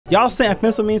Y'all sent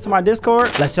offensive memes to my Discord?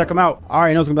 Let's check them out. I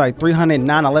already know it's gonna be like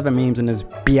 309-11 memes in this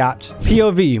biatch.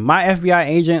 POV, my FBI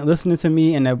agent listening to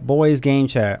me in the boys game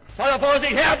chat. What?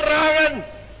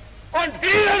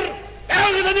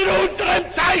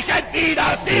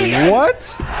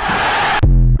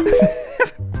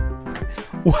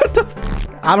 What the?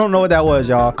 I don't know what that was,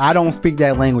 y'all. I don't speak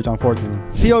that language, unfortunately.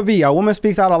 POV, a woman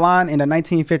speaks out of line in the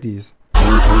 1950s.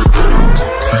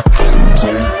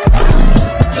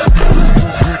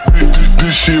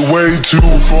 This shit way too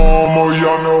formal,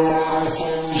 y'all know.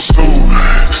 So,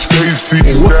 Stacy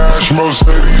Dash, most of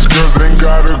these girls ain't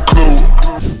got a clue.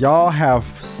 Y'all have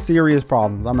serious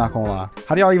problems, I'm not gonna lie.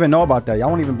 How do y'all even know about that? Y'all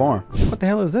weren't even born. What the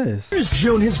hell is this? Here's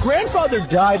June. His grandfather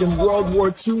died in World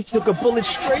War II, took a bullet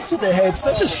straight to the head.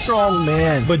 Such a strong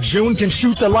man. But June can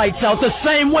shoot the lights out the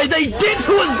same way they did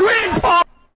to his grandpa.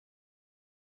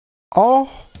 Oh,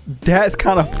 that's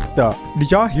kind of fucked up. Did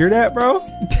y'all hear that, bro?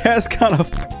 That's kind of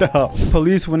fucked up.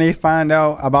 Police, when they find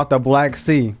out about the Black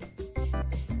Sea.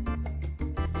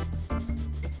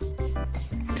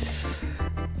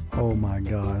 Oh my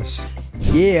gosh.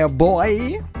 Yeah,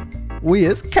 boy. We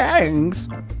is kings.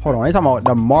 Hold on, they talking about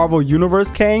the Marvel Universe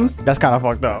King? That's kind of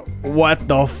fucked up. What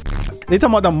the f? They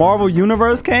talking about the Marvel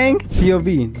Universe King?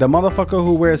 POV, the motherfucker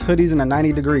who wears hoodies in the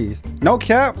 90 degrees. No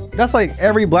cap, that's like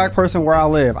every black person where I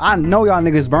live. I know y'all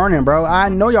niggas burning, bro. I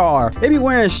know y'all are. They be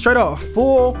wearing straight up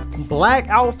full black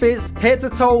outfits, head to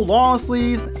toe, long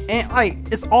sleeves, and like,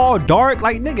 it's all dark.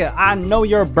 Like, nigga, I know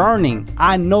you're burning.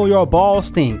 I know your balls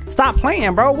stink. Stop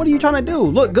playing, bro. What are you trying to do?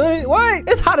 Look good? What?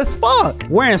 It's hot as fuck.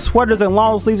 Wearing sweaters and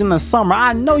long sleeves in the summer.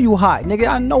 I know you hot, nigga.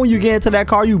 I know when you get into that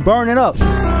car, you burning up.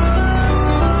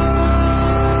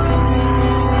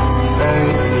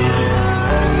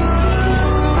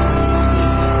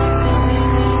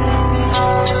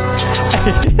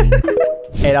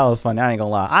 Hey, that was funny. I ain't gonna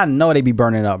lie. I know they be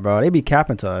burning up, bro. They be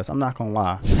capping to us. I'm not gonna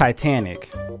lie. Titanic,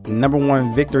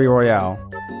 #1 victory royale,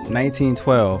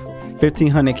 1912,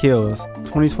 1,500 kills,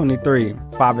 2023,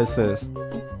 5 assists.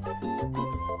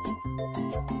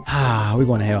 Ah, we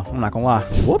going to hell. I'm not gonna lie.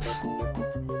 Whoops.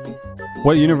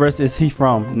 What universe is he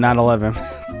from? 9/11.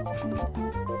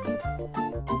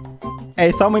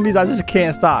 Hey, some of these I just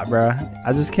can't stop, bro.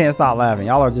 I just can't stop laughing.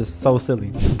 Y'all are just so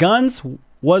silly. Guns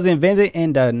was invented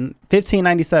in the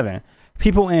 1597.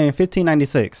 People in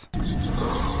 1596.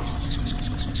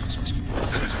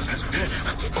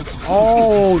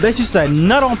 Oh, they just a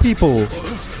nut on people.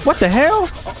 What the hell?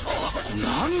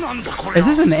 Is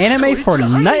this an anime for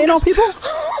nutting on people?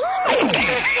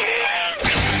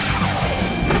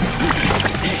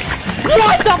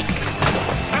 What the?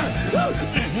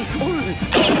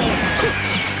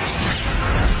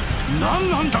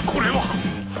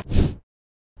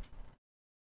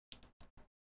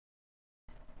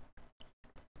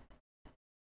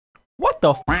 What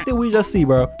the f did we just see,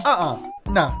 bro?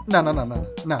 No.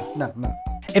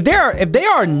 If they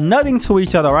are nutting to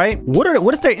each other, right? What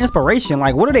is their inspiration?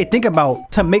 Like, what do they think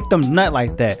about to make them nut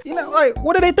like that? You know, like,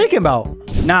 what are they thinking about?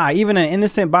 Nah, even an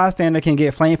innocent bystander can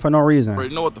get flamed for no reason. Bro,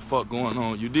 you know what the fuck going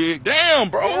on? You dig? Damn,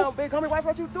 bro. Damn, big homie,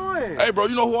 what you doing? Hey, bro,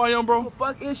 you know who I am, bro? What the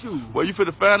fuck issue? Well, you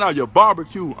finna find out your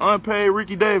barbecue, unpaid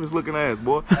Ricky Davis looking ass,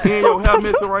 boy. He and your hair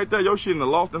missing right there. Your shit in the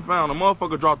lost and found. A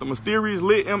motherfucker dropped the mysterious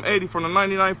lit M80 from the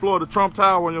 99th floor of the Trump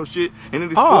Tower on your shit, and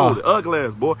it exploded. Ugly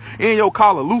ass, boy. And your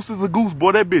collar loose as a goose,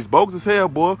 boy. That bitch bogus as hell,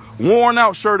 boy. Worn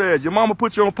out shirt ass. Your mama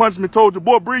put you on punishment, told you,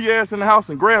 boy, bring your ass in the house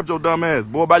and grabbed your dumb ass,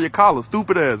 boy, by your collar,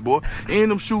 stupid ass, boy.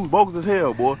 And them shoes bogus as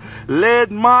hell, boy.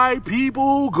 Let my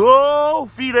people go,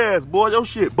 feet ass, boy. Your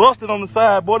shit busted on the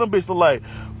side, boy. Them bitches look like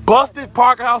busted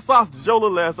Parker House sausage. Your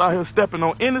little ass out here stepping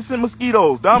on innocent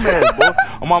mosquitoes, dumb ass, boy.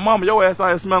 On my mama, your ass out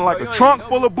here smelling like a trunk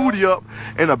full of booty up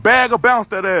and a bag of bounce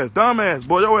that ass, dumb ass,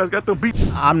 boy. Your ass got them beat.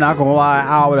 I'm not gonna lie,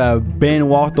 I would have been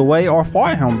walked away or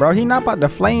fought him, bro. He not about to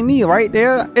flame me right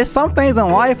there. It's some things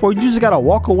in life where you just gotta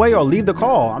walk away or leave the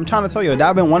call. I'm trying to tell you,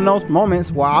 that been one of those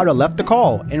moments where I would have left the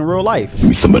call in real life. Give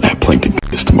me some of that plankton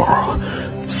this tomorrow.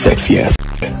 Sexy ass.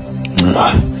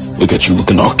 Look at you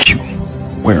looking all cute.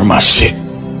 Wearing my shit.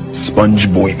 Sponge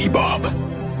boy me bob.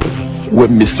 With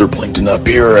Mr. Plankton up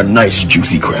here, a nice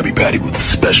juicy Krabby Patty with a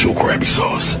special Krabby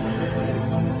sauce.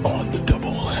 On the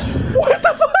double. What the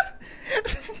fuck?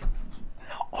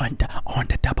 on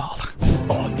the double.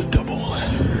 On the double.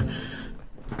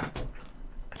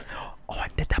 On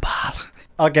the double.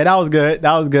 Okay, that was good.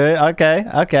 That was good.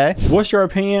 Okay. What's your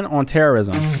opinion on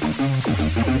terrorism?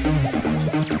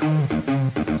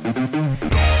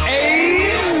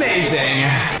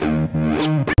 Amazing.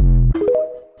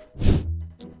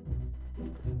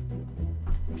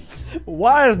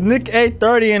 Why is Nick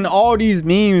 830 in all these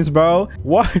memes, bro?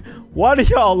 Why do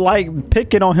y'all like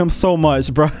picking on him so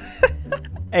much, bro?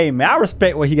 Hey, man, I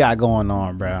respect what he got going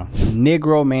on, bro.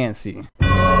 Negromancy.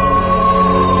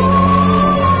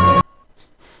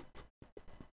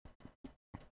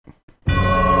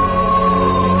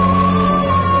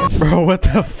 Bro, what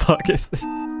the fuck is this?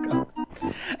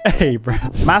 Hey, bro.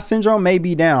 My syndrome may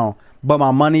be down, but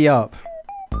my money up.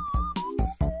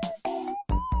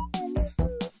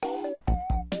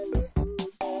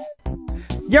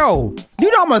 Yo,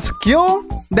 you know how much skill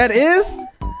that is?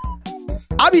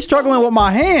 I be struggling with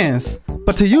my hands,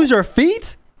 but to use your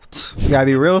feet, you gotta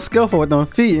be real skillful with them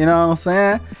feet, you know what I'm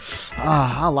saying?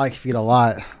 I like feet a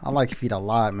lot. I like feet a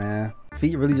lot, man.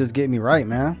 Feet really just get me right,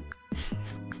 man.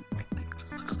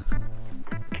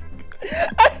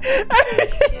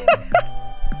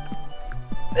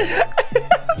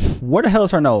 Where the hell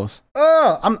is her nose?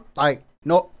 I'm like,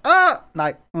 no,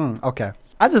 okay.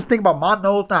 I just think about my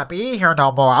nose not being here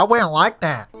no more. I wouldn't like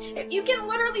that. If you can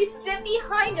literally sit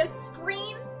behind a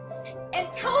screen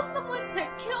and tell someone to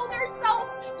kill themselves.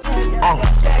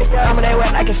 They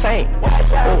wet like a saint. They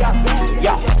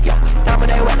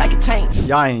wet like a tank.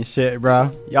 Y'all ain't shit,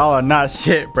 bro. Y'all are not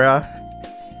shit, bro.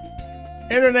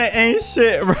 Internet ain't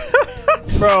shit, bro.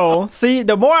 Bro, see,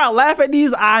 the more I laugh at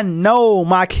these, I know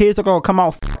my kids are gonna come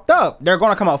out fucked up. They're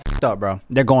gonna come out fucked up, bro.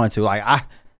 They're going to. Like, I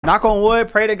knock on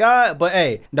wood, pray to God. But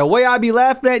hey, the way I be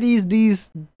laughing at these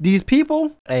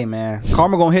people, hey man,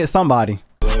 karma gonna hit somebody.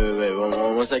 Wait,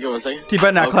 one second. He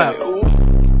better not clap.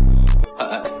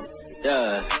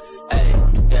 Yeah. Hey.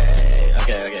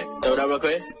 Okay. Throw that real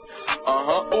quick.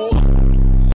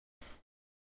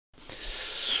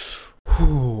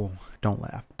 Whew. Don't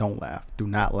laugh. Do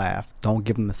not laugh. Don't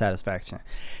give them the satisfaction.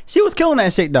 She was killing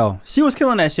that shit though.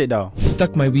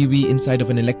 Stuck my wee-wee inside of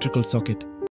an electrical socket.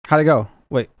 How'd it go?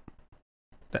 Wait.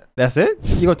 That's it?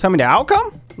 You gonna tell me the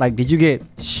outcome? Like, did you get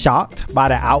shocked by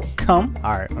the outcome?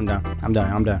 All right, I'm done. I'm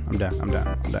done.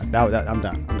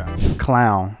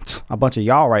 Clown. A bunch of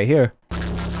y'all right here.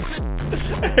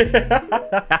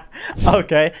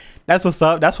 Okay. That's what's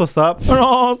up. You know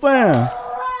what I'm saying?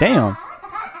 Damn.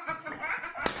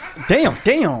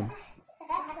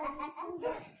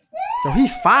 Yo, he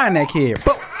fine, that kid.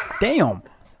 But damn.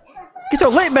 Get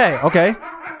your leg back. Okay.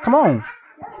 Come on.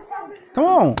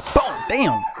 Boom.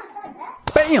 Damn.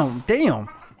 Bam.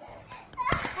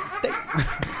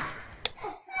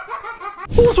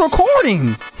 Who's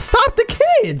recording? Stop the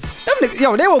kids.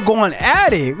 Yo, they were going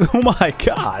at it. Oh my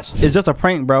gosh. It's just a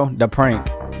prank, bro. The prank.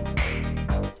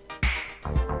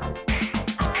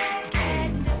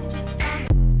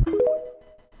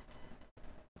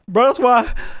 Bro,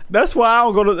 that's why I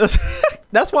don't go to this.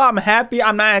 That's why I'm happy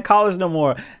I'm not in college no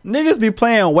more. Niggas be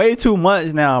playing way too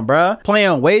much now, bruh.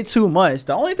 Playing way too much.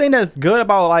 The only thing that's good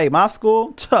about like my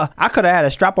school, I could have had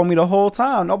a strap on me the whole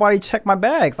time. Nobody checked my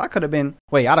bags. I could have been,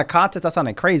 wait, out of context, that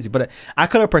sounded crazy, but I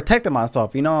could have protected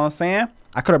myself. You know what I'm saying?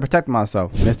 I could have protected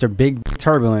myself. Mr. Big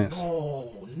Turbulence.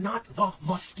 Oh, not the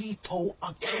mosquito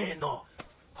again.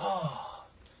 Oh.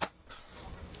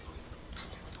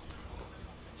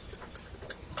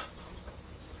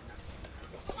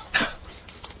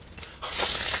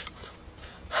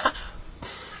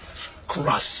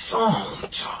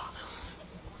 Croissant.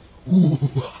 Ooh,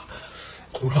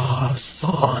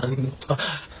 croissant.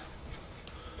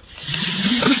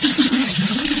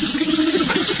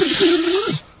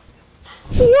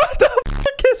 What the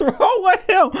fuck is wrong with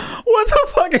him? What the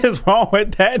fuck is wrong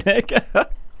with that nigga?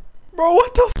 Bro,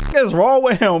 what the fuck is wrong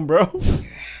with him, bro?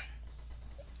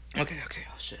 Okay,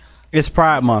 oh shit. It's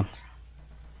Pride Month.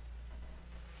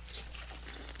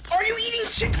 Are you eating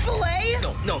Chick-fil-A?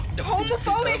 No.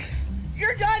 Homophobic?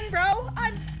 You're done, bro.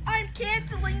 I'm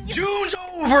canceling you. June's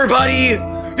over, buddy.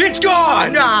 It's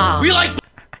gone. Nah. We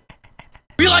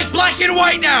like black and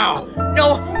white now.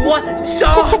 No, what?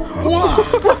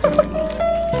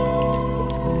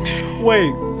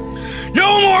 Wait.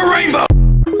 No more rainbow.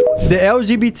 The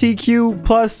LGBTQ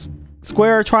plus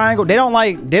square triangle, they don't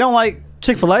like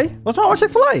Chick-fil-A? What's wrong with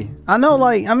Chick-fil-A? I know,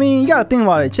 like, I mean, you gotta think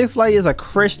about it. Chick-fil-A is a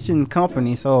Christian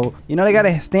company, so, you know, they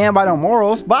gotta stand by their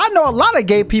morals. But I know a lot of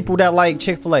gay people that like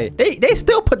Chick-fil-A. They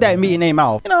still put that meat in their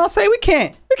mouth. You know what I'm saying? We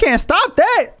can't stop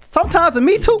that. Sometimes the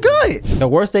meat too good. The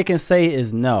worst they can say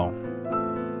is no.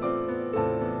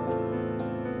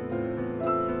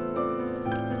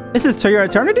 This is to your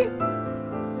eternity?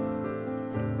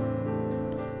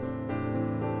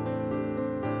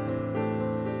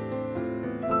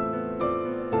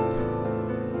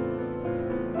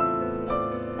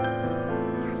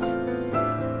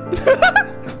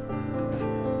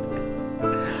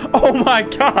 Oh my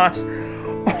gosh.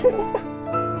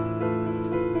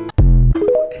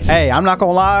 Hey, I'm not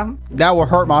gonna lie, that would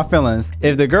hurt my feelings.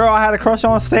 If the girl I had a crush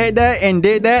on said that and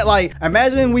did that, like,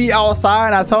 imagine we outside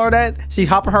and I tell her that, she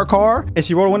hop in her car and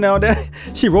she roll the window down,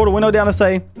 she rolled the window down and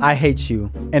say, I hate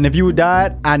you. And if you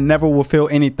died, I never will feel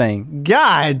anything.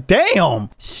 God damn.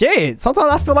 Shit.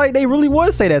 Sometimes I feel like they really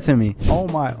would say that to me. Oh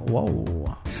my,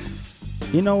 whoa.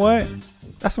 You know what?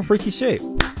 That's some freaky shit.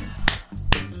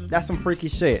 That's some freaky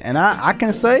shit. And I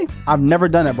can say I've never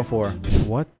done that before.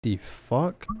 What the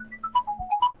fuck?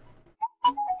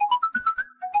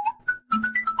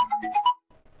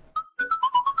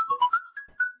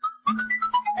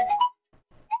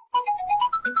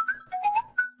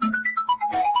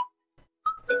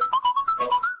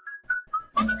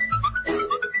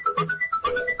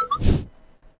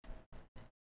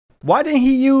 Why didn't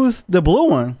he use the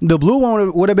blue one? The blue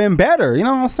one would have been better. You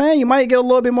know what I'm saying? You might get a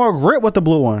little bit more grip with the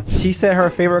blue one. She said her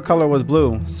favorite color was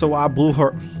blue, so I blew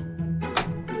her.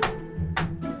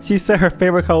 She said her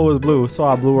favorite color was blue, so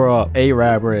I blew her up.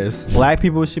 A-Rab is. Black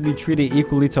people should be treated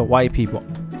equally to white people.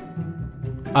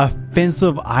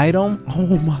 Offensive item?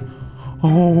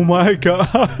 Oh my god.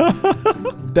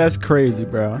 That's crazy,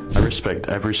 bro. I respect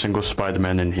every single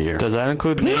Spider-Man in here. Does that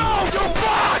include me? No, you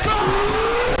fuck!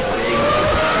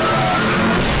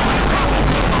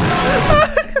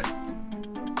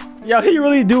 Yo, he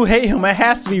really do hate him. It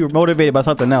has to be motivated by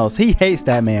something else. He hates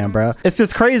that man, bro. It's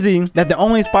just crazy that the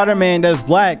only Spider-Man that's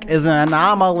black is an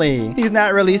anomaly. He's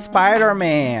not really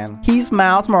Spider-Man. He's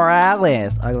Miles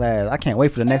Morales. I can't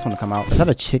wait for the next one to come out. Is that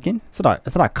a chicken? Is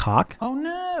that a cock? Oh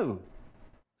no,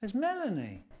 there's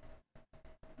Melanie.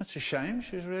 That's a shame.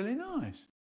 She's really nice.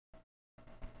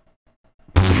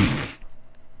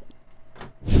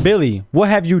 Billy, what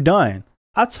have you done?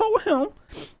 I told him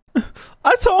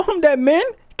that men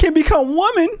can become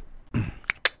women.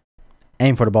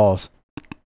 Aim for the balls.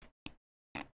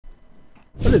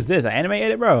 What is this? An anime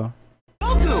edit, bro?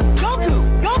 Goku!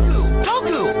 Goku! Goku!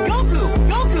 Goku! Goku!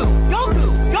 Goku!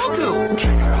 Goku! Goku!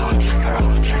 Check her out, check her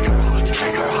out, check her out, check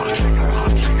her out, check her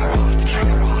out, check her out, check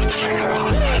her out, check her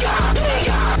out, check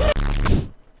her out.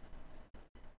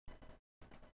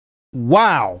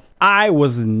 Wow. I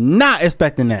was not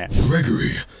expecting that.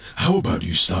 Gregory, how about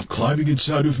you stop climbing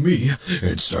inside of me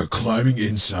and start climbing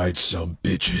inside some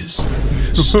bitches?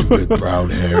 Stupid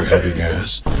brown hair having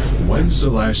ass. When's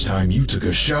the last time you took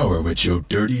a shower with your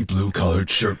dirty blue colored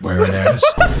shirt wearing ass?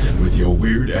 With your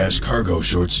weird ass cargo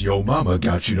shorts yo mama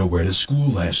got you to wear to school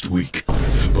last week.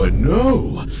 But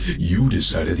no, you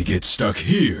decided to get stuck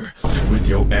here with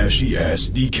your ashy ass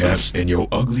kneecaps and your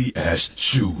ugly ass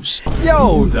shoes.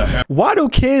 Yo, why do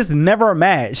kids never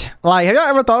match? Like, have y'all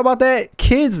ever thought about that?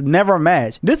 Kids never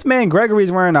match. This man Gregory's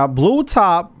wearing a blue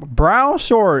top, brown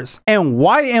shorts, and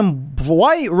white,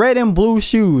 red, and blue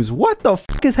shoes. What the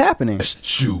fuck is happening?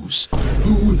 Shoes.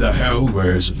 Who the hell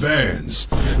wears Vans?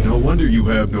 No wonder you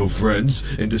have no friends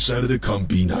and decided to come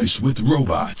be nice with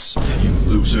robots. You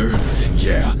loser.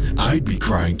 Yeah, I'd be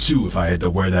crying too if I had to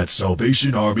wear that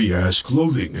Salvation Army ass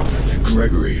clothing.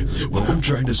 Gregory, what I'm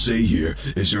trying to say here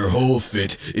is your whole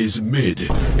fit is mid,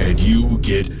 and you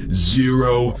get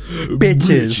 0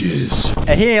 bitches.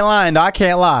 And he ain't lying though, I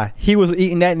can't lie. He was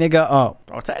eating that nigga up.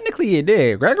 Well, technically he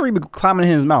did. Gregory be climbing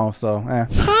in his mouth, so Hi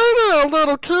there,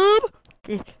 little kid.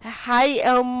 Hi,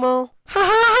 Elmo.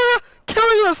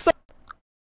 Kill yourself.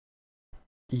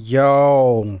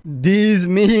 Yo, these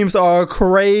memes are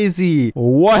crazy.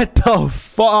 What the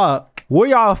fuck? Where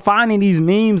y'all finding these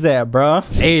memes at, bruh?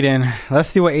 Aiden, let's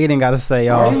see what Aiden got to say,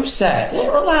 y'all. Are you upset?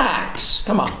 Relax.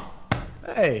 Come on.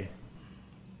 Hey,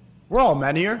 we're all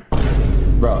men here.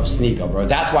 Bro, Sneeko, bro.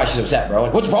 That's why she's upset, bro.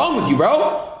 Like, what's wrong with you,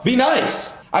 bro? Be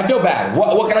nice. I feel bad.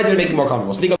 What can I do to make you more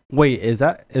comfortable? Sneeko. Wait, is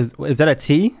that a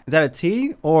T? Is that a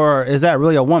T or is that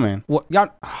really a woman? What y'all?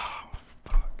 Oh,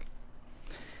 fuck.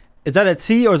 Is that a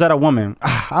T or is that a woman?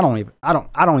 I don't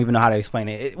even know how to explain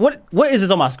it. What is this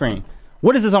on my screen?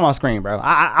 What is this on my screen, bro?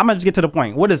 I'm gonna just get to the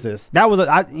point. What is this? That was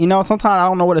you know, sometimes I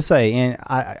don't know what to say, and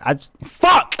I just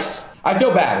fuck. I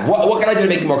feel bad. What can I do to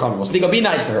make you more comfortable? Sneeko, be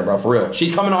nice to her, bro, for real.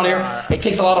 She's coming on here. It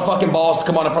takes a lot of fucking balls to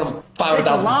come on in front of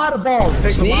 500,000. A lot of balls.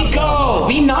 Sneeko,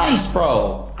 be nice,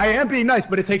 bro. I am being nice,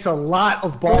 but it takes a lot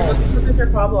of balls. What is your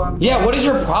problem? Yeah, what is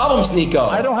your problem, Sneeko?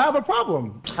 I don't have a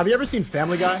problem. Have you ever seen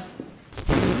Family Guy?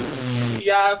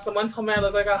 Yeah, someone told me I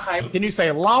look like a hype. Can you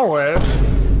say Lois?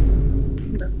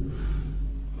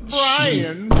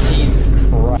 Brian. Jesus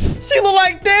Christ. She look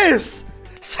like this.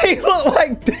 She look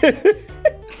like this.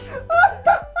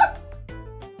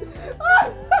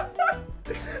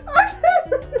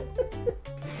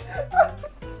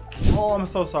 Oh, I'm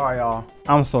so sorry, y'all.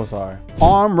 I'm so sorry.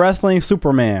 Arm wrestling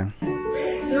Superman. 3, 2,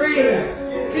 1,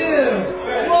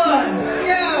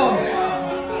 go!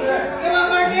 Come on,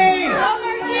 Marky!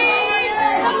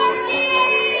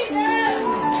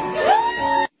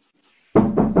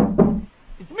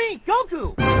 It's me,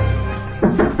 Goku!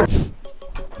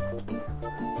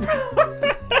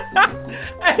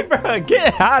 Hey, bro,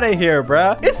 get out of here,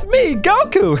 bro. It's me,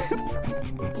 Goku.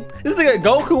 This nigga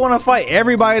Goku wanna fight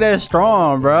everybody that's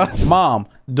strong, bro. Mom,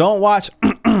 don't watch.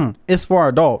 It's for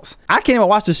adults. I can't even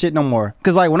watch this shit no more.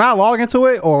 Cause like when I log into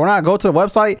it or when I go to the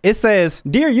website, it says,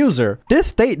 "Dear user, this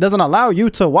state doesn't allow you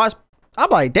to watch."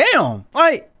 I'm like, damn.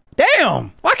 Like,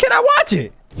 damn. Why can't I watch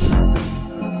it?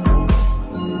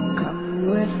 Come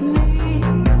with me,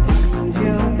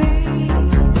 you'll be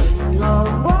the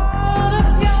world of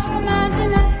your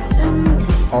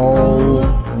imagination. Oh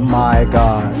my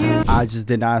god. I just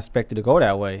did not expect it to go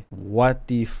that way. What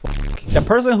the fuck? The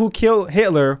person who killed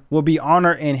Hitler will be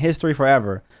honored in history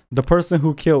forever. The person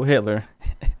who killed Hitler.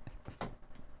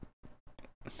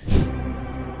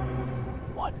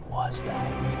 What was that?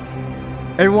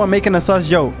 Everyone making a sus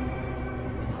joke.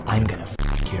 I'm gonna f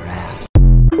your ass.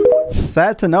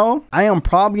 Sad to know, I am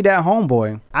probably that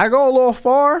homeboy. I go a little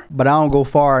far, but I don't go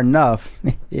far enough.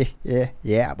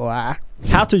 Yeah, boy.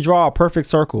 How to draw a perfect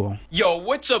circle. Yo,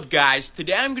 what's up guys?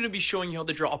 Today I'm going to be showing you how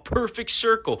to draw a perfect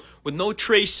circle with no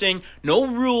tracing, no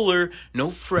ruler, no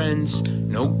friends,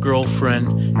 no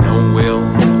girlfriend, no will,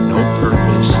 no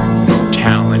purpose, no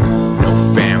talent, no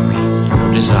family,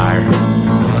 no desire,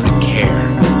 no one to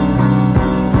care.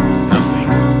 Nothing.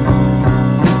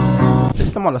 Is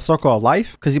he talking about the circle of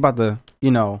life? Cause he about to,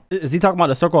 you know, is he talking about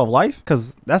the circle of life?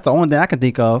 Cause that's the only thing I can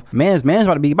think of. Man's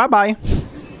about to be bye-bye.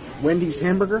 Wendy's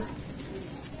hamburger.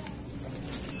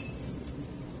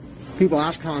 People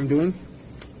ask how I'm doing.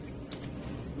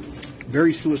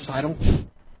 Very suicidal.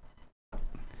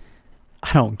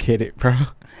 I don't get it, bro.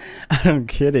 I don't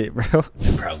get it, bro.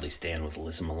 I proudly stand with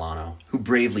Alyssa Milano, who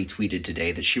bravely tweeted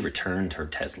today that she returned her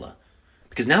Tesla.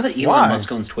 Because now that Elon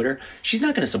Musk owns Twitter, she's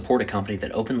not going to support a company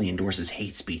that openly endorses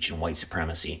hate speech and white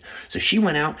supremacy. So she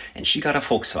went out and she got a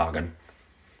Volkswagen,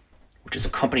 which is a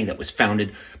company that was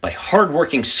founded by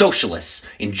hardworking socialists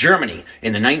in Germany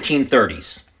in the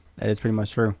 1930s. That is pretty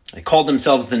much true. They called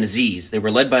themselves the Nazis. They were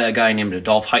led by a guy named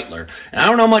Adolf Hitler. And I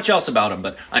don't know much else about them,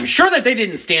 but I'm sure that they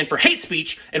didn't stand for hate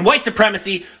speech and white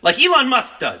supremacy like Elon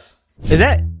Musk does. Is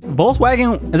that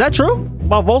Volkswagen? Is that true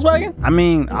about Volkswagen? I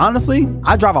mean, honestly,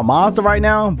 I drive a Mazda right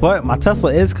now, but my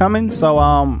Tesla is coming, so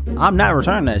I'm not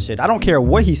returning that shit. I don't care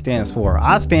what he stands for.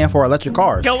 I stand for electric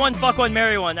cars. Kill one, fuck one,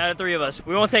 marry one out of 3 of us.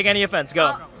 We won't take any offense.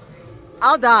 Go.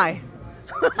 I'll die.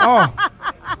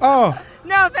 Oh.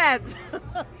 No offense.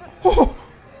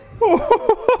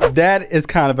 That is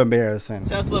kind of embarrassing.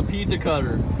 Tesla pizza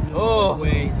cutter. Oh,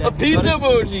 wait. A pizza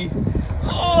emoji.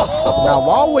 Oh. Now,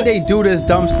 why would they do this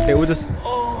dumb shit? They would just.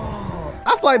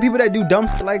 I feel like people that do dumb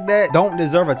shit like that don't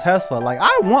deserve a Tesla. Like,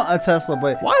 I want a Tesla,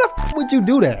 but why the f would you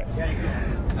do that?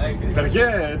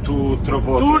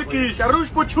 Turkish, arush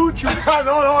pochuchu.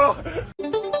 No.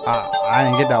 I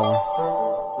didn't get that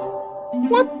one.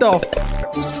 What the f?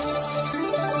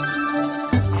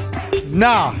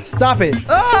 Nah, stop it.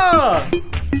 That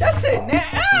shit,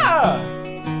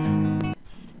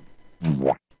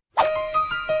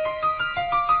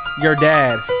 Your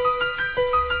dad.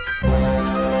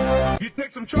 You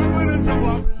take some chocolate and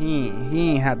some He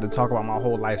ain't had to talk about my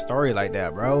whole life story like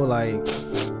that, bro. Like,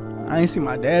 I ain't seen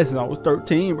my dad since I was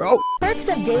 13, bro. Perks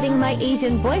of dating my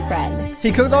Asian boyfriend.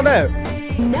 He cooked all that.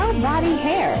 No body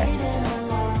hair.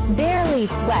 Barely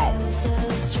sweat.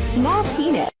 Small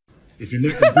penis. If your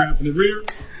neck is grabbed from the rear,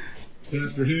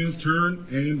 clasp your hands, turn,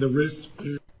 and the wrist.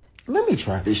 Let me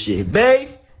try this shit, babe.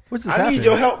 What's I need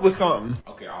your help with something.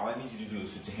 Okay, all I need you to do is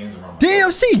put your hands around my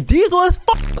Damn, she diesel as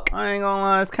fuck. I ain't gonna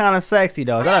lie, it's kind of sexy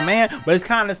though. Is that a man? But it's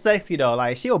kind of sexy though.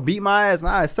 Like, she'll beat my ass and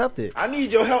I accept it. I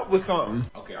need your help with something.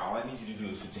 Okay, all I need you to do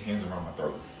is put your hands around my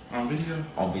throat. On video?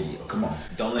 On video. Come on.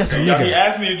 Don't let That's a me. nigga. He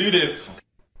asked me to do this.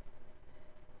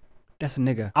 That's a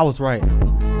nigga. I was right.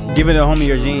 Giving the homie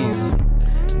your jeans.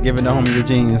 Giving the homie your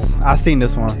jeans. I seen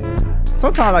this one.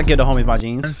 Sometimes I give the homies my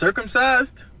jeans.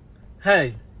 Uncircumcised?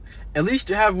 Hey, at least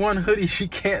you have one hoodie she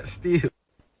can't steal.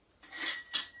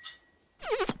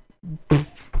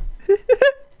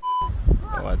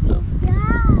 What the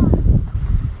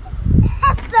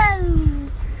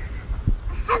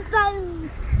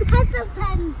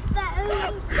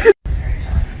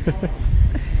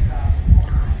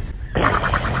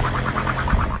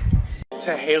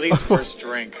To Haley's first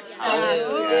drink.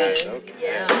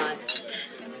 Yeah.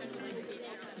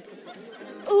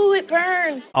 Ooh, it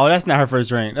burns. Oh, that's not her first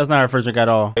drink. That's not her first drink at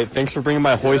all. Hey, thanks for bringing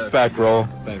my hoist back, bro.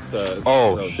 Thanks.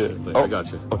 Oh, shit. I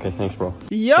got you. Okay, thanks, bro.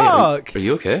 Yuck. Are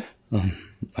you okay?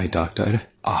 My doc died.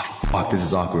 Ah, fuck, this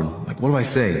is awkward. Like, what do I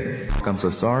say? Fuck, I'm so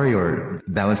sorry, or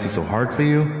that must be so hard for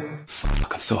you?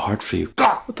 Fuck, I'm so hard for you.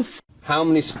 God, what the fuck? How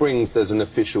many springs does an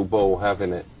official ball have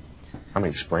in it? How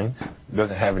many springs? It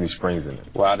doesn't have any springs in it.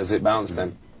 Well, how does it bounce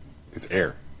then? It's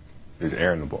air. There's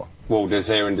air in the ball. Well, there's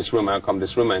air in this room. How come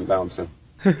this room ain't bouncing?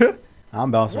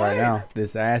 I'm bouncing right now.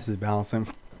 This ass is bouncing.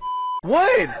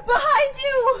 What? Behind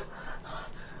you!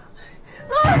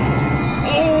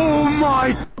 Oh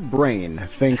my! Brain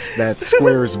thinks that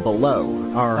squares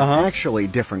below are actually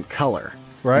different color,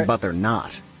 right? But they're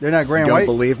not. They're not gray and Don't white.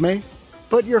 believe me?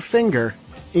 Put your finger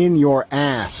in your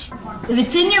ass. If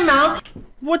it's in your mouth,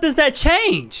 what does that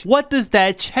change? What does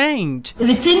that change? if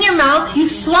it's in your mouth, you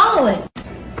swallow it.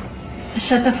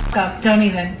 Shut the fuck up. Don't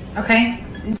even. Okay?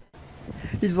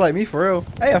 He's just like me for real.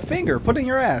 Hey, a finger. Put it in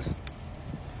your ass.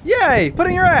 Yay! Put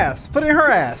it in your ass. Put it in her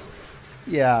ass.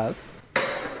 Yes.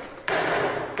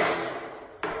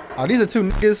 Oh, these are two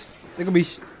niggas. They gonna be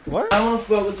what? I don't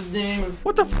fuck with this demon.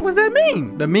 What the fuck was that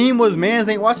mean? The meme was mans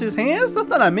ain't wash his hands? That's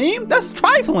not a meme. That's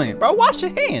trifling, bro. Wash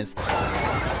your hands.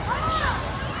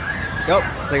 Yup.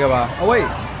 Say goodbye. Oh wait.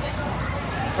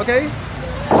 Okay.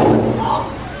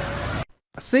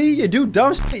 See, you do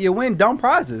dumb shit, you win dumb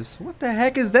prizes. What the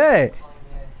heck is that?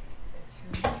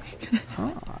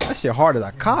 That shit hard as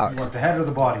a cock. You want the head or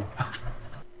the body?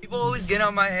 People always get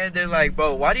on my head. They're like,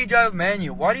 bro, why do you drive a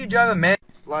manual? Why do you drive a manual?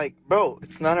 Like, bro,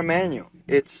 it's not a manual.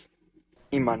 It's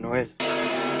Emmanuel.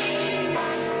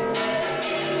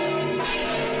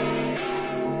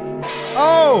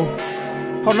 Oh!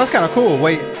 Hold on, that's kind of cool.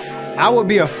 Wait, I would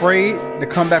be afraid to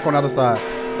come back on the other side.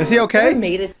 Is he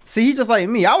okay? See, he's just like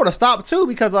me. I would have stopped too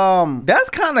because that's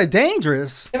kind of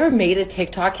dangerous. You ever made a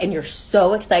TikTok and you're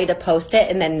so excited to post it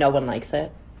and then no one likes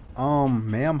it?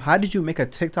 Ma'am, how did you make a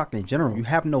TikTok in general? You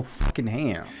have no fucking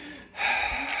hand.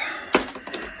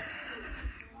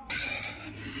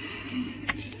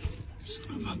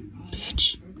 Son of a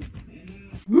bitch.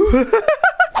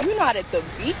 You're not at the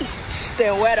beach.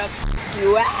 Then where the f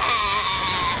you at?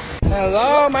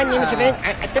 Hello, my name is Vin.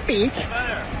 I'm at the beach.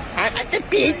 I'm at the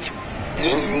beach.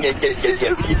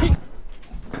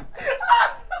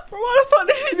 Bro, why the fuck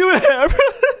did he do that, bro?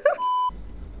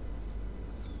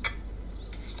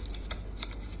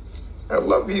 I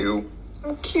love you.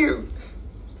 I'm cute.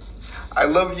 I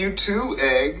love you too,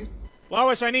 Egg.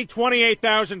 Lois, I need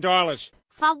 $28,000.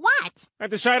 For what? I've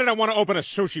decided I want to open a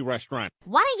sushi restaurant.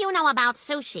 What do you know about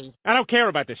sushi? I don't care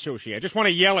about the sushi. I just want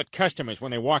to yell at customers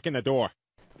when they walk in the door.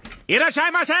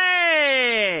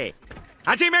 Irashaimase!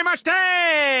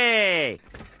 Hajimemashite!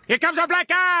 Here comes our black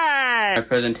guy! My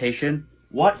presentation.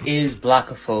 What is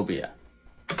blackophobia?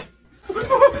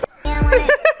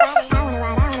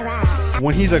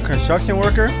 When he's a construction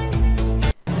worker?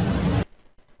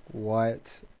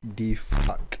 What the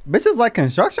fuck? Bitches like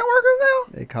construction workers now?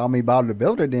 They call me Bob the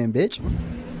Builder then, bitch.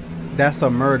 That's a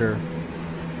murder.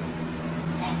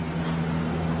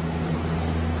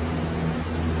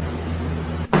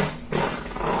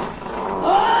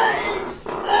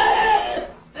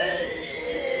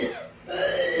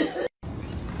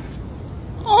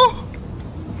 Oh!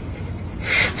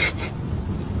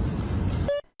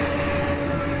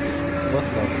 What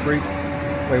the freak?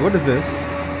 Wait, what is this?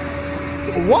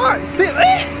 What? See,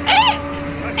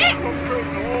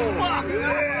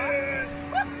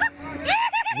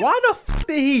 why the fuck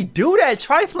did he do that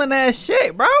trifling ass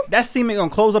shit, bro? That semen gonna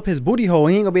close up his booty hole.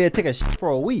 He ain't gonna be able to take a shit for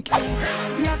a week. What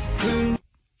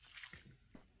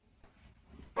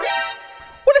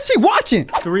is she watching?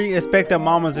 3 expected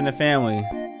mamas in the family.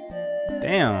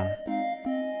 Damn.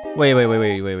 Wait.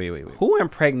 Who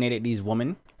impregnated these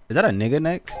women? Is that a nigga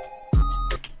next?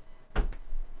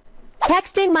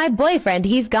 Texting my boyfriend,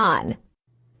 he's gone.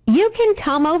 You can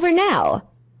come over now.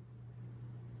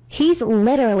 He's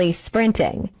literally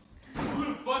sprinting.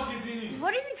 What are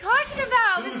you talking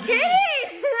about? I was kidding!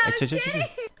 I was kidding!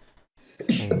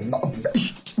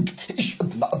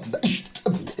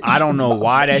 I don't know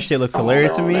why that shit looks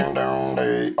hilarious to me.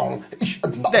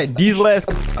 That diesel ass.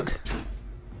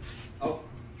 Oh,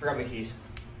 forgot my keys.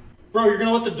 Bro, you're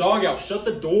gonna let the dog out. Shut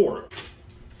the door.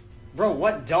 Bro,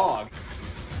 what dog?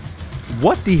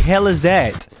 What the hell is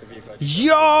that?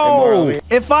 Yo!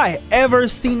 If I ever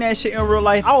seen that shit in real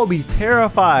life, I would be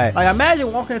terrified. Like,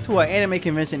 imagine walking into an anime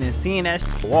convention and seeing that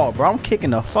shit wall, bro. I'm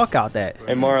kicking the fuck out that.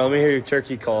 Hey, Mara, let me hear your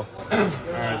turkey call.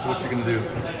 Alright, so what you're gonna do?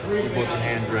 Get both your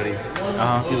hands ready.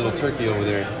 You see a little turkey over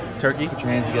there. Turkey? Put your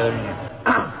hands together.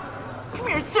 Give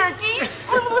me a turkey.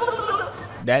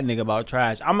 That nigga about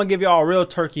trash. I'm gonna give y'all a real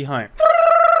turkey hunt.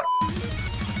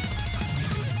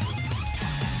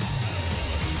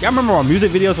 Y'all remember our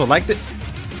music videos were like this?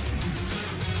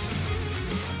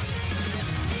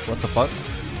 What the fuck?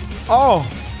 Oh,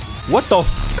 what the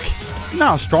fuck? You know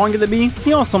how strong it be?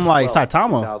 He on some like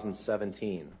Saitama.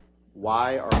 2017.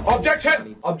 Why are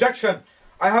Objection! Objection!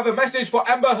 I have a message for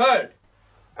Amber Heard.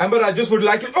 Amber, I just would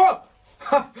like to. Oh!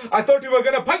 I thought you were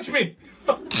gonna punch me.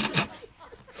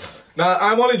 Now,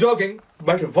 I'm only joking,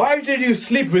 but why did you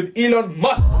sleep with Elon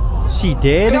Musk? She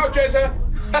did? Crowd chaser!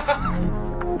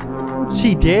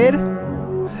 She did?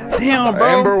 Damn, bro.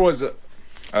 Amber was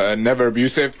never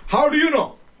abusive. How do you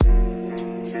know?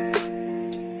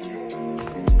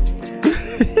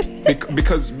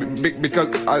 Because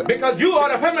you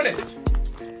are a feminist.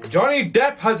 Johnny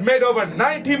Depp has made over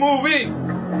 90 movies.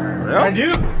 Yep. And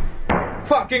you,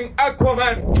 fucking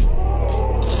Aquaman.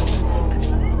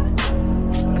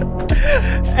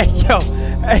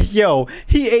 Hey yo,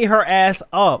 he ate her ass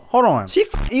up. Hold on, she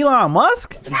Elon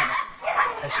Musk?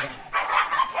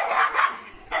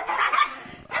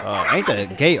 Ain't the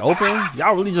gate open?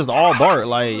 Y'all really just all bark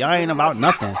like y'all ain't about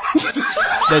nothing.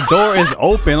 The door is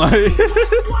open like.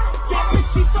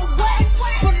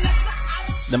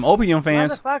 Them opium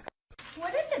fans. What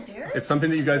is it, dude? It's something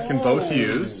that you guys can both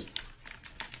use.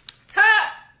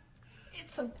 Ha!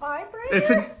 It's a vibrator? It's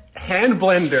a hand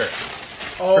blender.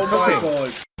 Oh my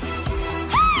god.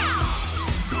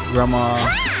 Grandma,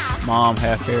 mom,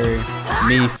 half fairy,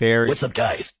 me fairy. What's up,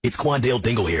 guys? It's Quandale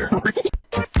Dingle here.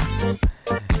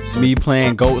 Me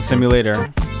playing Goat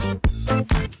Simulator.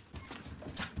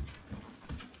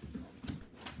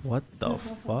 What the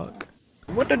fuck?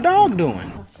 What the dog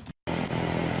doing?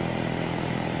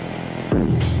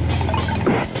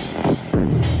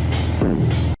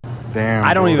 Damn.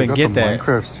 I don't bro, even they got get the that.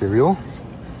 Minecraft cereal.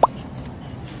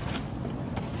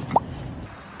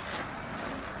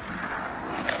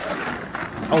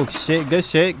 Oh shit, good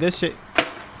shit, good shit.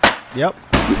 Yep.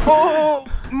 Oh,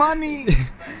 money.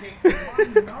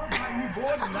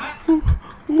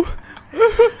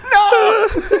 No!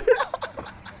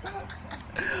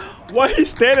 Why he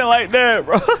standing like that,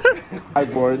 bro?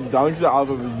 Whiteboard dunks off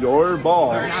of your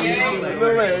ball.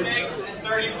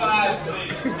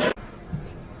 35.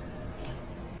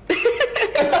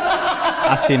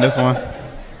 I seen this one.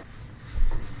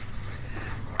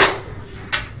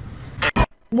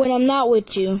 When I'm not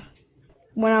with you,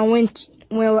 when I went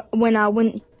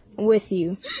with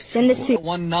you, send a seat.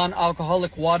 One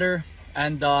non-alcoholic water,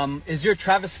 and is your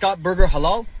Travis Scott burger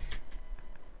halal?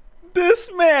 This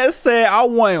man said I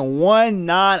want one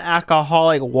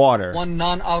non-alcoholic water. One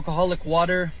non-alcoholic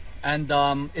water, and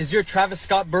is your Travis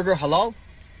Scott burger halal?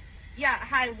 Yeah,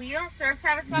 hi, we don't serve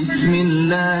Travis Scott.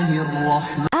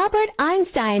 Albert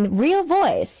Einstein, real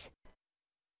voice.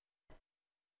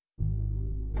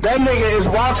 That nigga is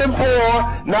watching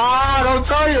porn. Nah, don't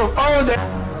turn your phone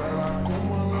down.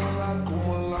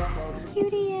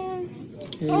 Cute he is.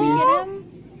 Can we get him?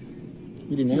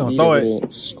 You do not Yo, need a throw it. little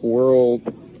squirrel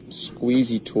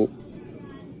squeezy tool.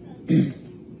 I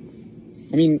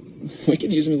mean, we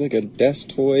could use him as like a desk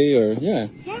toy or, yeah.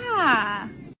 Yeah.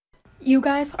 You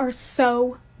guys are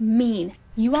so mean.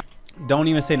 You want. Don't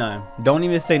even say nothing. Don't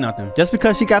even say nothing. Just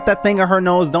because she got that thing in her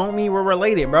nose don't mean we're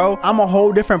related, bro. I'm a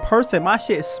whole different person. My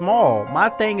shit is small. My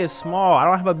thing is small. I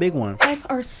don't have a big one. You guys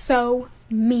are so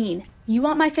mean. You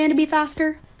want my fan to be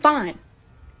faster? Fine.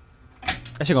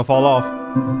 That shit gonna fall off.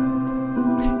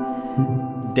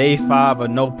 Day 5 of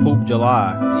no poop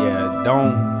July. Yeah,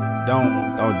 don't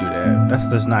do that. That's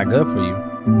just not good for you.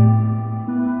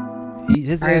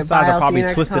 His insides are probably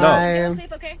twisted up.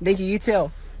 Thank you, you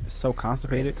too. So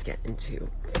constipated. Let's get into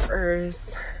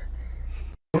first.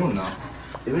 I don't know.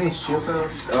 Do you have any shield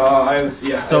cells?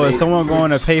 Yeah. So is someone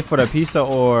going to pay for the pizza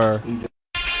or? You know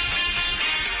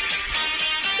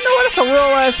what? That's a real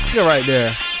ass nigga right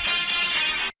there.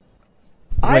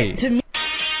 Wait. To me,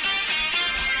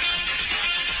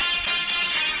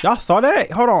 y'all saw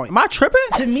that? Hold on. Am I tripping?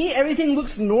 to me, everything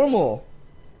looks normal.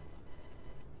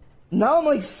 Now I'm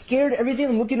like scared everything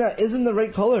I'm looking at isn't the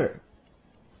right color.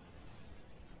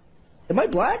 Am I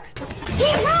black? He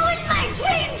ruined my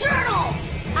dream journal!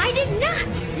 I did not!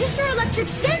 Mr. Electric,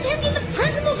 send him to the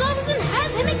principal's office and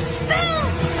have him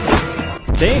expelled!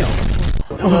 Damn.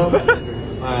 Hello.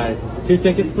 2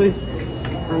 tickets, please.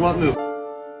 For what movie?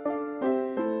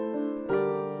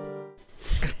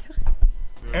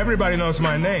 Everybody knows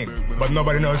my name, but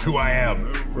nobody knows who I am.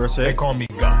 Real shit. They call me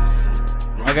Gus.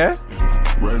 Okay.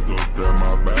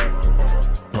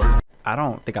 I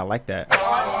don't think I like that.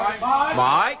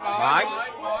 Mike.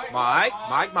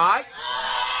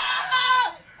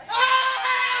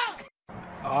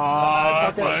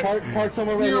 Park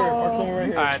somewhere right here. Park somewhere right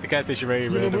here. Alright, the gas station right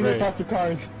here. We need to pass the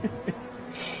cars.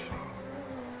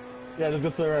 Yeah, there's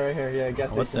good place right here. Yeah, gas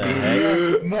What station. the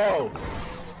heck? No.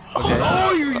 Okay.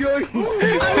 Oh, you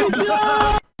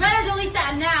Better delete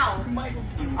that now.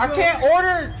 I can't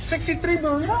order 63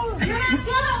 burritos. You're not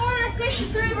gonna order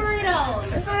 63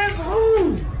 burritos. It's not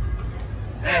food.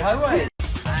 Hey, how do I?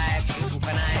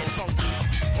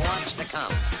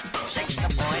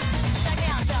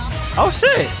 Oh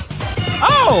shit!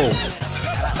 Oh!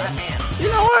 You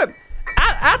know what?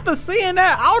 After seeing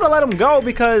that, I would have let him go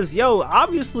because, yo,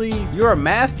 obviously you're a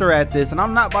master at this, and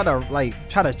I'm not about to like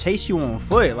try to chase you on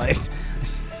foot. Like,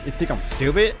 you think I'm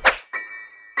stupid?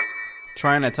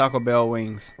 Trying the Taco Bell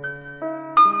wings.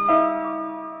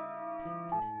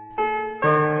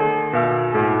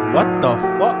 What the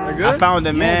fuck? I found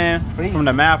the man from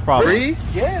the math problem. Free?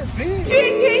 Yes, free.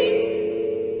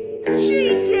 She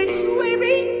gets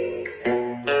slimming.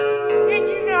 And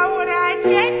you know what I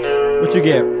get? What you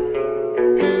get?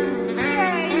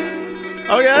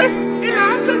 Okay. And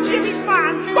also Jimmy's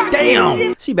mom.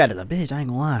 Damn! She bad as a bitch, I ain't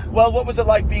gonna lie. Well, what was it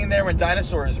like being there when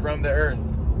dinosaurs roamed the earth?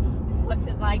 What's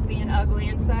it like being ugly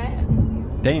and sad?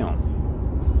 Damn.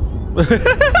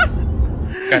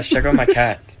 Guys, check out my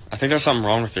cat. I think there's something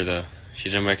wrong with her though.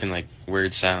 She's been making like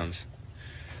weird sounds.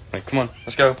 Like, come on,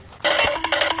 let's go.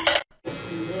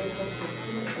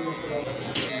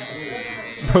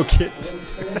 Okay.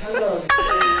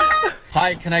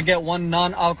 Hi, can I get one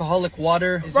non-alcoholic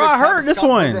water? Bro, I heard this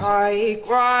one. White,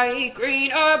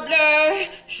 green, or blue.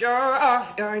 Show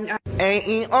off your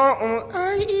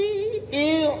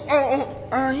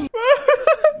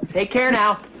Take care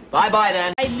now. Bye-bye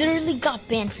then. I literally got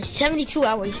banned for 72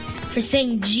 hours for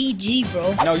saying GG,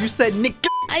 bro. No, you said Nick.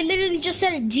 I literally just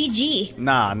said a GG.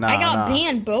 Nah. I got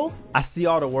banned, bro. I see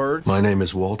all the words. My name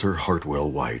is Walter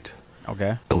Hartwell White.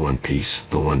 Okay. The One Piece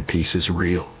is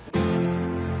real.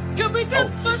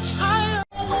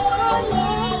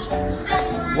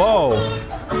 Whoa.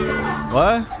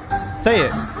 What? Say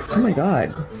it. Oh my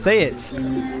god. Say it.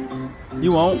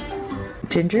 You won't.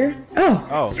 Ginger? Oh.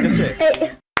 Oh, good shit.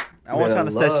 Hey. I wasn't trying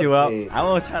to set you up. I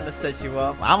wasn't trying to set you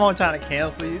up. I wasn't trying to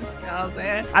cancel you. You know what I'm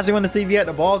saying? I just want to see if you had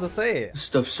the balls to say it. This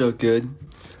stuff's so good.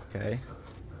 Okay.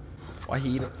 Why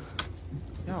he eat it?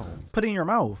 Yo, put it in your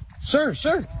mouth. Sir,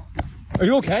 are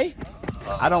you okay?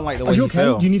 I don't like the way Are you you okay?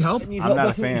 feel. Do you need help? I'm not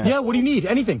a fan. Yeah, what do you need?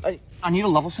 Anything? I need a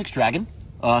level 6 dragon.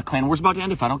 Clan War's about to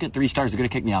end. If I don't get 3 stars, they're gonna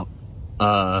kick me out.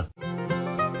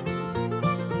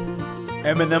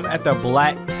 Eminem at the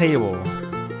black table.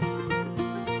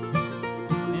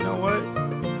 You know what?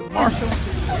 Marshall.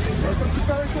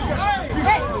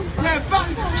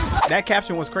 That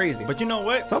caption was crazy. But you know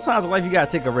what? Sometimes in life you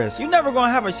gotta take a risk. You're never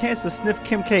gonna have a chance to sniff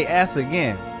Kim K ass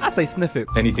again. I say sniff it.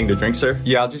 Anything to drink, sir?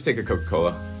 Yeah, I'll just take a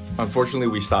Coca-Cola. Unfortunately,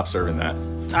 we stopped serving that.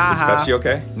 Is Uh-huh. Pepsi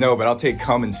okay? No, but I'll take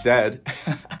cum instead.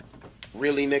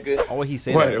 Really, nigga? Oh, what he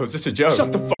said? What? It was just a joke.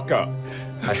 Shut the fuck up.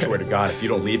 I swear to God, if you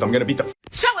don't leave, I'm gonna beat the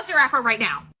Show us your afro right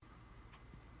now.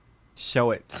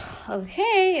 Show it.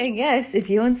 Okay, I guess, if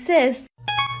you insist.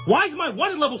 Why is my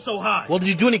wanted level so high? Well, did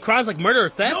you do any crimes like murder or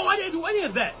theft? No, I didn't do any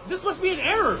of that. This must be an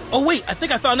error. Oh, wait, I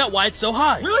think I found out why it's so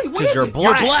high. Really? What is you're it?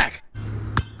 black. You're black.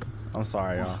 I'm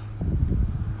sorry, y'all.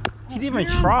 He didn't even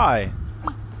try.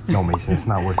 No, Mason, it's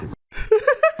not worth it.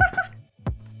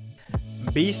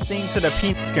 Bee sting to the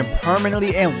penis can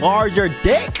permanently enlarge your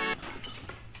dick?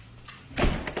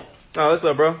 Oh, what's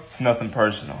up, bro? It's nothing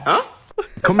personal. Huh?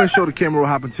 Come and show the camera what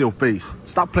happened to your face.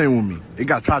 Stop playing with me. It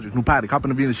got tragic. New paddock. Hop in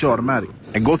the Venus show automatic.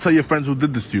 And go tell your friends who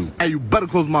did this to you. Hey, you better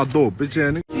close my door, bitch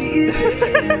ass nigga.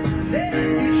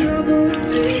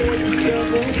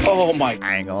 Oh my.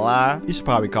 I ain't gonna lie. You should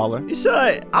probably call her. You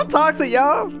should. I'm toxic,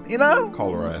 y'all. You know?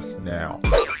 Call her ass now.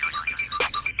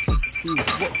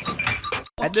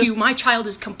 Fuck you, my child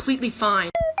is completely fine.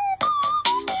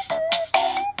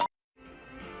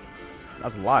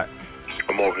 That's a lot.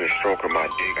 I'm over here stroking my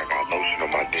dick. I got lotion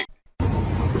on my dick.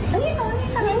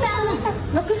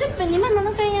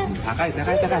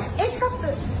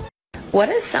 What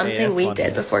is something we funny.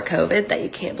 did before COVID that you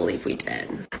can't believe we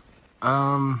did?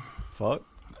 Fuck.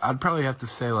 I'd probably have to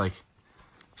say like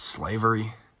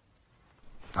slavery.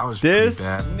 That was This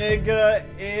pretty bad. nigga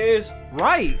is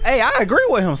right. Hey, I agree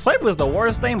with him. Slavery was the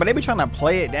worst thing, but they be trying to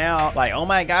play it down like, oh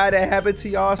my God, that happened to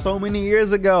y'all so many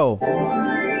years ago.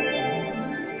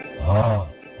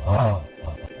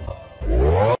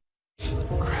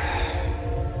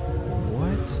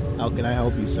 What? How can I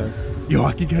help you, sir? Yo,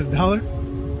 I can get $1?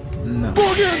 No.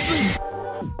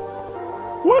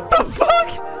 What the fuck?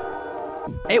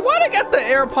 Hey, why they got the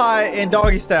AirPod in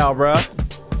doggy style, bruh?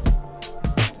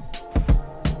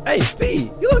 Hey,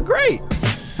 Speed, you look great.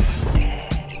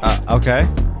 Okay.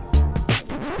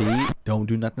 Speed, don't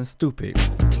do nothing stupid.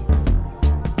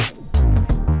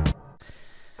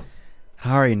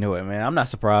 I already knew it, man. I'm not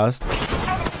surprised.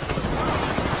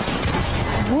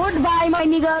 Goodbye, my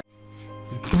nigga.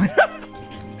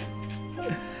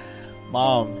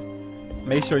 Mom,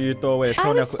 make sure you throw away the I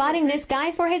toenail was spotting this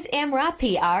guy for his AMRAP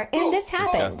PR, and this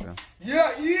happened. Disgusting.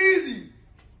 Yeah, easy.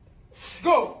 Let's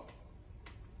go.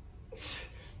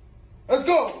 Let's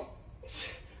go.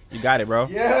 You got it, bro.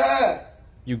 Yeah.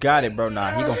 You got it, bro. Nah,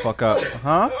 he gonna fuck up.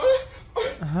 Huh?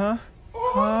 Huh?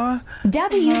 Huh?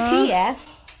 WTF?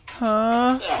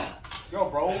 Huh? Yo,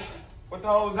 bro. What the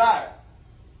hell was that?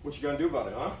 What you gonna do about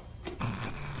it, huh?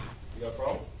 You got a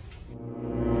problem?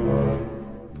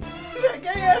 See that gay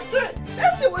ass shit?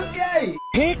 That shit was gay.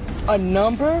 Pick a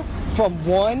number from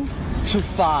 1 to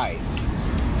 5.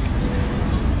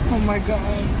 Oh my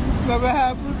god, this never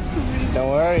happens to me. Don't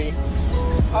worry.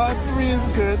 3 is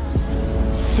good.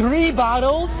 3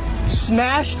 bottles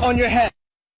smashed on your head.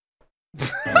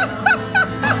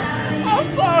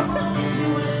 I'm sorry.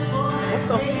 What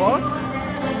the fuck?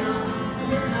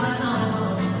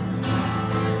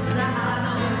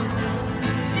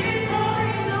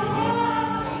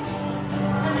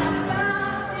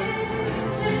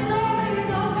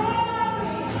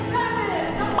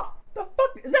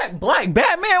 Is that Black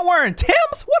Batman wearing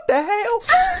Timbs? What the hell?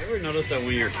 You ever notice that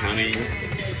when you're counting?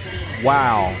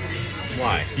 Wow.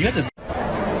 Why? You have to.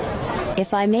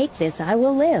 If I make this, I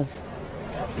will live.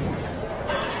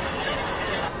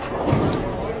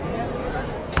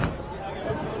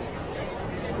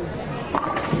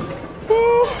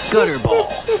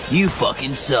 Gutterball, you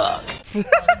fucking suck.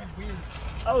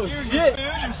 Oh shit. Dude,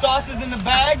 your sauce is in the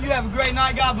bag. You have a great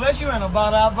night. God bless you. And a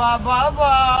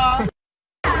ba-da-ba-ba-ba.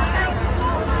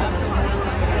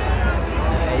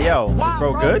 Hey, yo, is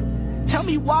bro good? Tell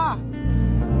me why.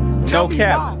 No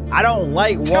cap. I don't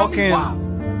like walking.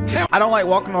 I don't like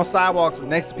walking on sidewalks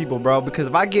next to people, bro, because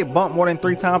if I get bumped more than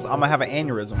 3 times, I'm gonna have an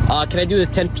aneurysm. Can I do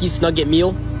the 10-piece nugget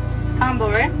meal?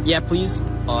 Boy. Yeah, please.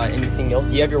 Anything else?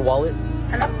 Do you have your wallet?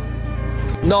 Hello?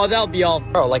 No, that'll be all.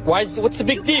 Bro, like, what's the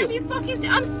big deal?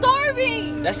 I'm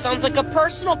starving. That sounds like a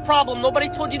personal problem. Nobody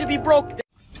told you to be broke.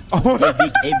 I'll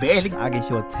get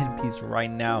you a 10-piece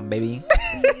right now, baby.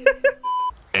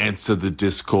 Answer the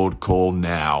Discord call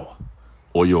now,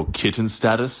 or your kitten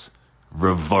status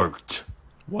revoked.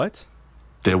 What?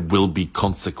 There will be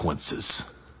consequences.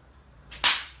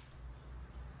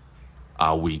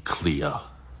 Are we clear?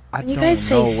 I You don't guys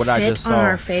know say what I sit just on saw.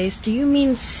 our face. Do you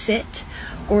mean sit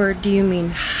or do you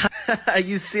mean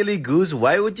You silly goose,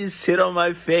 why would you sit on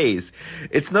my face?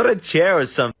 It's not a chair or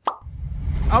something.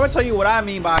 I'm gonna tell you what I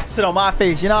mean by sit on my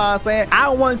face, you know what I'm saying? I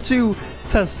want you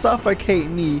to suffocate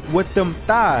me with them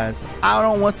thighs. I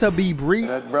don't want to be breathed.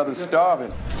 That brother's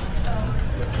starving.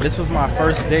 This was my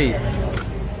first date.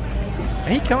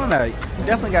 And he killing that. He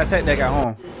definitely got a tech deck at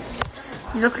home.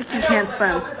 You look like you can't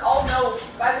swim. Feels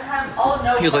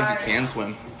like you can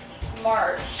swim.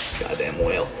 March. Goddamn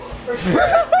whale. For sure.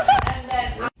 And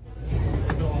then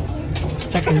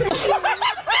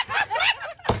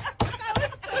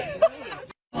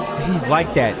He's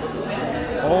like that.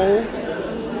 Oh.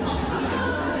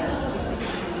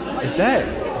 Is that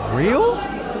real?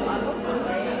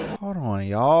 Hold on,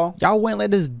 y'all. Y'all wouldn't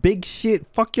let this big shit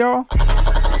fuck y'all?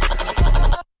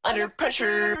 Under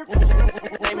pressure.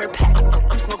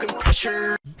 I'm smoking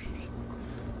pressure.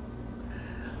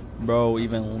 Bro,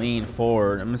 even lean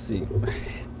forward. Let me see.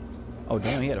 Oh,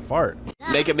 damn, he had a fart.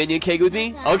 Make a minion cake with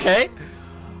me? Okay.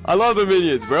 I love the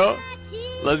minions, bro.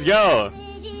 Let's go.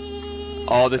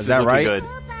 Oh, this is looking right? good.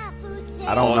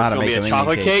 I don't know how to make a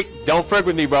chocolate cake. Don't frick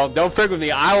with me, bro. Don't frick with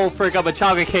me. I will frick up a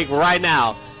chocolate cake right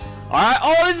now. All right.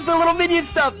 Oh, this is the little minion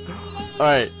stuff. All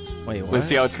right. Wait, what? Let's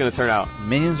see how it's gonna turn out.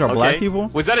 Minions are black people?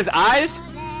 Was that his eyes?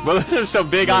 Bro, those are some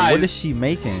big eyes. What is she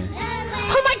making?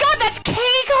 Oh my god, that's cake!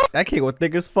 That cake was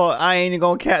thick as fuck. I ain't even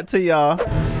gonna cat to y'all.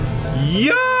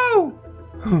 Yo!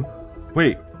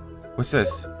 Wait, what's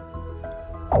this?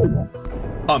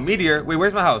 Oh, meteor. Wait,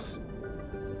 where's my house?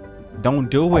 Don't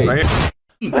do it. Right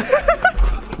here.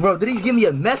 Bro, did he give me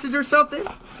a message or something?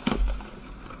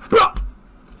 Bro!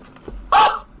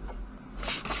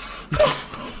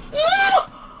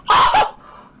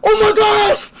 Oh my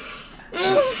gosh!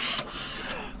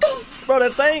 Bro, the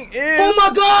thing is, oh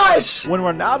my gosh! When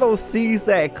Ronaldo sees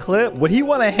that clip, would he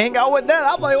want to hang out with that?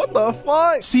 I'm like, what the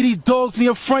fuck? See these dogs in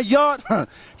your front yard?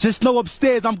 Just know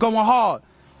upstairs I'm going hard.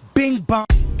 Bing bong.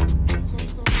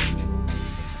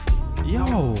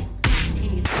 Yo.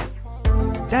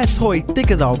 That toy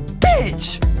thick as a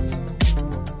bitch.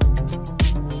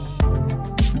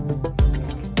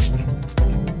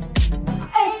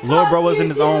 Lil bro was in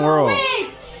his own world.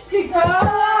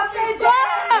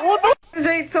 There's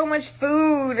ate so much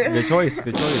food. Good choice.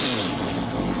 Good choice.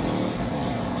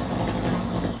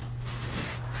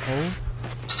 Oh.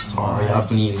 Sorry, I've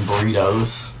been eating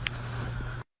burritos.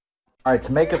 Alright,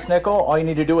 to make a snickle, all you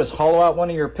need to do is hollow out one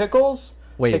of your pickles.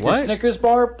 Wait, take what? your Snickers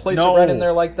bar, place it right in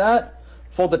there like that.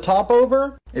 Fold the top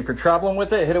over. If you're traveling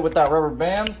with it, hit it with that rubber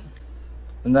band.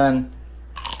 And then...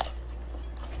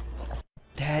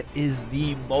 That is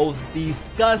the most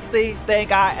disgusting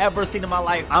thing I ever seen in my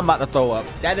life. I'm about to throw up.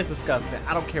 That is disgusting.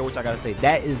 I don't care what y'all gotta say.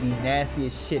 That is the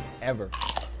nastiest shit ever.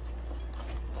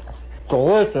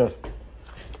 Delicious.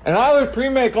 And I always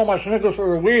pre-make all my Snickers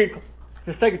for the week.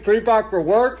 Just take a 3-pack for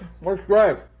work. Works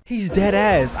great. He's dead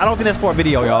ass. I don't think that's for a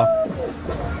video, y'all.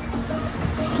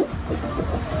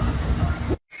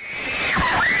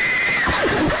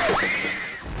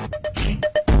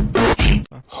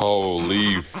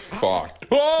 Holy fuck.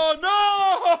 Oh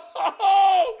no!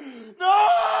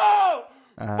 No!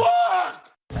 Fuck!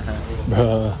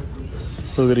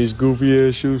 Bruh. Look at these goofy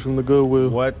ass shoes from the Goodwill.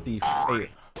 What the f?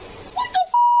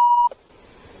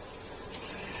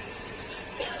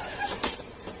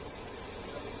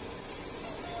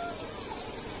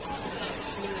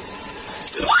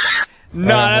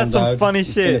 Nah, that's some funny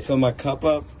shit. Fill my cup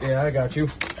up. Yeah, I got you.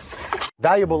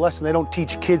 Valuable lesson they don't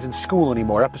teach kids in school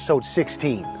anymore. Episode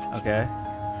 16. Okay.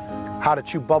 How to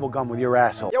chew bubblegum with your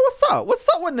asshole. Yo, what's up? What's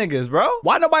up with niggas, bro?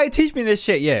 Why nobody teach me this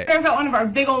shit yet? Heard about one of our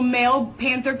big old male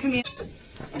panther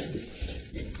communities.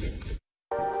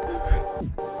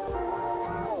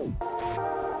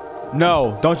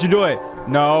 No, don't you do it.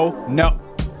 No, no.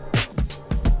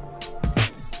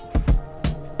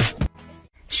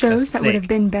 Shows that would have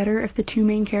been better if the two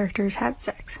main characters had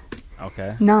sex.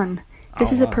 Okay. None.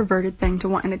 This is a wow. perverted thing to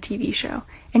want in a TV show.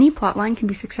 Any plotline can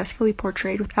be successfully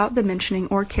portrayed without the mentioning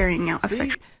or carrying out of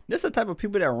sexual. This is the type of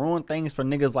people that ruin things for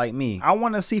niggas like me. I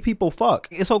want to see people fuck.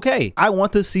 It's okay. I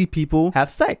want to see people have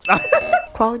sex.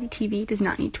 Quality TV does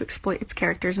not need to exploit its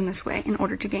characters in this way in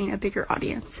order to gain a bigger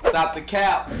audience. Stop the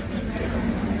cap.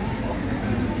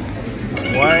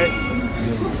 What?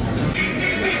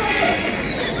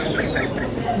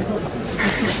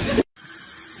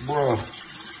 Bro.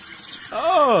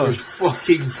 Oh. There's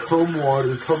fucking cum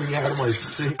water coming out of my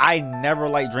sink. I never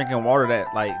like drinking water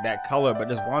that color, but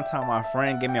this one time my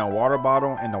friend gave me a water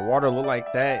bottle and the water looked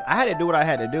like that. I had to do what I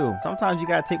had to do. Sometimes you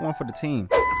gotta take one for the team.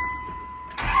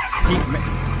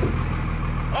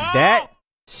 That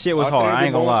shit was hard. I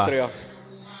ain't gonna lie.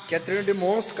 Quer treino de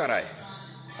monstro, caralho.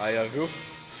 Aí, ó, viu?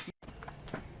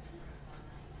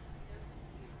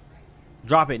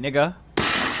 Drop it, nigga.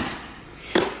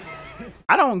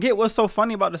 I don't get what's so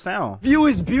funny about the sound. View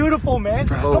is beautiful, man.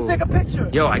 Bro. Come take a picture.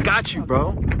 Yo, I got you,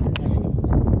 bro.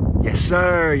 Yes,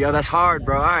 sir. Yo, that's hard,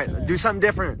 bro. All right, do something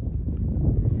different.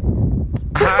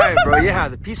 All right, bro. Yeah,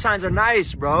 the peace signs are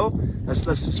nice, bro. Let's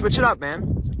switch it up, man.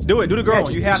 Do it. Do the girl.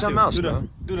 Yeah, You have to. something else, do bro.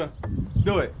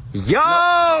 Do it.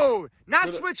 Yo, not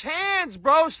switch hands,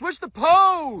 bro. Switch the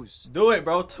pose. Do it,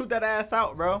 bro. Toot that ass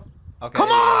out, bro. Okay. Come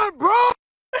on, bro.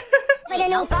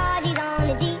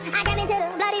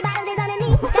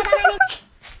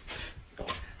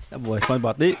 That boy's funny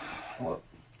about that. What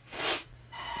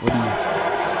do you...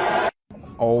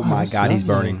 Oh my god, he's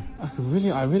burning.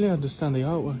 I really understand the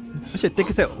artwork. That shit thick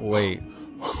as hell. Wait.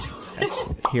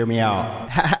 Hear me out.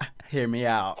 Hear me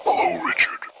out. Hello,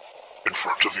 Richard. In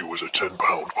front of you is a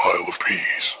 10-pound pile of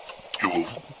peas. You will...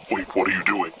 Wait, what are you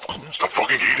doing? Stop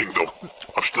fucking eating them.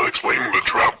 I'm still explaining the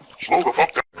trap. Slow the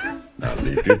fuck down. Now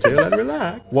leave your tail and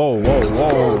relax. Whoa, whoa,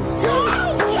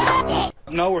 whoa.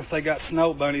 Up north, they got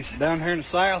snow bunnies. Down here in the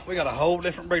south, we got a whole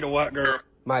different breed of white girl.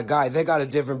 My guy, they got a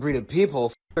different breed of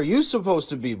people. Are you supposed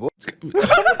to be, boy?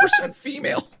 100%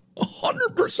 female.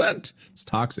 100%. It's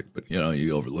toxic, but you know,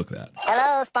 you overlook that.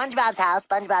 Hello, SpongeBob's house.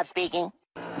 SpongeBob speaking.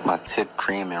 My tip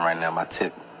creaming right now. My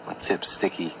tip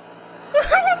sticky.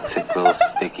 Tip feels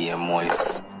sticky and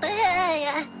moist.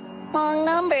 Wrong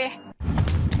number.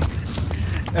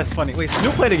 That's funny. Wait,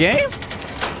 Snoop played a game?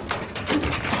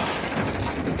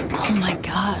 Oh my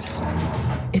god.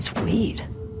 It's weed.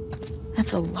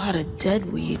 That's a lot of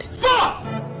dead weed. Fuck!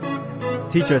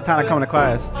 Teacher, it's time to come to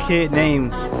class. Kid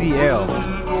named CL.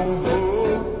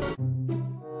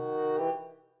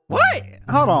 What?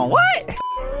 Hold on, what?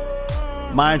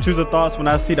 My intrusive thoughts when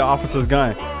I see the officer's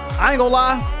gun. I ain't gonna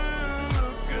lie.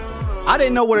 I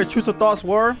didn't know what intrusive thoughts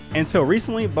were until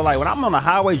recently, but like when I'm on the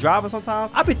highway driving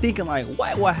sometimes, I be thinking like,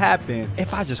 what will happen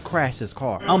if I just crash this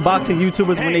car? Unboxing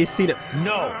YouTubers when they see the...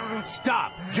 No,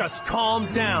 stop. Just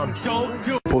calm down. Don't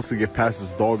do... Supposed to get past this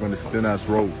dog on this thin ass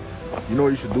road. You know what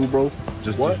you should do, bro?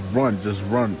 Just run.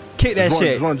 Kick that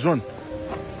shit. Just run.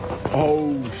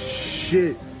 Oh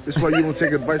shit. This is why you don't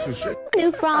take advice from shit.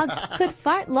 New frogs could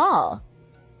fart law.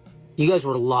 You guys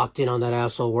were locked in on that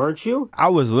asshole, weren't you? I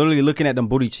was literally looking at them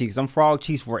booty cheeks. Them frog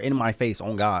cheeks were in my face,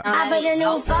 on God. I put the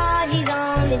new foggies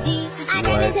on the G. I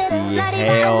got into the bloody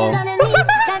hell? foggies on the knee.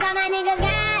 Cause all my niggas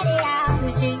got it out the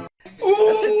streets.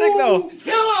 That shit thick though.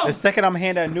 The second I'm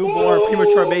handed a newborn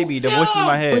premature baby, the voice in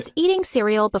my I head. was eating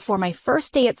cereal before my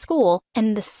first day at school,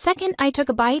 and the second I took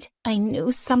a bite, I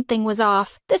knew something was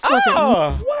off. This wasn't.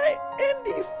 What in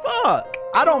the fuck?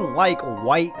 I don't like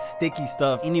white sticky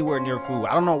stuff anywhere near food.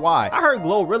 I don't know why. I heard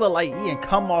Glorilla like eating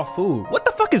cum off food. What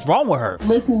the fuck is wrong with her?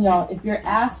 Listen, y'all, if your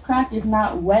ass crack is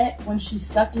not wet when she's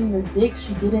sucking your dick,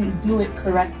 she didn't do it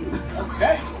correctly.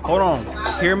 Okay. Hold on.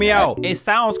 Hear me out. It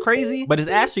sounds crazy, but it's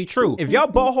actually true. If y'all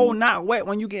butthole not wet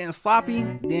when you getting sloppy,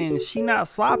 then she not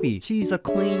sloppy. She's a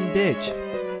clean bitch.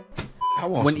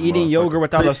 When eating yogurt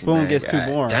without a spoon gets too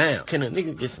boring. Damn, can a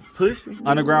nigga get some pussy?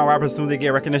 Underground rappers soon they get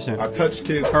recognition. I touch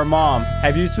kids. Her mom,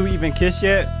 have you two even kissed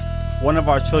yet? One of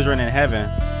our children in heaven.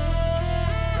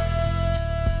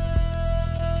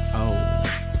 Oh.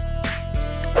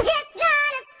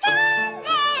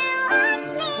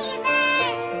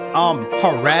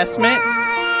 Harassment?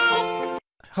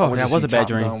 Oh, that was a bad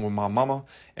dream. With my mama,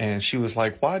 and she was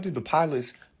like, "Why do the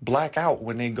pilots black out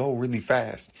when they go really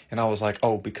fast?" And I was like,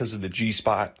 "Oh, because of the G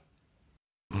spot."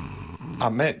 I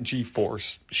meant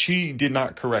G-force. She did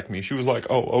not correct me. She was like,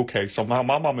 "Oh, okay." So my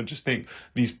mama just think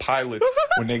these pilots,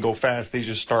 when they go fast, they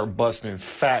just start busting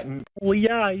fat. Well,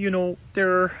 yeah, you know,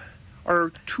 there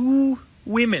are two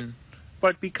women,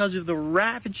 but because of the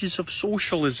ravages of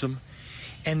socialism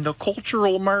and the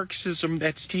cultural Marxism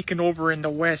that's taken over in the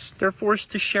West, they're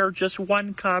forced to share just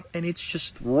one cup, and it's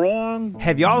just wrong.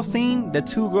 Have y'all seen the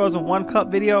 2 girls in 1 cup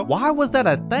video? Why was that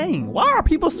a thing? Why are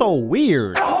people so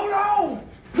weird? Hold on!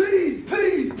 Please,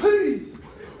 please, please!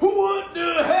 What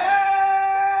the hell?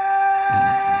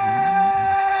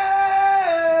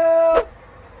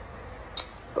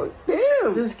 Oh,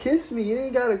 damn! Just kiss me. You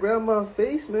ain't gotta grab my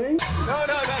face, man. No.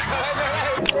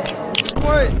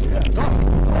 What?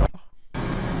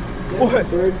 What?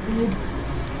 Bird feed?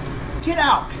 Get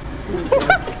out!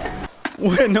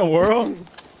 What in the world?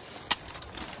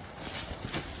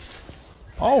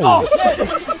 Oh!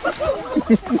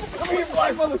 Come here,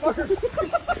 black motherfucker!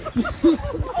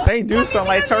 They do something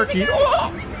like turkeys.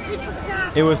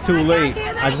 It was too late.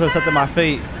 I just accepted my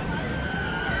fate.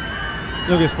 You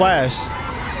don't get splashed.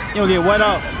 You don't get wet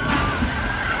up.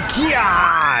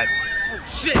 God! Oh,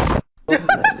 shit!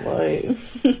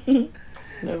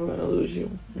 Never gonna lose you.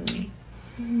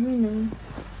 Come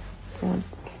on,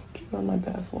 keep on my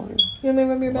bathwater. You want me to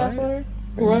rub your bathwater?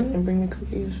 Run and bring the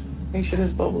cookies. Make sure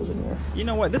there's bubbles in there. You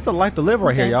know what? This is the life to live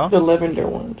right here, y'all. The lavender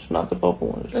ones, not the bubble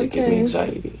ones. They give me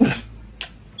anxiety.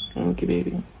 Okay,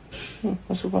 baby.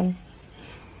 That's so funny.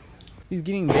 He's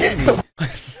getting baby.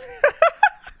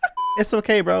 It's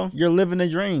okay, bro. You're living the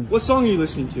dream. What song are you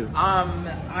listening to?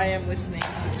 I am listening.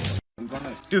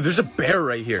 Dude, there's a bear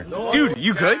right here. Dude,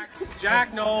 you good?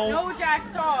 Jack, no. No, Jack,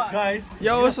 stop. Guys.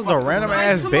 Yo, this is a random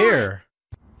ass bear.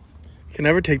 Can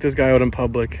never take this guy out in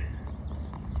public.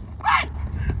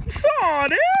 Saw,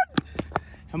 dude!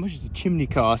 How much does a chimney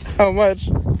cost? How much?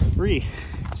 Free.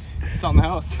 It's on the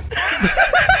house.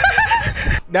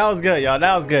 That was good, y'all.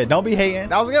 That was good. Don't be hating.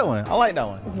 That was a good one. I like that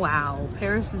one. Wow,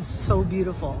 Paris is so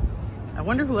beautiful. I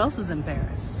wonder who else is in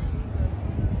Paris.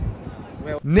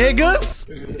 Niggas?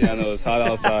 Yeah, I know, it's hot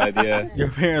outside, yeah. Your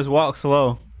parents walk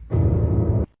slow.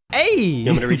 Hey! You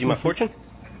want me to read you my fortune?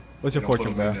 What's your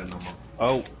fortune, man?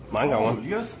 Oh, mine got one.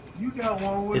 Yes, you got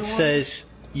one. It says,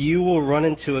 you will run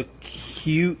into a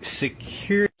cute,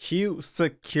 secure... Cute,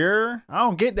 secure? I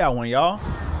don't get that one, y'all.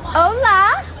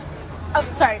 Hola! Oh,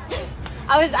 sorry.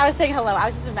 I was saying hello. I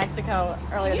was just in Mexico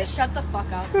earlier. You shut the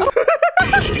fuck up.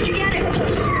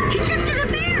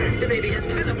 The baby has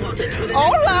teleported.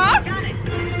 Hola!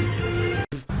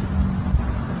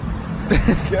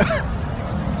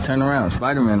 Turn around,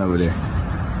 Spider-Man over there.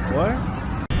 What?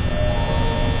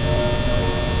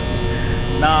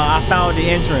 Nah, I found the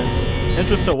entrance.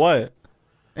 Entrance to what?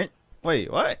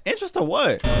 Wait, what? Entrance to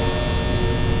what?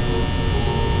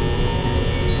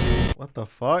 What the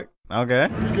fuck? Okay.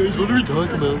 You guys, what are we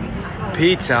talking about?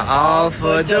 Pizza all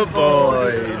for the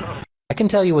boys. I can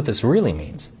tell you what this really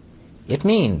means. It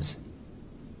means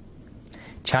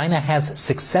China has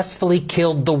successfully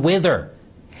killed the Wither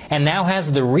and now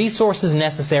has the resources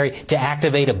necessary to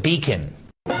activate a beacon.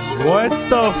 What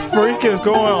the freak is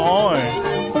going on?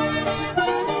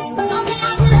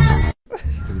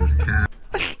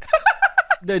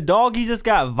 The doggy just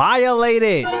got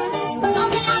violated.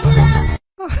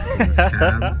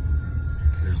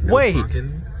 Wait.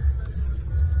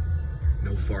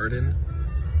 No farting.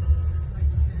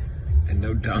 and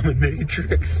no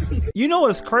dominatrix. You know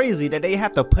it's crazy that they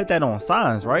have to put that on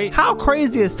signs, right? How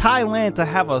crazy is Thailand to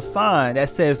have a sign that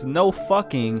says no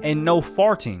fucking and no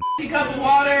farting? Cup of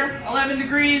water, 11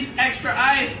 degrees, extra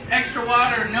ice, extra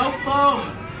water, no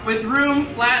foam, with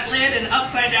room, flat lid, and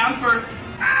upside down for...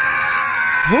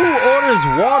 Who orders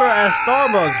water at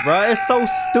Starbucks, bro? It's so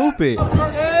stupid.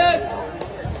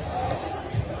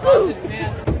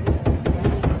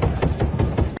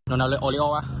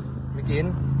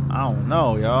 I don't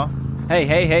know, y'all.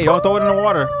 Hey, don't throw it in the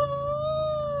water.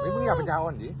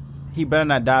 He better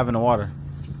not dive in the water.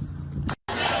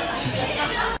 Wait.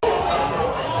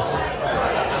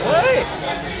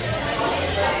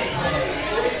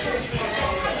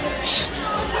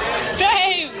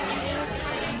 Dave!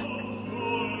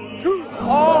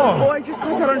 Oh, I just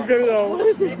got that on video. What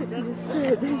is it?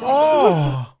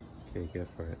 Oh. Okay, go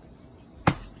for it.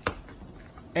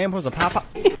 And was a pop.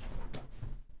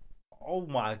 Oh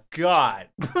my god.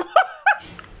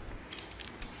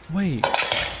 Wait.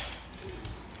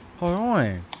 Hold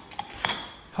on.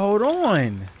 Hold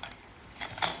on.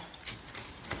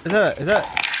 Is that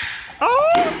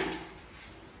Oh!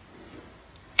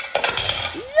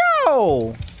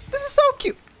 Yo! This is so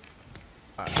cute.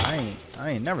 I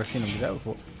ain't never seen him do that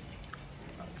before.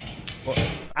 Well,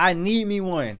 I need me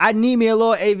one. I need me a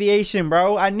little aviation,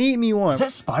 bro. I need me one. Is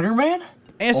that Spider-Man?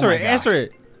 Answer it, answer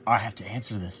it. I have to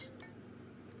answer this.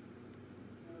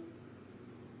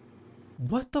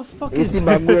 What the fuck is that?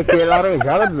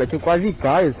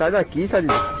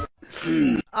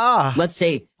 Let's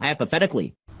say,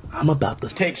 hypothetically, I'm about to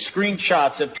take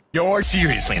screenshots of your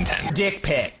seriously intense dick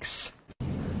pics.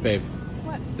 babe.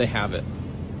 What? They have it.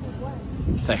 What?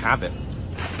 They have it.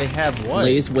 They have what?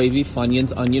 Lay's wavy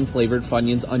Funyuns, onion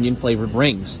flavored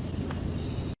rings.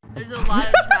 There's a lot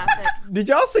of traffic. Did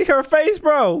y'all see her face,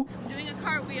 bro? I'm doing a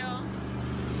cartwheel.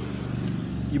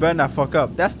 You better not fuck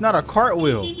up. That's not a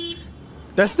cartwheel.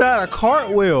 That's not a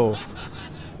cartwheel.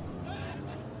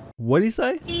 What'd he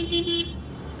say?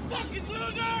 Fucking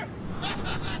loser!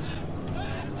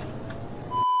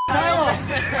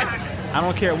 I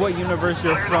don't care what universe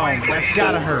you're from. That's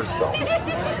gotta hurt.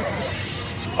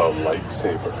 A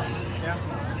lightsaber.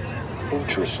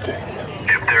 Interesting.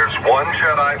 If there's one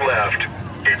Jedi left,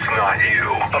 it's not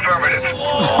you. Affirmative.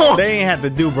 They ain't had to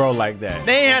do bro like that.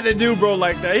 They ain't had to do bro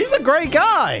like that. He's a great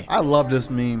guy. I love this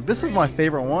meme. This is my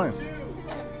favorite one.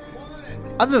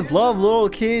 I just love little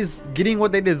kids getting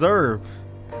what they deserve.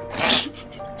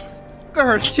 Look at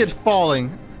her shit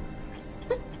falling.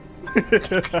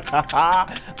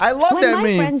 I love that meme. When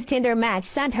my friend's Tinder match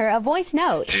sent her a voice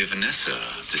note. Hey Vanessa,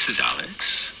 this is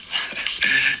Alex.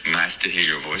 Nice to hear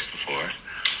your voice before.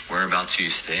 Whereabouts are you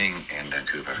staying in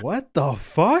Vancouver? What the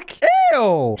fuck?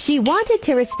 Ew! She wanted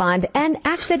to respond and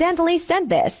accidentally sent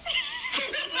this.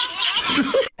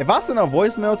 If I send a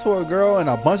voicemail to a girl and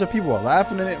a bunch of people are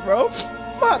laughing in it, bro,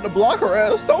 I'm gonna have to block her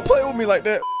ass. Don't play with me like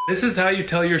that. This is how you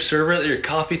tell your server that your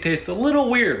coffee tastes a little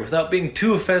weird without being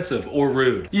too offensive or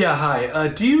rude. Yeah, hi.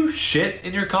 Do you shit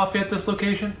in your coffee at this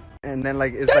location? And then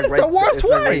like it's that like is the worst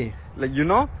way. Like you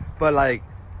know, but at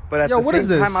yo, the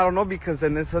same time I don't know, because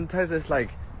then sometimes it's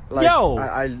like yo,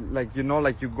 I like, you know,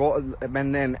 like you go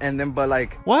and then but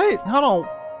like what? Hold on.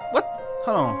 What?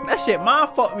 Hold on. That shit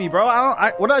mind fucked me, bro.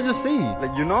 What did I just see?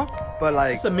 Like you know, but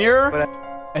like it's a mirror.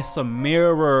 It's a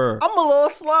mirror. I'm a little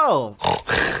slow.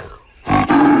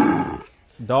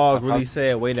 Dog really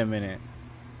said, wait a minute.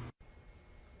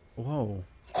 Whoa.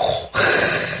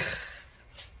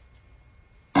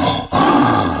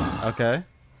 Okay.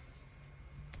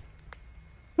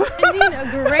 Ending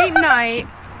a great night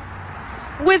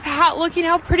with looking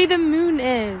how pretty the moon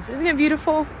is. Isn't it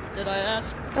beautiful? Did I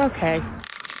ask? Okay.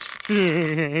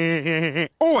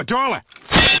 Oh, darling.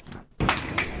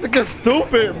 This nigga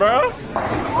stupid, bro.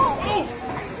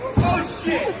 Oh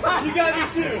shit! You got me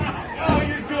too! Oh,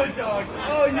 you're good, dog.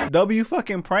 Oh, you W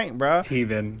fucking prank, bro.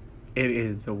 Steven, it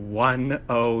is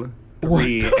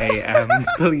 1:03 a.m.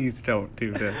 Please don't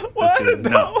do this. This is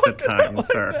not the time,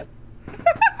 sir.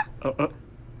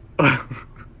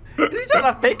 Is he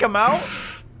trying to fake him out?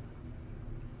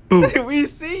 We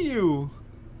see you.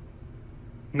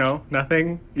 No,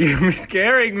 nothing. You're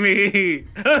scaring me.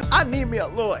 I need me a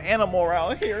little animal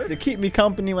around here to keep me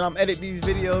company when I'm editing these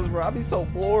videos, bro. I be so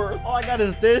bored. All I got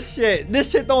is this shit. This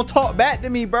shit don't talk back to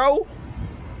me, bro.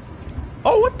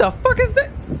 Oh, what the fuck is that?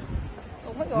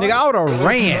 Oh my God. Nigga, I would have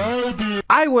ran.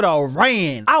 I would have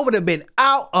ran. I would have been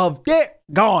out of there,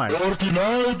 gone. Y'all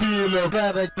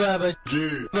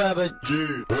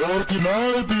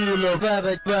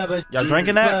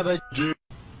drinking that?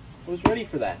 Who's ready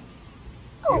for that?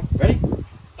 Oh. Ready?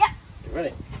 Yeah. Get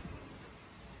ready.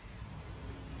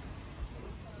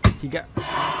 He got.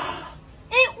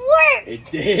 It worked. It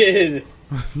did.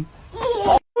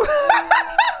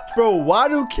 Bro, why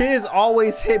do kids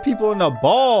always hit people in the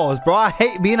balls, bro? I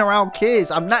hate being around kids.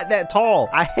 I'm not that tall.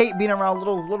 I hate being around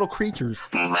little creatures.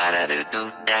 What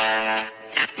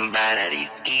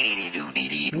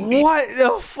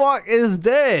the fuck is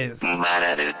this? What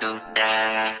the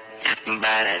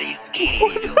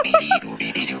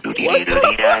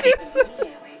fuck is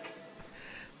this?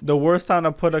 The worst time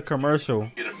to put a commercial.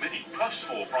 Get a mini plus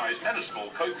small fries and a small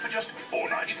Coke for just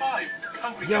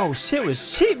 $4.95. Yo, shit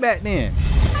was cheap back then.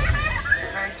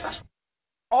 Very special.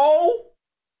 Oh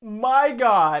my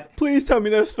God. Please tell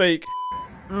me that's fake.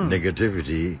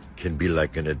 Negativity can be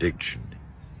like an addiction.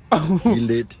 Heal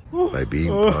it by being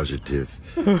positive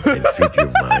and feed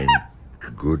your mind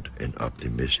good and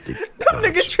optimistic. That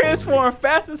nigga transform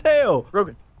fast as hell.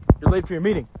 Rogan, you're late for your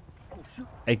meeting.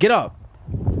 Hey, get up.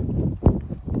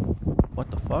 What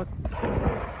the fuck?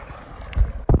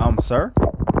 Sir?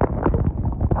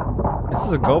 This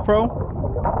is a GoPro?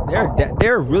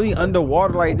 They're really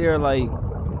underwater like they're like.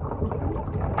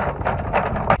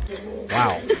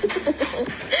 Wow.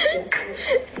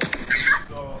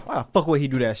 Why the fuck would he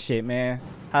do that shit, man?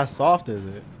 How soft is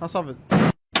it? How soft is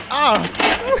it? Ah!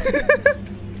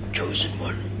 Chosen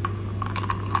one.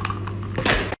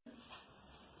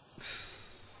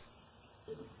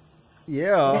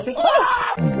 Yeah.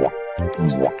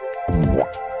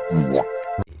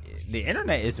 The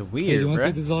internet is weird, hey, do you want to bruh.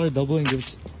 take this all doubling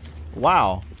gifts?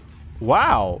 Wow.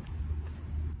 Wow.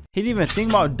 He didn't even think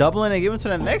about doubling and giving to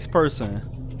the next person.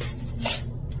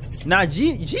 Now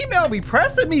Gmail be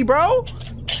pressing me, bro.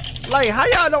 Like, how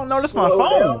y'all don't notice my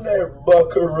phone?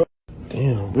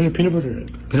 Damn, where's your peanut butter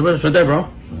at? Peanut butter's right there, bro.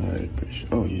 Alright, appreciate.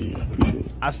 Oh yeah, appreciate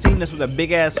it. I've seen this with a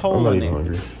big ass I'm hole not in even it.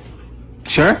 hungry.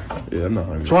 Sure? Yeah, I'm not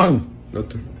hungry. What's wrong?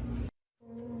 Nothing.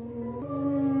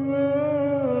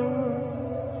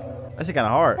 That shit kinda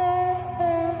hard.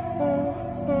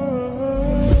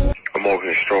 I'm over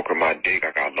here stroking my dick.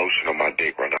 I got lotion on my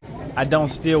dick right now. I don't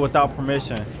steal without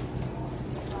permission.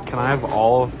 Can I have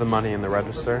all of the money in the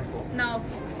register? No.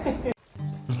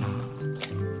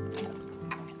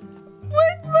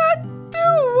 What I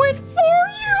do it for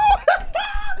you?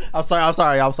 I'm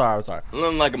sorry.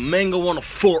 Looking like a mango on a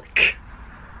fork.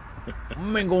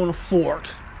 Mango on a fork.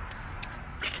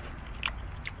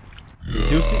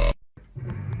 Juicy.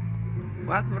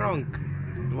 What wrong?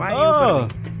 Why Oh. you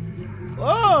burning?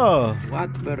 Oh.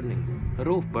 What burning?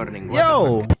 Roof burning. What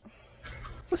Yo.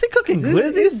 Was he cooking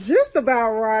glizzies? It's just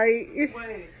about right.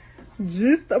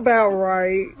 Just about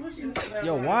right.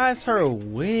 Yo, why is her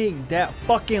wig that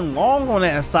fucking long on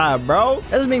that side, bro?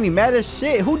 That just made me mad as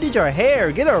shit. Who did your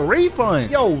hair? Get a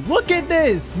refund. Yo, look at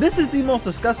this. This is the most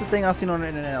disgusting thing I've seen on the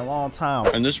internet in a long time.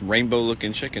 And this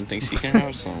rainbow-looking chicken thinks he can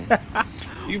have some.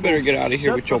 You better get out of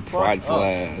here with your prideful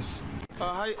ass.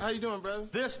 How you doing, brother?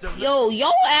 Yo,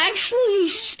 y'all actually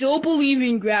still believe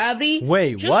in gravity?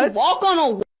 Wait, Just what? walk on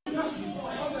a.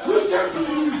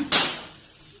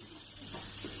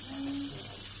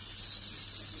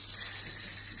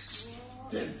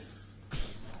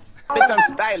 Bitch, I'm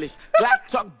stylish. Black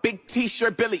talk, big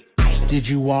t-shirt, Billy. Did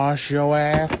you wash your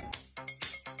ass?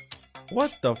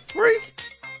 What the freak?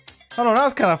 Hold on, that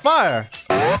was kind of fire.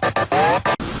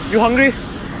 You hungry?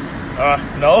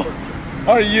 No.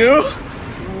 Are you?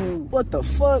 What the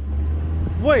fuck?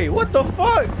 Wait, what the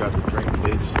fuck? Got the drink,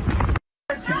 bitch.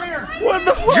 What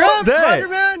the fuck Jump, is that?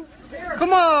 Spider-Man!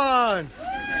 Come on!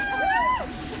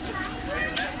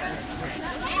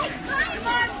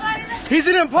 He's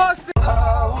an imposter!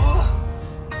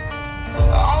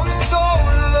 I'm so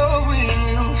in love with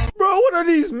you. Bro, what are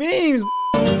these memes?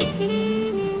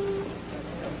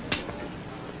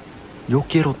 Yo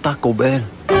quiero Taco Bell.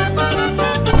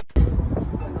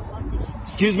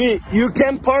 Excuse me, you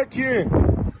can park here.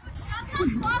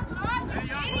 You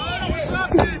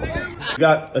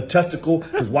got a testicle,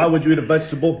 because why would you eat a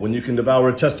vegetable when you can devour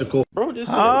a testicle? Bro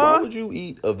just said, why would you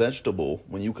eat a vegetable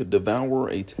when you could devour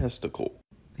a testicle?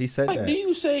 He said like, that. do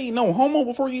you say no homo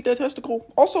before you eat that testicle?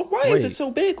 Also, why is it so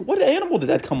big? What animal did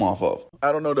that come off of?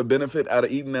 I don't know the benefit out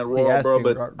of eating that raw, bro,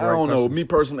 but I don't know. Me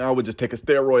personally, I would just take a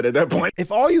steroid at that point.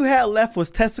 If all you had left was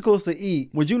testicles to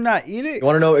eat, would you not eat it? You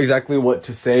want to know exactly what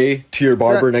to say to your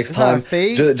barber next time?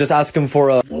 Just ask him for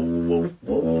a...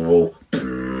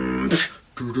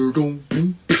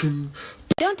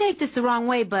 Don't take this the wrong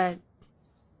way, but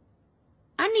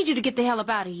I need you to get the hell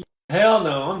up out of here. Hell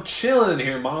no, I'm chilling in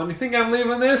here, Mom. You think I'm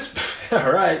leaving this?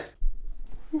 Alright.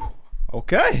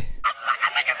 Okay.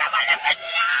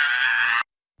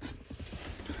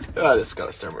 I just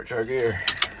gotta stir my jug here.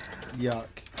 Yuck.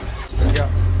 Yuck.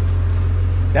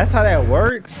 That's how that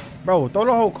works? Bro, throw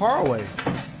the whole car away.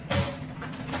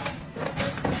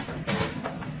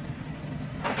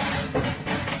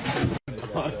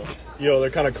 Yo,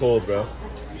 they're kind of cold, bro.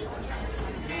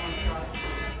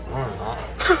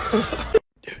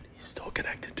 Dude, he's still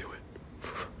connected to it.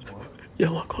 Yeah,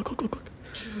 look. What?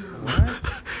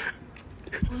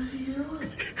 What is he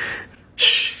doing?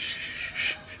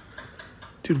 Shh.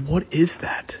 Dude, what is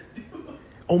that?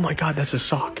 Oh my god, that's a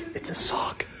sock. It's a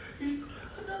sock.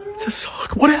 It's a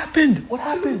sock. What happened? What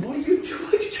happened? What are you doing?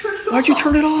 Why'd you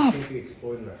turn it off? Can't be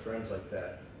exploiting my friends like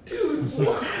that.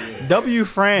 W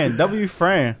friend.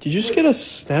 Did you just get a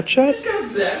Snapchat? You got a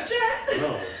Snapchat?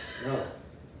 No.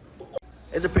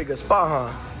 It's a pretty good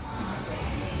spot,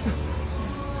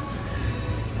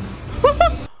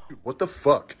 Dude, what the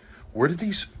fuck? Where did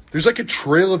these... There's like a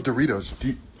trail of Doritos.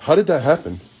 How did that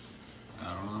happen?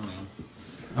 I don't know,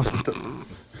 man.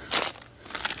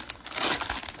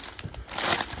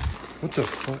 What the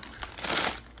fuck?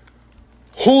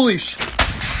 Holy shit.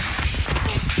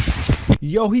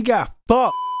 Yo, he got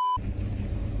fucked.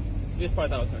 You just probably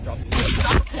thought I was gonna drop it.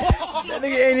 That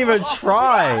nigga ain't even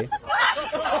try.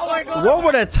 Oh my god. What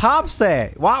were the tops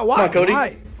at? Why? Come on, Cody.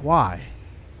 Why?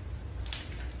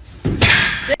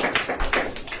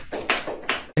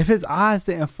 If his eyes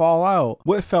didn't fall out,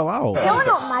 what fell out? You're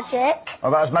not magic.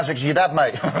 Oh, that was magic as your dad,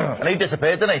 mate. And he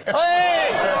disappeared, didn't he?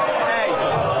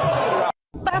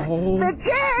 Oh my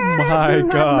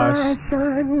gosh.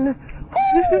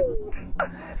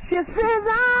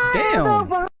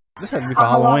 Damn. This had to be for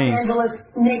Halloween. Los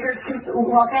Angeles Lakers could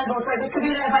be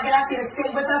there. If I could ask you to stay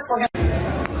with us, we're gonna...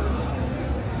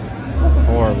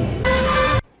 Horrible.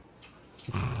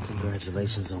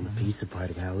 Congratulations on the pizza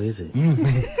party. How is it?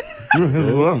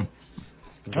 Well.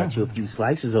 Got you a few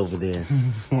slices over there.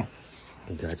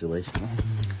 Congratulations.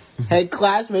 Hey,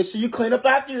 class, make sure you clean up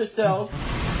after yourself.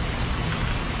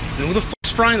 And who the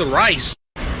fuck's frying the rice?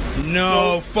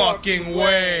 No fucking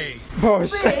way. Bro,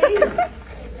 shit.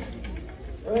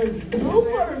 A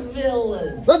super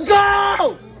villain. Let's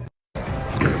go!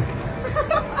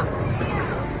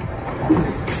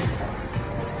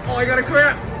 Oh, I got a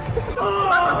cramp.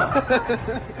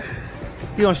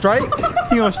 He on strike?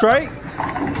 He on strike?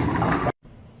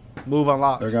 Move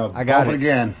unlocked. There we go. I got Open it.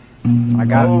 again. I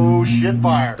got it. Oh, shit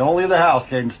fire. Don't leave the house,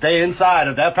 King. Stay inside.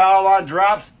 If that power line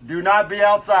drops, do not be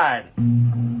outside.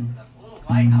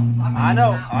 I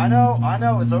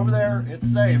know. It's over there. It's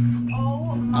safe.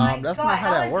 Oh my That's god. not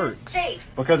how that is works. this safe?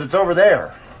 Because it's over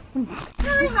there.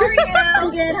 Hi, how are you? I'm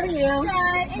good, how are you?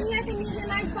 Good. And you have the medium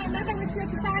ice white mocha with 2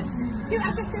 extra shots, 2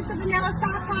 extra scoops of vanilla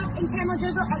soft top and caramel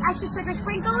drizzle and extra sugar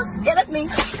sprinkles. Yeah, that's me.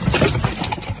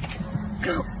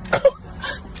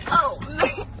 Oh,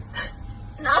 man.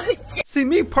 Not again. See,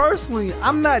 me personally,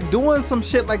 I'm not doing some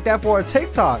shit like that for a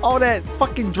TikTok. All that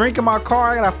fucking drink in my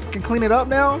car, I gotta fucking clean it up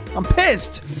now. I'm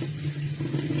pissed.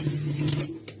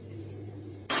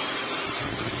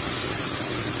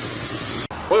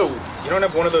 Whoa, you don't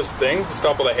have one of those things to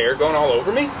stop all the hair going all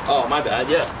over me? Oh, my bad.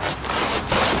 Yeah.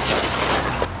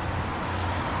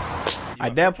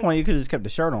 At that point, you could have just kept the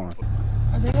shirt on.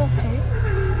 Are they okay?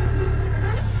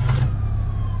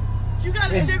 You got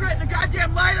a cigarette and a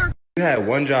goddamn lighter? You had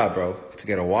one job, bro, to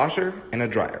get a washer and a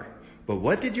dryer. But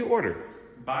what did you order?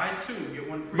 Buy 2, get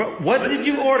 1 free. Bro, what did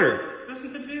you order?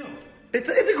 Listen to the deal. It's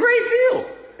a great deal.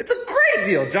 It's a great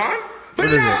deal, John.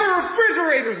 But not for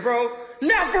refrigerators, bro.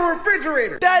 Not for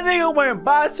refrigerators. That nigga went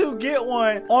buy 2, get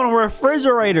 1 on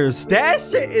refrigerators. That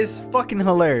shit is fucking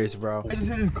hilarious, bro. I just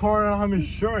hit his car and I don't have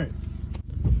insurance.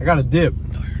 I got a dip.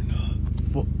 No, you're not.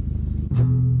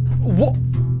 What?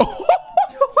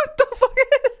 What the fuck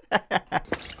is that?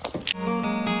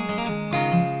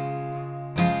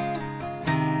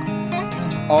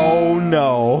 Oh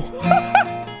no.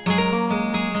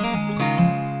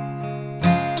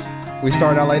 We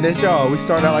start out like this, y'all. We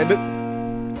start out like this.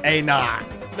 Hey, nah.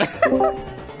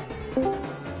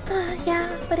 Yeah,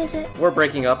 what is it? We're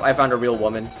breaking up. I found a real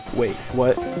woman. Wait,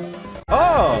 what?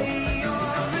 Oh.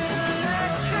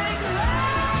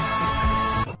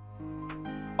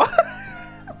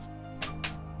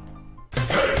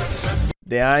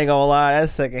 Yeah, I ain't gonna lie,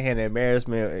 that's secondhand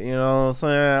embarrassment, you know what I'm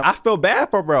saying? I feel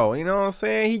bad for bro, you know what I'm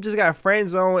saying? He just got friend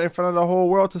zoned in front of the whole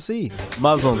world to see.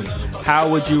 Muslims, how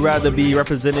would you rather be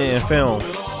represented in film?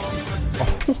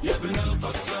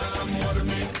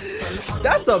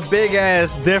 That's a big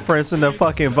ass difference in the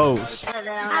fucking votes.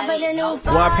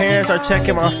 My parents are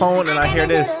checking my phone and I hear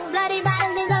this.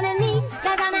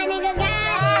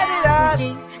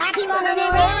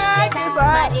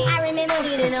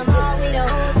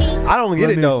 I don't get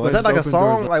it though. Is that like a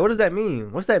song? Like, what does that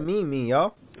mean? What's that mean,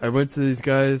 y'all? I went to these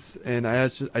guys and I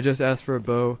just asked for a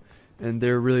bow, and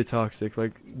they're really toxic.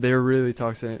 Like, they're really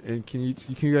toxic. And can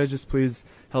you guys just please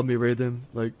help me raid them?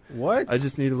 Like, what? I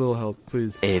just need a little help,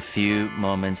 please. A few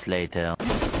moments later.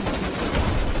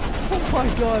 my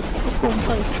god. Oh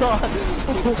my god.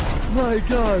 Oh my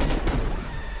god.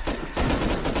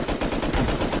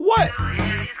 What?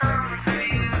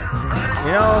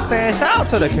 You know what I'm saying? Shout out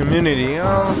to the community. You know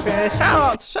what I'm saying?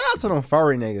 Shout out to them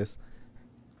furry niggas.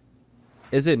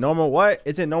 Is it normal? What?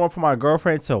 Is it normal for my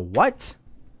girlfriend to what?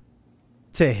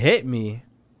 To hit me?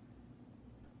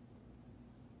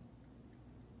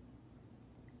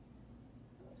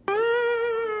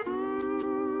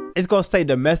 It's gonna say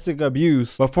domestic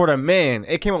abuse, but for the man,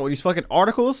 it came up with these fucking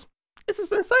articles. This is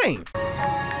insane.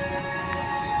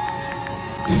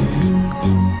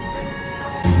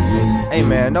 Hey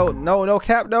man, no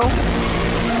cap though.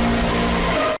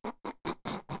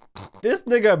 This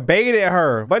nigga baited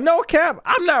her, but no cap,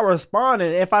 I'm not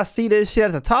responding if I see this shit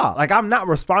at the top. Like, I'm not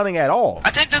responding at all.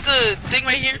 I think there's a thing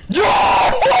right here. Yo!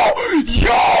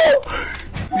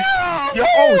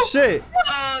 Oh shit.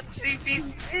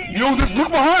 Yo, just look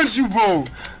behind you, bro.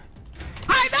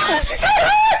 I know. She's on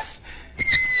us.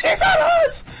 She's on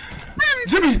us.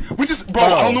 Jimmy, we just, bro,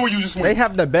 I don't know where you just went. They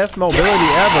have the best mobility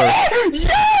ever.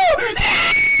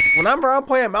 Whenever I'm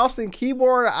playing mouse and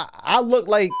keyboard, I look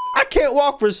like I can't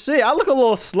walk for shit. I look a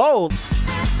little slow.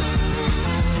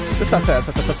 This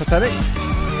Titanic?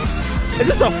 Is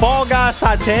this a Fall Guys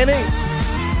Titanic?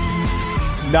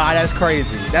 Nah, that's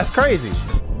crazy. That's crazy.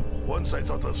 Once I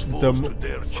thought us fools to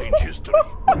dare change history,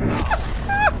 but now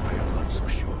I am not so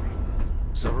sure.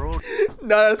 The road.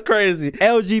 No, that's crazy.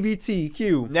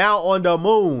 LGBTQ now on the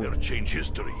moon. Dare change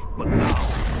history, but now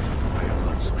I am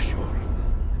not so sure.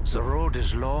 The road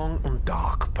is long and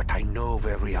dark, but I know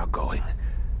where we are going.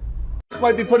 This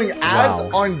might be putting ads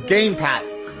on Game Pass,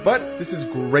 but this is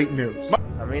great news.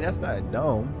 I mean, that's not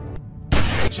dumb.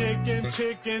 Chicken,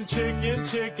 chicken, chicken,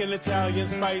 chicken, Italian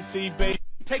spicy bacon.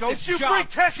 Don't you bring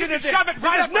tension in this. Shove it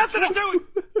right up. Nothing to do.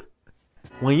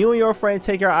 When you and your friend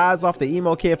take your eyes off the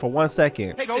emo kid for 1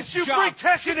 second. Don't you bring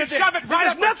tension in this. Shove it right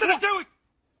up. Nothing to do.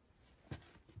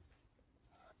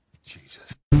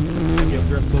 Jesus. Your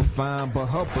girl so fine, but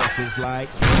her breath is like.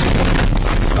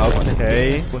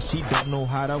 Okay. But she don't know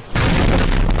how to.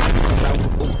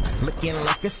 Looking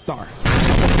like a star.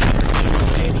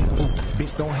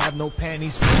 Bitch don't have no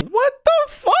panties. What the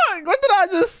fuck? What did I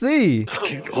just see?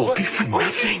 Can't all be for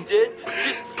nothing. Did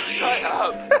just shut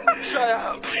up. Shut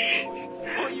up.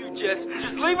 Will you just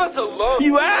leave us alone?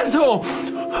 You asshole!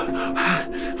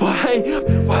 Why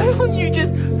don't you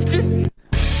just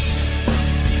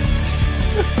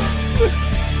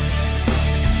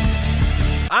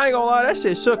I ain't gonna lie, that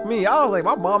shit shook me. I was like,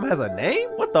 my mom has a name?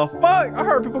 What the fuck? I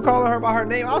heard people calling her by her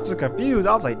name. I was just confused.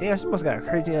 I was like, damn, she must have got a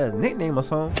crazy ass nickname or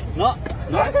something. No.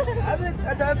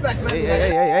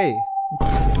 Hey.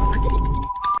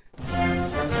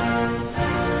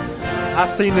 I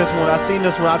seen this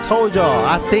one. I told y'all,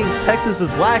 I think Texas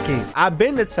is lacking. I've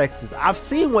been to Texas. I've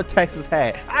seen what Texas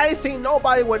had. I ain't seen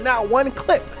nobody with not one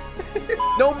clip.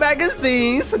 No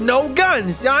magazines, no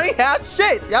guns. Y'all ain't have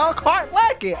shit. Y'all caught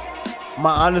lacking.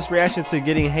 My honest reaction to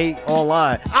getting hate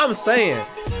online. I'm saying,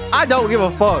 I don't give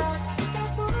a fuck.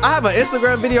 I have an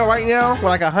Instagram video right now with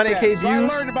like 100K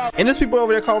views, and there's people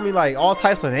over there calling me like all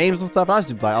types of names and stuff. And I was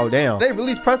just like, oh damn, they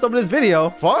released press over this video.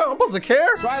 Fuck, I'm supposed to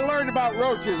care. So I learned about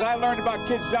roaches. I learned about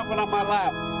kids jumping on my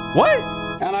lap. What?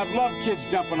 And I've loved kids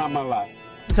jumping on my lap.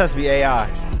 This has to be AI.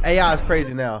 AI is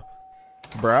crazy now,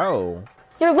 bro.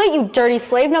 You're late, you dirty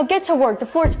slave. Now get to work. The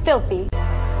floor's filthy. Get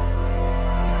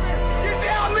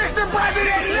down, Mr.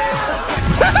 President!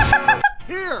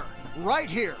 Here, right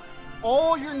here.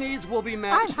 All your needs will be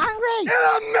met. I'm hungry. In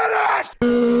a minute.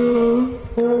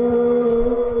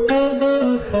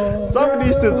 Some of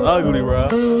these shit's ugly, bro.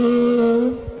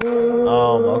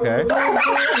 Okay.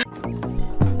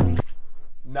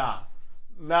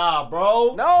 Nah,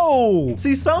 bro. No.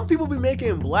 See, some people be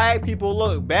making black people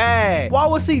look bad. Why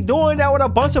was he doing that with a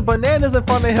bunch of bananas in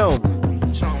front of him?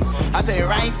 I say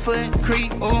right foot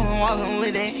creep, walking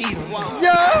with that heater.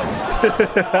 Yeah.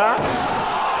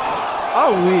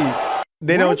 I'm weak.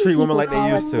 They don't treat women like they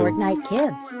used to. Fortnite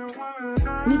kids.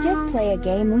 We just play a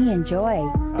game we enjoy.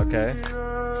 Okay.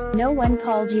 No one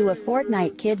called you a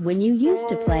Fortnite kid when you used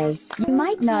to play. You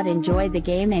might not enjoy the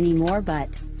game anymore, but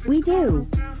we do.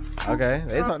 Okay,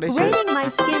 they talk they shit. Rating my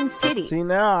skin's titty. See,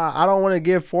 now I don't want to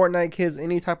give Fortnite kids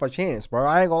any type of chance, bro.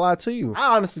 I ain't gonna lie to you.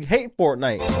 I honestly hate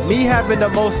Fortnite. Me having the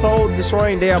most soul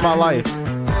destroying day of my life.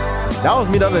 That was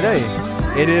me the other day.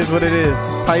 It is what it is.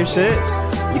 Type shit.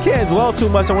 You can't dwell too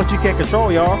much on what you can't control,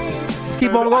 y'all. Just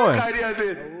keep on going.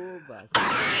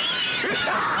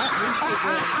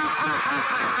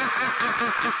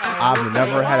 I've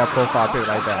never had a profile pic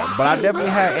like that, but I definitely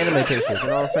had anime pictures, you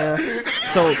know what I'm saying?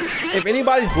 So if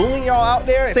anybody's bullying y'all out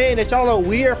there saying that y'all are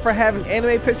weird for having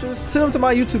anime pictures, send them to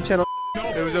my YouTube channel.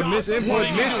 There's a misinput.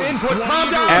 Misinput. Calm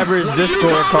down. Average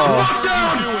Discord call.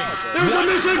 There's a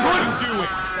misinput.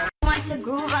 Wait,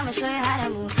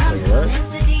 what?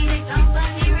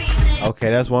 Okay,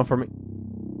 that's one for me.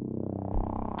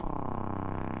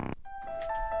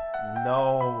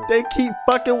 No. They keep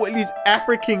fucking with these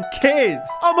African kids.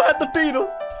 I'm gonna have to feed them.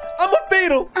 I'm gonna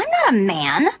feed them. I'm not a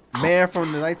man. Man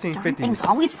from the 1950s. Things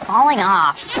always falling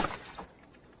off.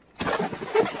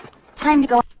 Time to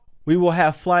go. We will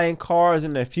have flying cars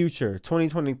in the future.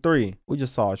 2023. We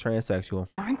just saw a transsexual.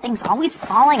 Aren't things always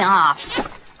falling off?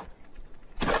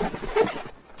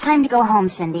 Time to go home,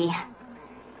 Cindy.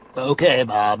 Okay,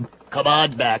 Bob. Come on,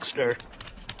 Baxter.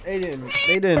 They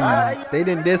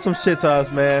didn't did some shit to us,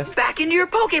 man. Back into your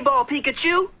Pokeball,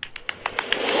 Pikachu.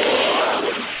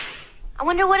 I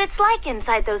wonder what it's like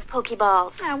inside those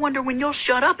Pokeballs. I wonder when you'll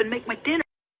shut up and make my dinner.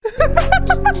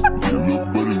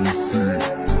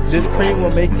 This cream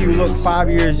will make you look 5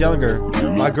 years younger.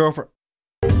 My girlfriend.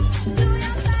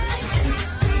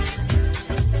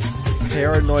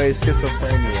 Paranoid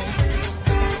schizophrenia.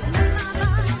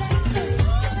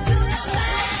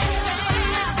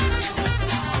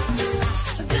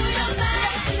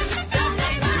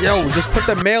 Yo, just put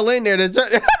the mail in there.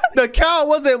 The cow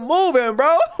wasn't moving,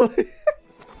 bro. The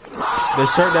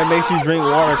shirt that makes you drink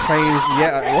water claims,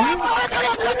 yeah. What?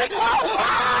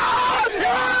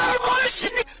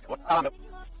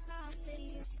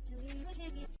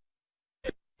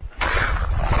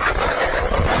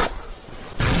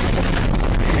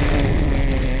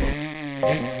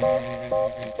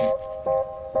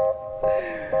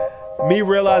 Me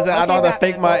realizing I don't have to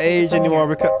fake my age anymore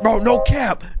because, bro, no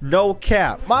cap.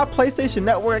 My PlayStation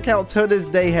Network account to this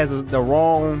day has the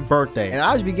wrong birthday, and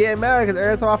I just be getting mad because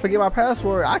every time I forget my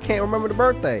password, I can't remember the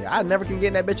birthday. I never can get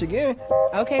in that bitch again.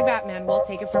 Okay, Batman, we'll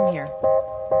take it from here.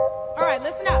 All right,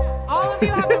 listen up. All of you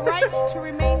have the right to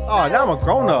remain silent. Oh, now I'm a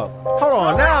grown up. Hold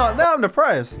on, now I'm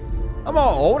depressed. I'm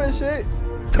all old and shit.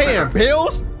 Paying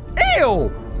bills?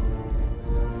 Ew.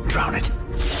 Drown it.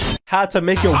 How to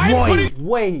make your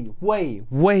wait.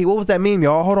 What was that meme,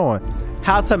 y'all? Hold on.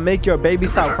 How to make your baby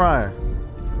stop crying.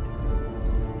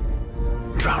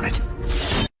 Drown it.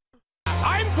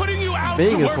 I'm putting you out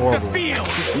Bing to is work horrible. the field.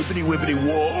 Whippity whippity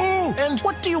whoa. And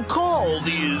what do you call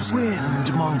these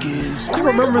wind monkeys? I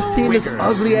remember seeing this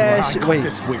ugly ass shit. Wait.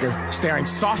 This wigger staring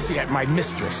saucy at my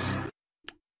mistress.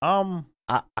 I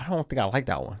don't think I like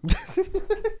that one.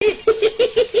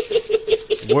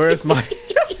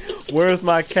 Where's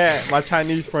my cat? My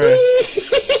Chinese friend.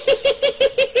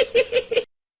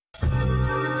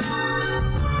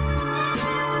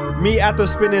 Me after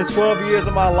spending 12 years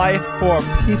of my life for a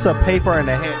piece of paper and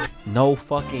a hand. No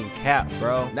fucking cap,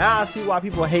 bro. Now I see why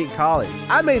people hate college.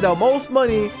 I made the most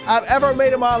money I've ever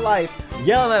made in my life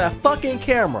yelling at a fucking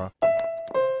camera.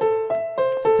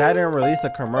 Saturn released a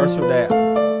commercial that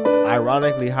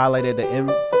ironically highlighted the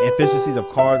inefficiencies of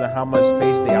cars and how much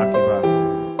space they occupy.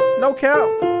 No cap.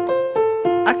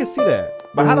 I can see that.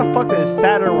 But how the fuck did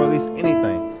Saturn release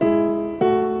anything?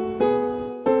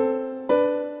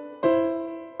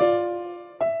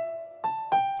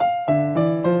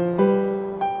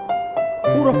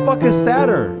 Who the fuck is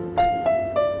Saturn?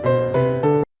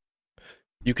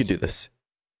 You can do this.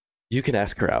 You can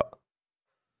ask her out.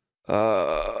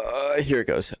 Here it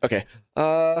goes. Okay.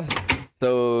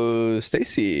 So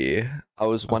Stacy, I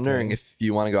was wondering if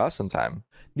you want to go out sometime.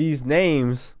 These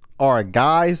names are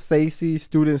guys, Stacy,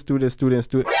 student.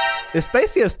 Is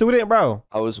Stacy a student, bro?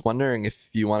 I was wondering if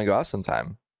you want to go out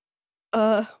sometime.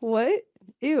 What?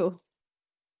 Ew.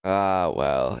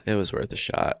 Well, it was worth a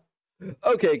shot.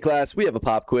 Okay, class, we have a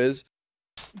pop quiz.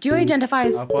 Do you identify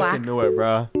as I black? fucking knew it,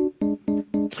 bro.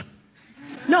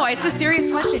 No, it's a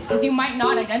serious question because you might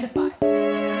not identify.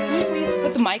 Can you please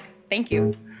put the mic? Thank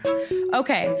you.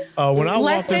 Okay. When I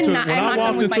walked into the room,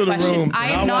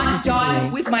 I am not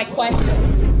done with my question.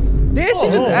 Did she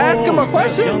just ask him a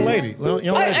question? Young lady.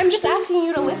 I'm just asking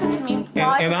you to listen to me.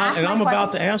 And I'm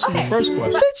about to answer the first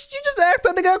question. Bitch, you just asked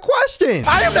that nigga a question.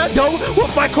 I am not done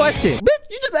with my question. Bitch,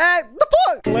 you just asked the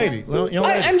fuck. Lady.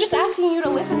 I'm just asking you to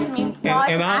listen to me.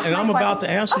 And I'm about to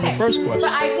answer the first question.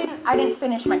 But I didn't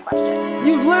finish my question.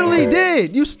 You literally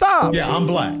did. You stopped. Yeah, I'm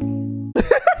black.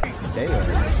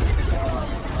 Damn.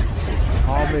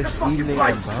 Almost evening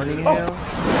and burning hell.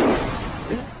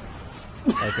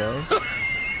 Okay.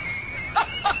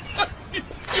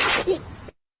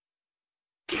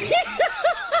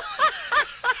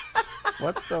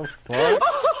 What the fuck?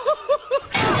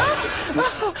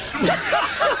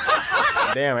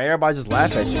 Damn, everybody just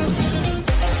laughed at you.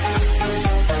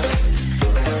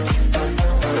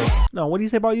 No, what do you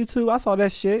say about YouTube? I saw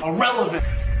that shit. Irrelevant.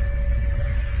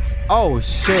 Oh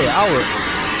shit,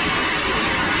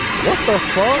 What the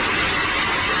fuck?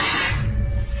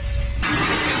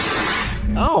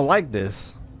 I don't like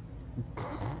this.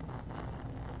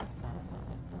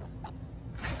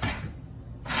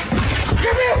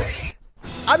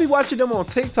 I be watching them on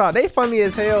TikTok. They funny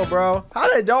as hell, bro.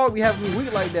 How that dog be having me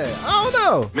weak like that? I don't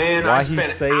know. Man, I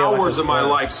spent hours of my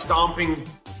life stomping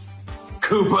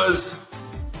Koopas.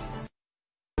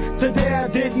 Today I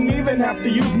didn't even have to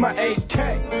use my AK.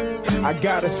 I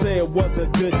gotta say it was a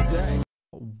good day.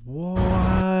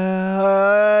 What?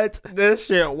 This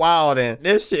shit wildin'.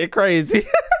 This shit crazy.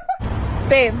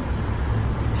 Babe,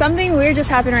 something weird just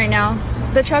happened right now.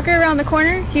 The trucker around the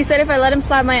corner, he said if I let him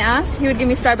slap my ass, he would give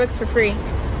me Starbucks for free.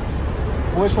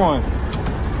 Which one?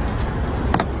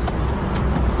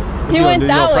 He went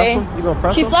that way. You gonna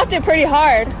press he him? slapped it pretty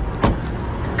hard.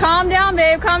 Calm down,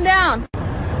 babe. Calm down.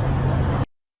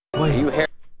 Wait, you hear?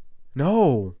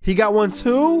 No, he got one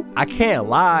too? I can't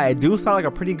lie. It do sound like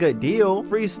a pretty good deal.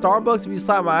 Free Starbucks if you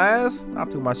slap my ass? I'll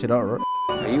do my shit up, right?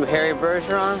 Are you Harry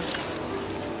Bergeron?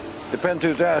 Depends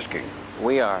who's asking.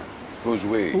 We are. Who's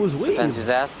we? Who's we? Depends who's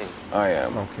asking. I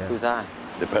am. Okay. Who's I?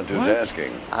 Depends who's What?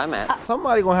 asking. I'm asking.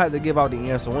 Somebody gonna have to give out the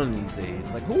answer one of these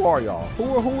days. Like, who are y'all?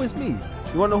 Who is me?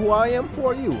 You wanna know who I am? Who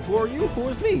are you? Who are you? Who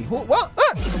is me? Who? What?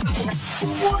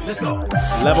 Let's go.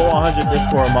 Level 100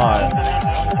 Discord mod.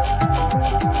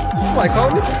 Like,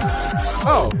 homie?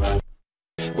 Oh.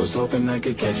 Was hoping I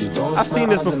could catch you. I've seen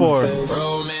this before.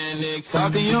 Romantic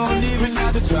talking, you don't even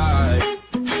have to try.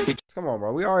 Come on,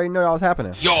 bro. We already know that was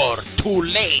happening. You're too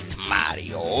late,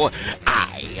 Mario.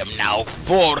 I am now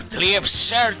forklift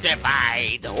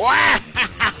certified.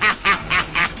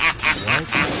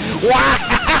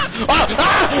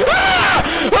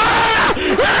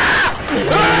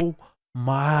 Oh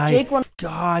my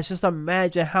gosh, just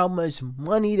imagine how much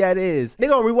money that is. They're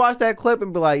gonna rewatch that clip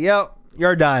and be like, yep,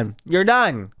 you're done. You're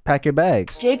done. Pack your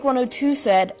bags. Jake 102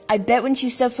 said, I bet when she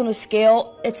steps on a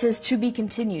scale, it says to be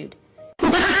continued.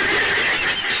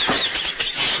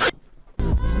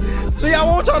 See, I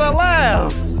want y'all to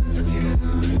laugh.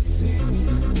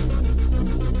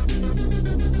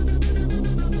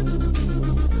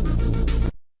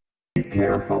 Be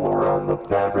careful around the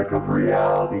fabric of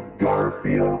reality,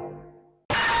 Garfield.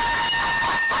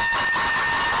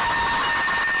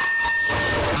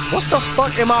 What the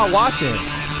fuck am I watching?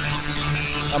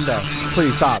 I'm done.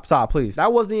 Please stop, please.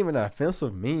 That wasn't even an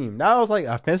offensive meme. That was like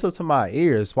offensive to my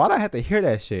ears. Why'd I have to hear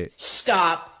that shit?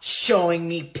 Stop showing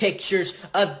me pictures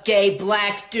of gay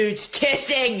black dudes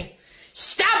kissing!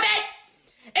 Stop it!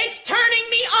 It's turning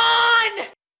me on!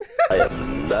 I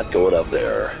am not going up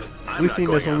there. We've seen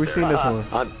this one. We've seen this one.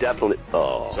 I'm definitely.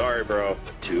 Oh. Sorry, bro.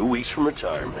 2 weeks from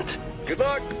retirement. Good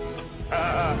luck.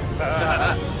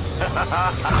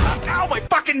 Ow, my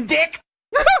fucking dick!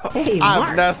 Hey,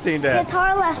 I've not seen that.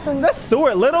 Guitar lessons. That's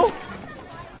Stuart Little.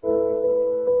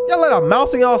 Y'all let a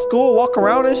mouse in y'all school walk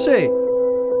around and shit.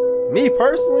 Me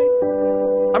personally,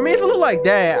 I mean, if it looked like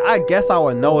that, I guess I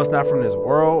would know it's not from this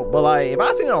world. But like, if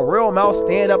I seen a real mouse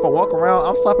stand up and walk around,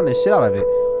 I'm slapping the shit out of it.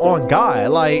 On God,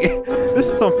 like, this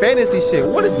is some fantasy shit.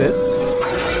 What is this?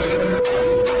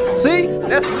 See,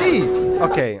 that's me.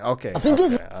 Okay. I think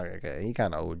it's okay. He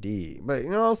kind of OD, but you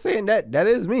know what I'm saying? That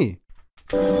is me.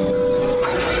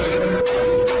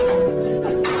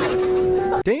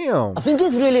 Damn. I think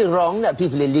it's really wrong that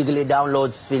people illegally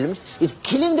download films. It's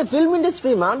killing the film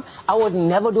industry, man. I would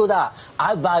never do that.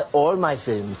 I buy all my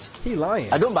films. He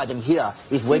lying. I don't buy them here.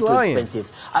 It's way too expensive.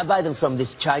 I buy them from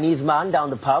this Chinese man down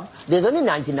the pub. There's only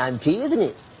 99p, isn't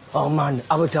it? Oh, man.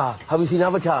 Avatar. Have you seen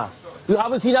Avatar? You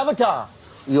haven't seen Avatar?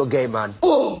 You're gay, man.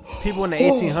 Oh, people in the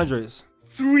 1800s.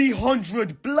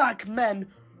 300 black men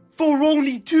for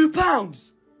only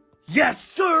 £2. Yes,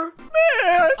 sir. Man,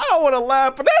 I don't want to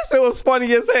laugh, but that shit was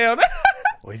funny as hell.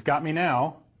 Well, he's got me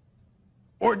now.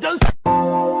 Or does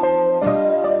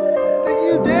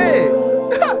you did.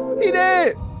 He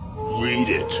did. Read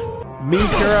it. Me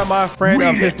cure my friend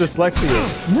of his dyslexia.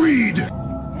 Read.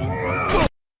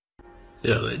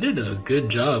 Yeah, they did a good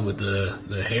job with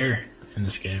the hair in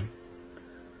this game.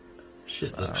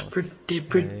 Shit looks pretty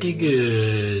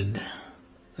good.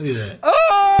 Look at that. Oh!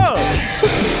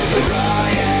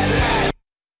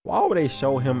 Why would they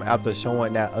show him after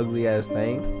showing that ugly ass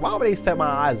thing? Why would they set my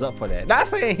eyes up for that? Not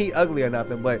saying he ugly or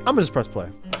nothing, but I'm gonna just press play.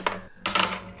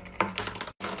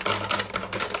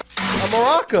 A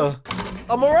maraca.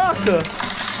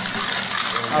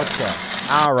 Okay.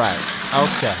 All right.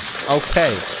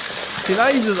 Okay. See, now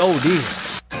you just OD.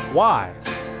 Why?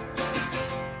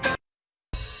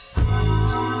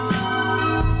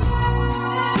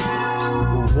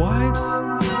 What?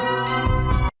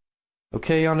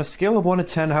 Okay, on a scale of 1 to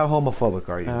 10, how homophobic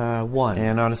are you? 1.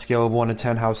 And on a scale of 1 to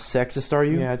 10, how sexist are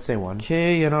you? Yeah, I'd say 1.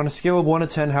 Okay, and on a scale of 1 to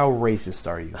 10, how racist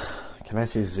are you? Can I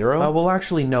say 0? Well,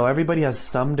 actually, no. Everybody has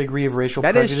some degree of racial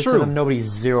prejudice in them.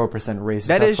 Nobody's 0% racist.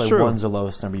 That's why 1's the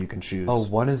lowest number you can choose. Oh,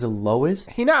 1 is the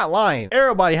lowest? He not lying.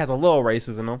 Everybody has a little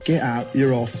racism in them. Get out.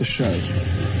 You're off the show.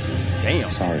 Damn.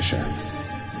 Sorry, Chef.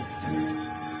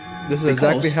 This is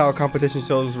exactly how competition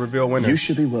shows reveal winners. You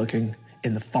should be working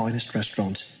in the finest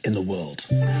restaurant in the world.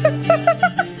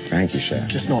 Thank you, Chef.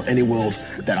 Just not any world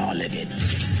that I live in.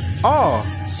 Oh.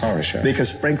 Sorry, Chef. Because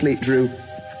frankly, Drew,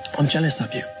 I'm jealous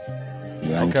of you.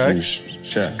 Okay.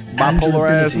 Chef.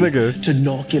 Bipolar ass nigga. To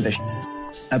not give a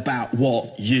about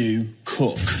what you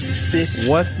cook. This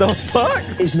what the fuck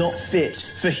is not fit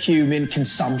for human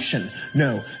consumption.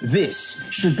 No, this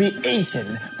should be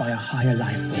eaten by a higher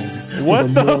life form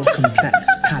with a more complex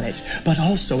palate, but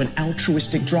also an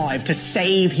altruistic drive to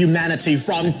save humanity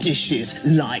from dishes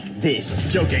like this.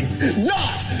 Joking.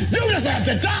 Not! You deserve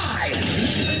to die!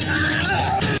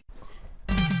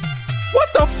 What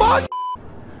the fuck?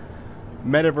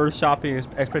 Metaverse shopping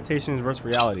expectations versus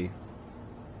reality.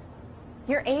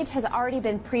 Your age has already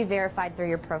been pre-verified through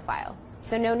your profile,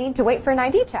 so no need to wait for an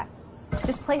ID check.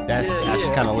 Just play. That's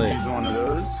actually kind of lit. He's one of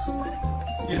those.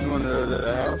 He's one of those at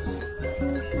the house.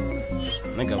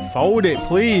 Nigga, fold it,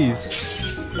 please.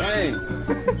 Hey.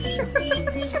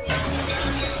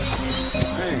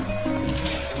 Hey.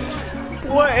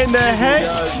 What in the heck?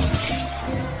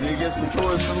 You get some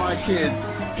toys for my kids.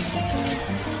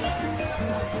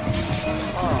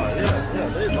 Oh, yeah,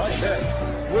 they like that.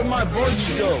 Where'd my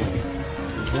buggy go?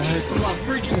 Where'd my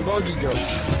freaking buggy go?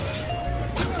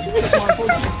 Where's my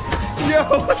buggy? Yo!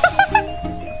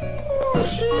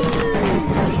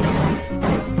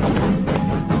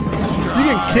 You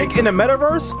can kick in the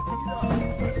metaverse?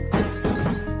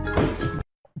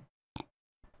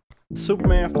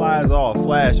 Superman flies off.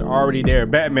 Flash already there.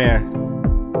 Batman.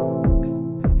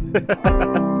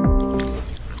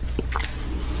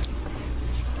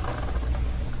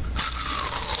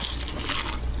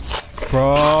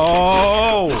 Bro!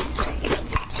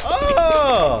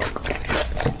 Oh!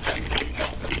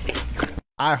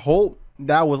 I hope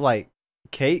that was like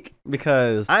cake,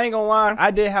 because I ain't gonna lie,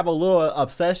 I did have a little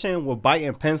obsession with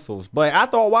biting pencils, but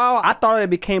after a while I thought it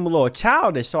became a little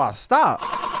childish, so I stopped.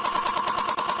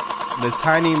 The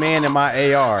tiny man in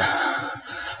my AR.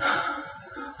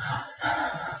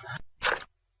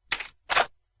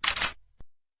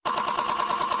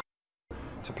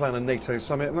 To plan a NATO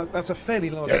summit, and that's a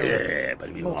fairly large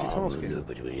multitasking.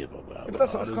 But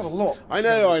that's kind of a lot. I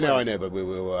know, but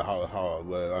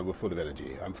we're full of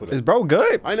energy. I'm full of. Is bro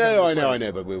good? I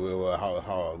know, but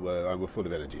we're full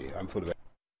of energy. I'm full of.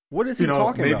 What is he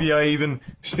talking about? Maybe I even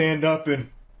stand up and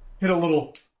hit a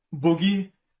little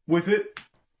boogie with it.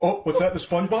 Oh, what's that? The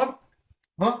SpongeBob?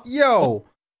 Huh? Yo,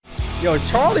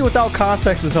 Charlie without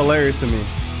context is hilarious to me.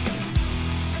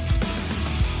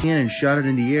 And shot it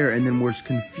in the air, and then was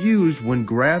confused when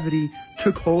gravity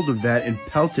took hold of that and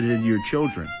pelted it into your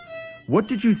children. What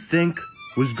did you think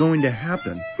was going to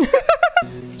happen?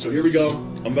 So here we go.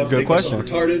 I'm about to make myself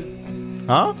retarded.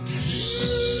 Huh?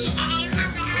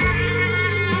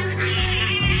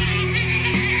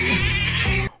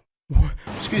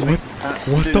 Excuse me.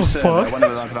 What the fuck? I wonder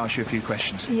whether I can ask you a few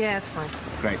questions. Yeah, it's fine.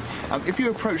 Great. If you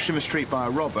were approached in the street by a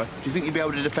robber, do you think you'd be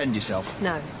able to defend yourself?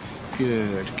 No.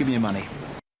 Good. Give me your money.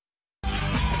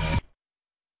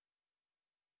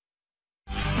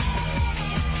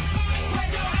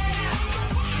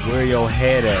 Where your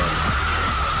head at?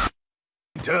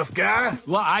 Tough guy?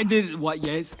 Well, I did what,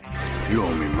 yes? You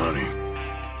owe me money.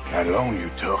 That loan you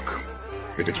took.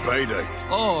 It's payday.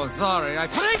 Oh, sorry.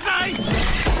 Payday!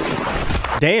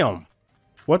 Damn.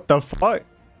 What the fuck?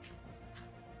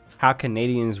 How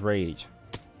Canadians rage.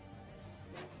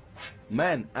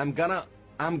 Man, I'm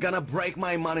gonna break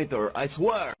my monitor, I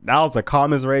swear. That was the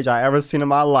calmest rage I ever seen in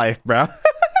my life, bro.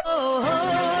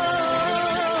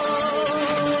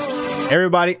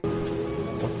 Everybody,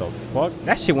 what the fuck?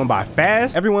 That shit went by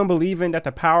fast. Everyone believing that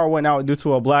the power went out due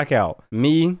to a blackout.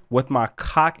 Me with my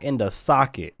cock in the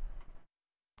socket.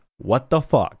 What the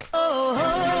fuck?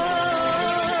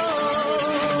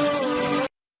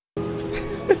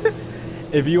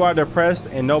 If you are depressed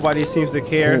and nobody seems to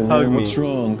care, hug me. What's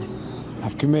wrong?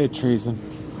 I've committed treason.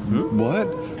 What?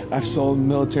 I've sold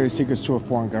military secrets to a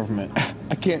foreign government.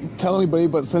 I can't tell anybody,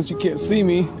 but since you can't see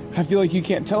me, I feel like you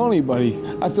can't tell anybody.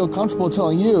 I feel comfortable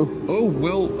telling you. Oh,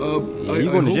 well, you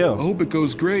going to jail. I hope it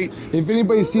goes great. If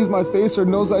anybody sees my face or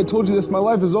knows I told you this, my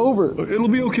life is over. It'll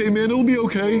be okay, man. It'll be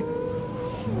okay.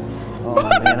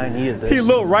 Oh man, I needed this. He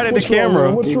looked right at the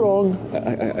camera. What's wrong?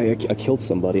 I killed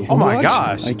somebody. Oh my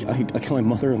gosh. I killed my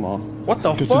mother-in-law. What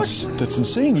the fuck? That's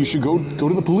insane. You should go to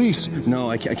the police. No,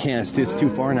 I can't. It's too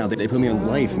far now. They put me on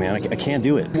life, man. I can't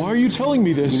do it. Why are you telling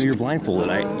me this? You know, you're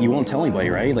blindfolded. You won't tell anybody,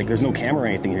 right? Like, there's no camera or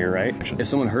anything here, right? If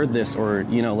someone heard this, or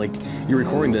you know, like you're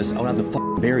recording this, I would have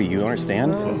to bury you. You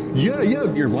understand? Yeah.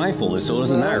 You're blindfolded, so it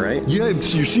doesn't matter, right? Yeah,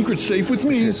 your secret's safe with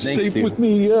me. It's Thanks, safe dude. with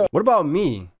me, yeah. What about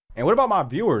me? And what about my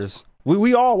viewers?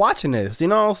 We all watching this, you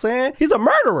know what I'm saying? He's a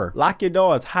murderer. Lock your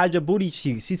doors, hide your booty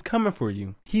cheeks. He's coming for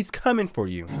you. He's coming for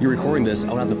you. You're recording this,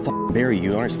 I would have to bury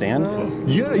you. You understand?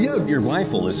 Yeah. You're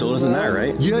blindfolded, so it doesn't matter,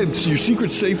 right? Yeah, your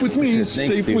secret's safe with me. It's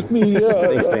Thanks, safe dude. with me, yeah.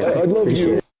 Thanks, man. I love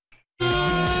you.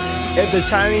 If the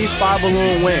Chinese spy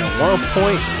balloon went 1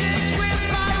 point,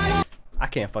 I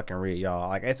can't fucking read, y'all.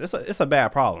 Like it's a bad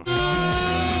problem.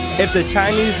 If the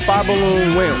Chinese spy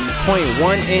balloon went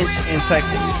 0.1 inch in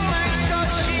Texas,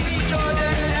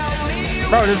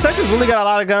 bro, does Texas really got a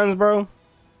lot of guns, bro?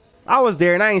 I was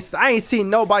there and I ain't seen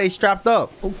nobody strapped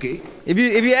up. Okay. If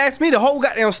you ask me, the whole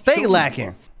goddamn state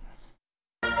lacking.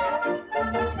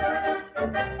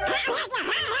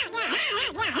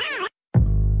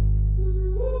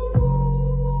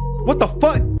 What the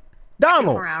fuck?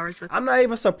 Donald, I'm not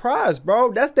even surprised,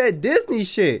 bro. That's that Disney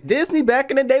shit. Disney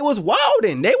back in the day was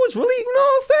wildin'. They was really, you know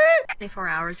what I'm saying? 24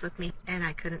 hours with me, and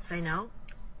I couldn't say no.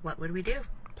 What would we do?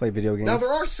 Play video games. Now,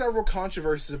 there are several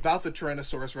controversies about the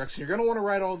Tyrannosaurus Rex, and you're going to want to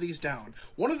write all these down.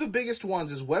 One of the biggest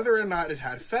ones is whether or not it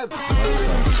had feathers.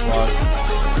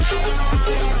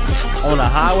 On the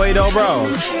highway, though, bro.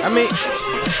 I mean...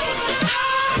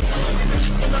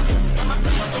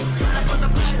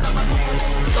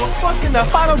 fucking the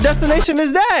final destination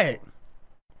is that?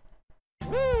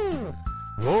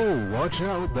 Whoa, watch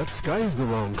out. That sky's the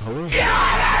wrong color.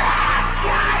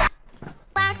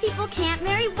 Black people can't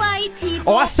marry white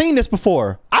people. Oh, I've seen this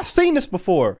before. I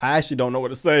actually don't know what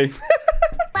to say.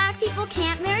 Black people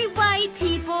can't marry white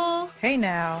people. Hey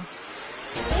now.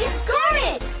 It's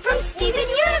Garnet from Steven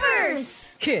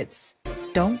Universe. Kids,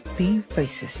 don't be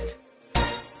racist.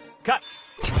 Cut.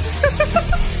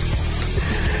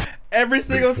 Every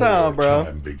single time, bro.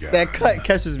 That cut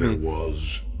catches me. There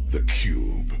was the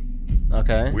cube.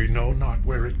 Okay. We know not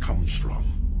where it comes from,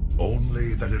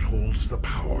 only that it holds the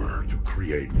power to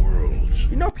create worlds.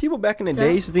 You know, people back in the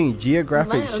day used to think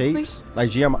geographic shapes,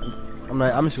 like I'm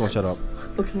just gonna shut up.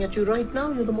 Looking at you right now,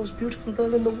 you're the most beautiful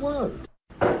girl in the world.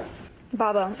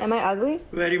 Baba, am I ugly?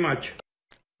 Very much.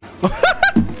 I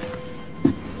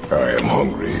am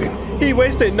hungry. He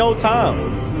wasted no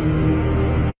time.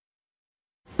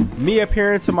 Me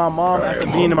appearing to my mom after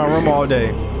being in my room all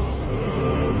day.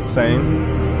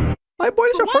 Same. Like, boy,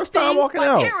 this your first time walking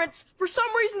out. My parents, for some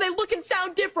reason, they look and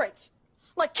sound different.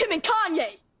 Like Kim and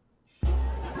Kanye.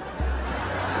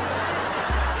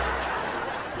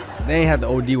 They ain't had to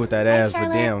OD with that ass,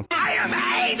 but damn.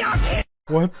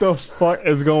 What the fuck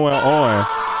is going on?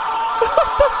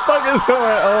 What the fuck is going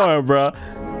on, bro?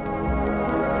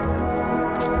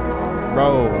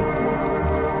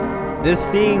 Bro. This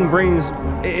scene brings...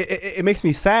 It makes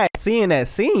me sad seeing that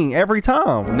scene every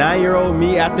time. 9-year-old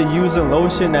me after using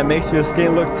lotion that makes your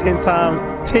skin look 10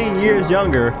 years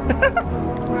younger. Bro,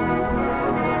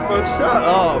 shut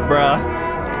up,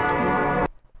 bruh.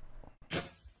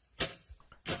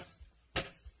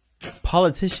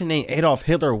 Politician named Adolf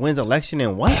Hitler wins election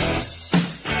in what?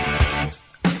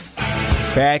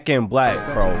 Back in Black,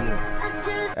 bro.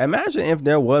 Imagine if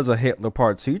there was a Hitler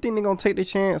part 2. You think they're gonna take the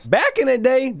chance? Back in the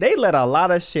day, they let a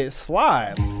lot of shit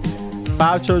slide.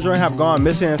 5 children have gone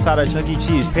missing inside a Chuck E.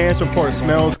 Cheese. Parents report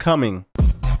smells coming.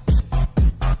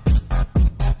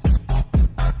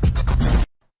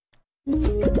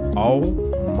 Oh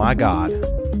my God.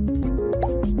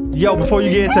 Yo, before you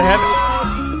get into heaven.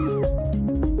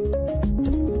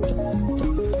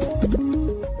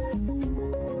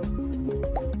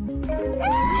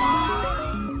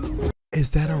 Is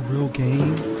that a real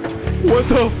game? What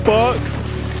the fuck?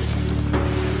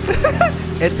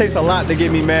 It takes a lot to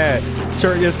get me mad.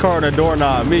 Shirtless car on the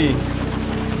doorknob, me.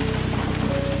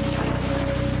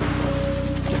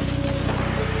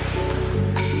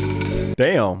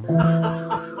 Damn.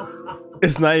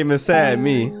 It's not even sad,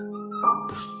 me.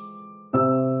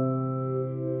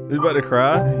 You about to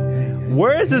cry?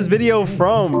 Where is this video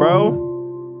from, bro?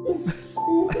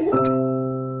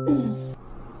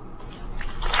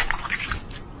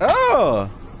 Oh.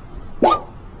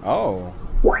 Oh.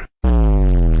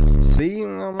 See,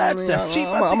 that's cheap.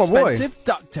 I'm a boy. Expensive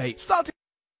duct tape. Starting.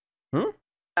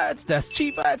 That's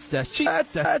cheap. That's cheap.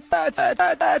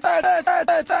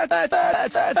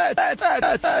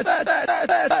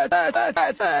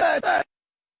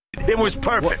 It was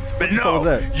perfect. But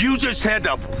no, you just had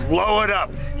to blow it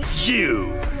up.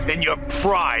 You and your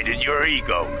pride and your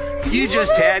ego. You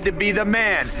just had to be the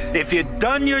man. If you'd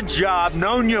done your job,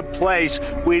 known your place,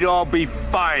 we'd all be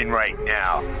fine right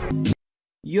now.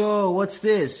 Yo, what's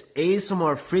this?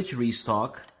 ASMR fridge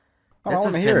restock. That's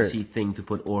a fancy thing to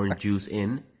put orange juice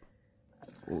in.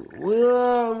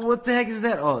 What the heck is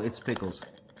that? Oh, it's pickles.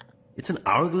 It's an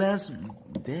hourglass?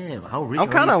 Damn, how rich I'm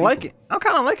kind of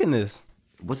liking this.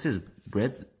 What's this?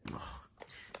 Bread? Oh,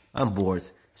 I'm bored.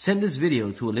 Send this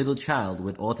video to a little child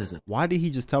with autism. Why did he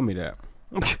just tell me that?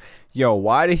 Yo,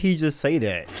 why did he just say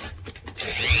that? What's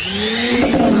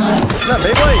up,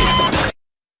 Beyblade?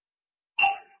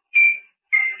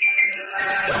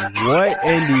 What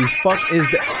in the fuck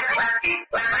is that?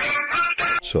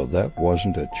 So that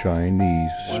wasn't a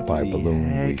Chinese spy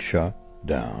balloon we shot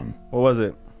down. What was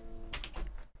it?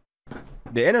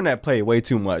 The internet played way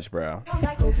too much, bro.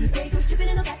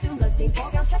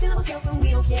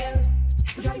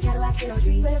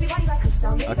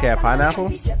 Okay, a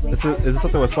pineapple? Is this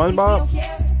something with SpongeBob?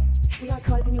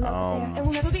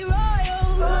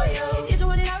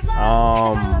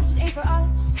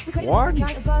 Why are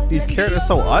these characters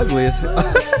so ugly?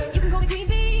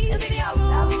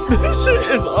 This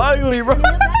shit is ugly, bro.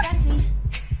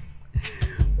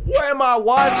 What am I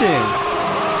watching?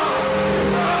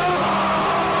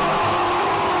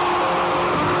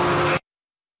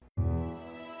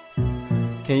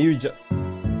 Can you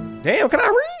damn, can I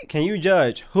read? Can you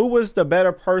judge who was the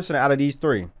better person out of these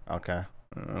three? Okay.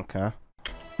 Okay.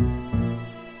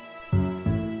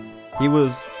 He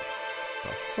was the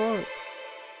fuck?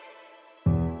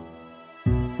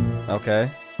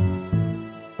 Okay.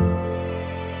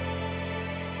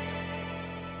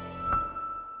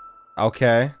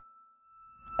 Okay.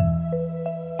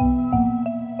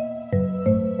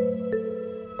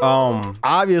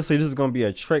 Obviously this is gonna be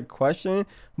a trick question,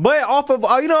 but off of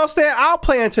you know what I'm saying, I'll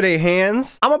play into their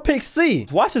hands. I'm gonna pick C.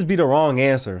 Watch this be the wrong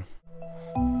answer.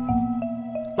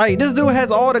 Like, this dude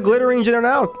has all the glittering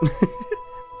generality.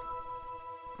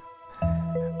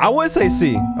 I would say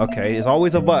C. Okay, it's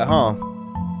always a but, huh?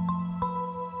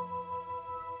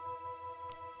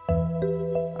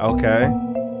 Okay.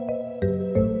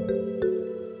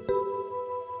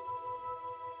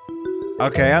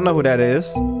 Okay, I know who that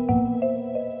is.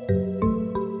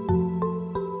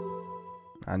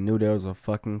 I knew there was a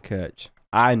fucking catch.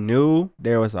 I knew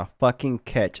there was a fucking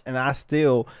catch, and I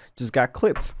still just got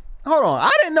clipped. Hold on,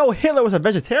 I didn't know Hitler was a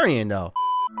vegetarian though.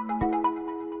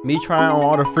 Me trying on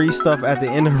all the free stuff at the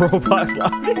end of Roblox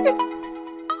lobby.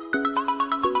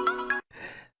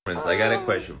 I got a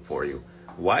question for you.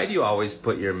 Why do you always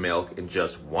put your milk in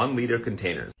just 1 liter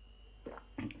containers?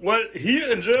 Well, here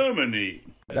in Germany,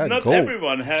 not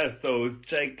everyone has those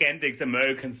gigantic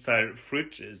American-style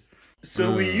fridges.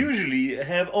 So we usually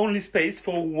have only space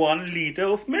for 1 liter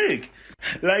of milk.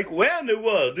 Like, where in the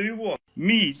world do you want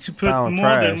me to put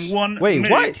more than 1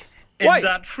 milk in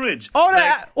that fridge? Oh,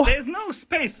 that there's no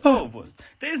space.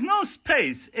 There's no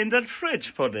space in that fridge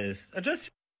for this.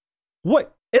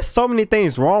 What? There's so many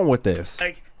things wrong with this.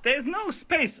 Like, there's no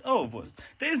space.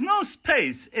 There's no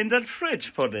space in that fridge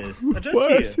for this. What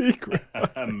a secret.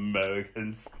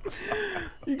 Americans.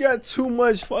 You got too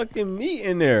much fucking meat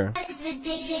in there.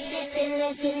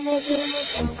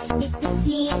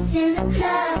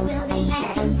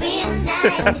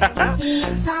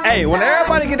 Hey, when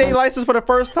everybody get their license for the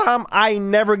first time, I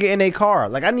never get in a car.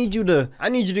 Like, I need you to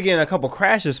get in a couple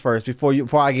crashes first before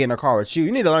I get in a car with you.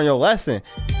 You need to learn your lesson.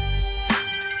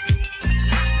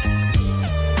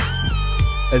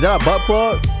 Is that a butt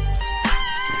plug?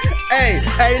 Hey,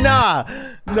 nah.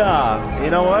 You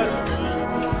know what?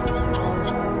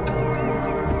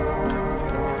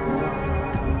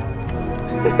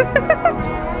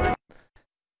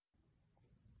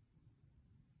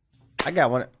 I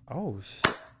got one. Oh,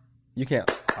 shit. You can't.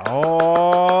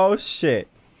 Oh, shit.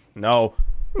 No.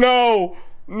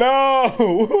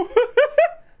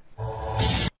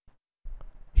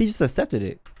 He just accepted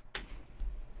it.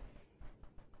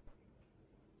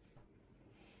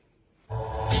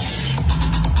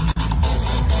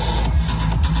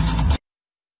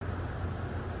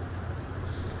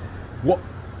 What?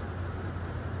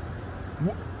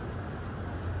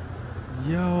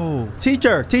 Yo,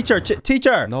 teacher.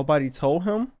 Nobody told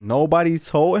him?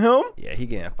 Yeah, he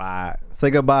getting fired.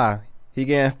 Say goodbye. He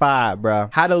getting fired, bro.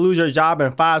 How to lose your job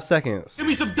in 5 seconds. Give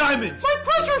me some diamonds. My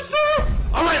pleasure, sir.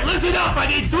 All right, listen up. I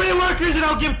need 3 workers and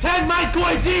I'll give 10 mine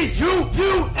coins each. You,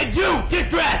 and you. Get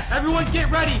dressed. Everyone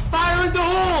get ready. Fire in the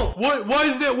hole. Why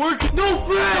isn't it working? No,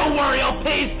 Fred. Don't worry, I'll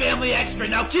pay his family extra.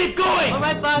 Now keep going. All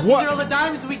right, boss. These are all the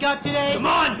diamonds we got today. Come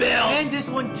on, Bill. And this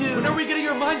one, too. When are we getting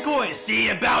our mine coins? See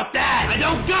about that! I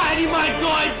don't got any mine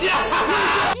coins!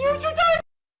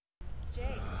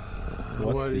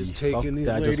 What is taking these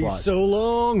ladies so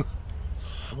long?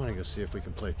 I want to go see if we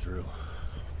can play through.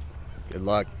 Good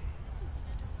luck.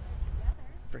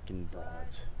 Freaking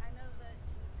broads.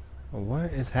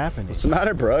 What is happening? What's the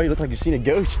matter, bro? You look like you've seen a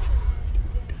ghost.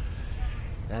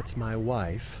 That's my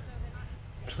wife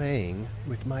playing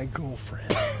with my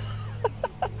girlfriend.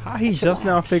 How he just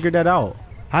now figured that out?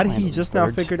 How did he just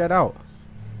now figure that out?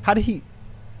 How did he?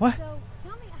 What?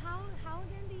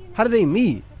 How did they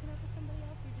meet?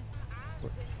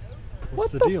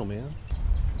 What's the deal, man?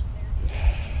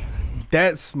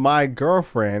 That's my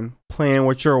girlfriend playing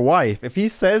with your wife. If he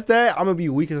says that, I'm gonna be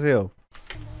weak as hell.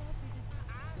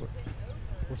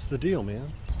 What's the deal,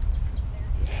 man?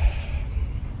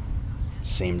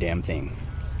 Same damn thing.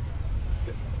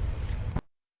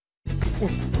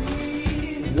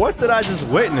 What did I just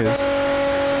witness?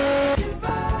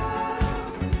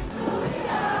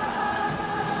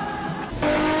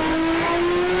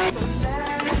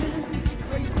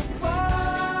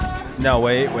 No,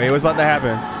 wait, what's about to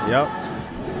happen? Yep.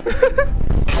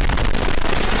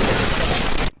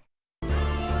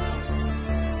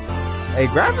 Hey,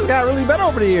 graphics got really better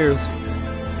over the years.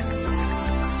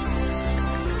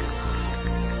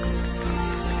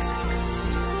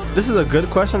 This is a good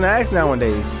question to ask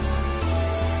nowadays.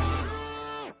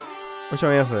 What's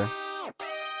your answer?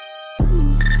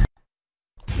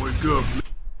 Wake up.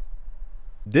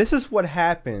 This is what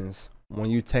happens when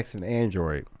you text an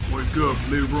Android. Wake up,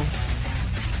 liberal.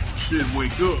 Shit,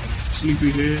 wake up,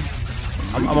 sleepyhead.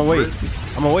 I'm gonna wait.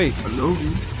 I'm gonna wait. Hello?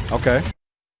 Okay.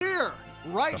 Here,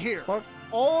 right here.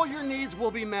 All your needs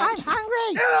will be met. I'm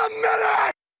hungry. In a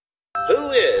minute!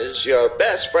 Who is your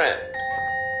best friend?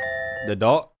 The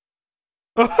dog.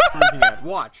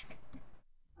 Watch.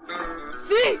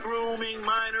 See?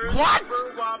 What?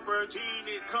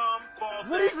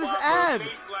 What is this ad?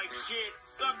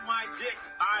 Suck my dick.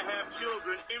 I have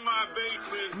children in my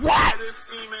basement. What?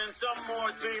 Semen, some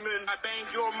more semen. I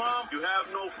banged your mom. You have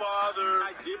no father.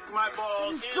 I dipped my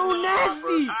balls in so the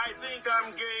nasty. Whopper. I think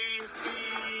I'm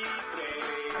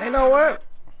gay. You know what?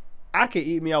 I could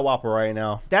eat me a Whopper right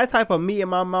now. That type of meat in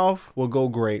my mouth will go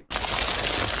great.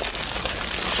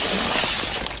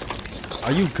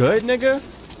 Are you good, nigga?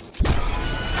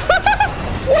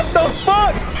 What the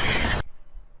fuck?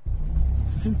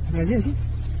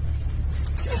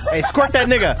 Hey, squirt that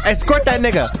nigga. Hey, squirt that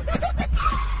nigga.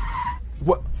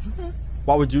 What?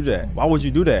 Why would you do that? Why would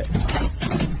you do that?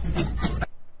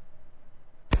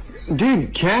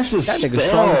 Dude, Cash is that nigga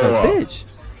strong as a bitch.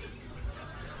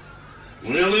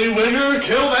 Willie Wigger,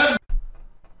 kill that.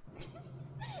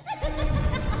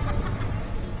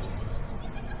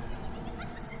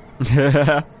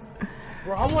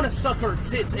 Bro, I want to suck her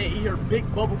tits and eat her big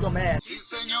bubblegum ass.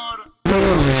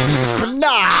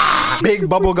 Nah, big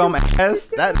bubblegum ass.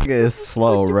 That nigga is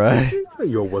slow, right?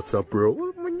 Yo, what's up, bro?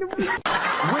 Where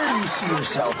do you see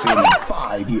yourself in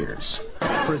 5 years?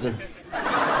 Prison.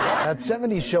 That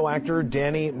 70s show actor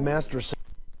Danny Masterson.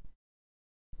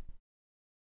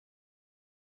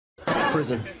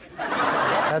 Prison.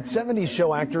 That 70s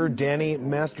show actor Danny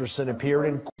Masterson appeared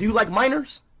in. Do you like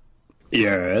minors?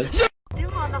 Yes.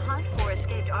 Still on the hunt for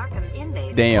escaped Arkham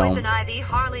inmates, Damn. Poison Ivy,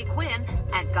 Harley Quinn,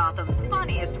 and Gotham's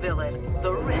funniest villain,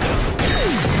 the Riddler.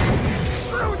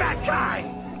 Screw that guy!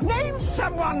 Name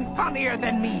someone funnier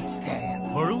than me, Stan.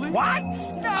 Harley? What?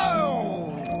 No!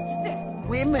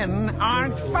 Women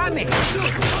aren't funny.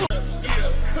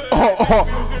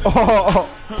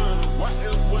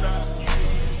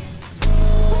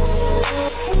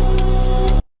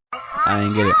 I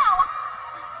ain't get it.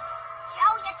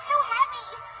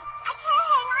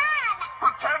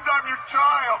 Pretend I'm your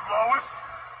child, Lois.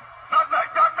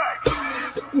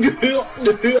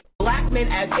 Nutmeg. Black men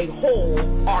as a whole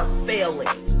are failing.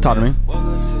 Talk to me.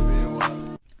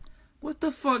 What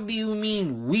the fuck do you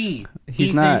mean we? He's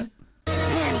Ethan? not.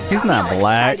 He's not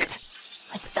black.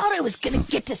 I thought I was gonna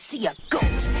get to see a goat.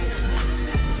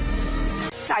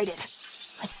 Excited.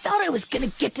 I thought I was gonna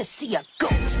get to see a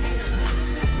goat.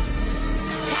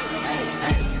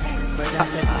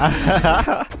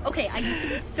 Okay, I used to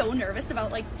be so nervous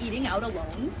about like eating out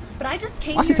alone, but I just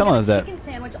came Why's she here telling to us get a that? chicken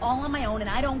sandwich all on my own, and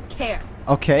I don't care.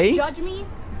 Okay. Judge me,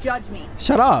 judge me.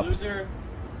 Shut up. Loser.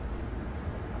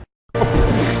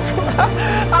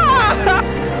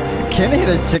 Can I hit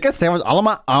a chicken sandwich all on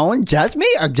my own? Judge me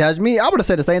or judge me? I would have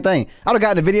said the same thing. I would have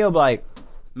gotten the video like,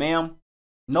 ma'am,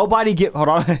 nobody hold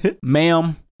on.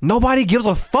 Ma'am, nobody gives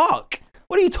a fuck.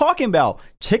 What are you talking about?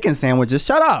 Chicken sandwiches,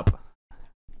 shut up.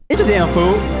 Eat your damn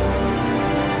food.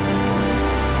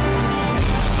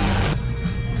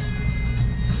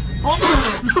 Ew,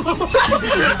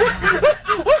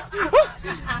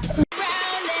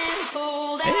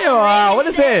 what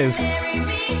is this?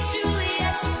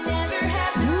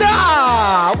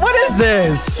 Nah, what is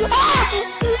this?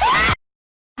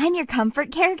 I'm your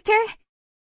comfort character?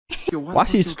 Why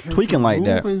she's tweaking like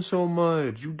that? So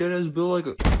much. You dead as Bill like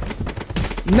a...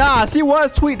 Nah, she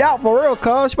was tweaked out for real,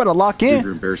 cuz. She better lock in.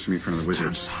 You're embarrassing me in front of the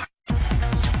wizards.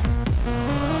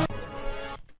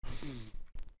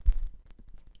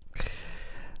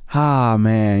 Ah,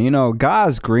 man, you know,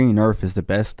 God's green earth is the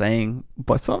best thing,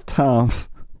 but sometimes,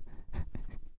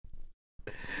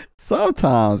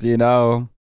 you know,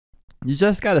 you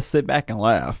just gotta sit back and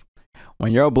laugh.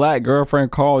 When your black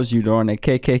girlfriend calls you during a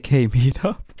KKK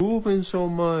meetup. Moving so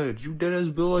much. You dead as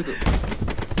Bill like a...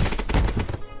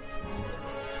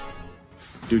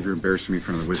 Dude, you're embarrassing me in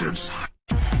front of the wizards.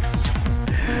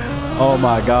 Oh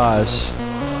my gosh.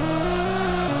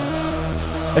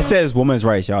 It says women's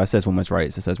rights, y'all. It says women's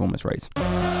rights. It says women's rights.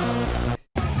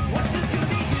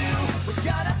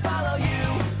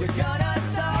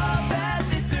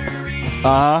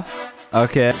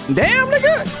 Okay. Damn,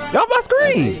 nigga. Y'all my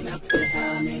screen.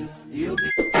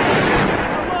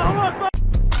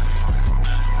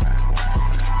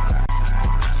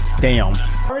 Damn.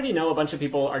 I already know a bunch of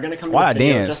people are gonna come to this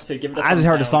video just to give the I just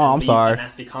heard the song. I'm sorry. A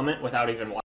nasty comment without even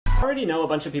watching. I already know a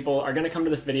bunch of people are gonna come to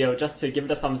this video just to give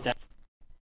it a thumbs down.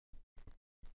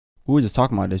 We were just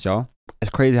talking about this, y'all.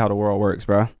 It's crazy how the world works,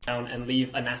 bro. And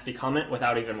leave a nasty comment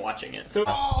without even watching it. So.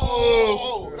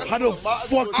 Oh, how the fuck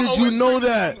did you know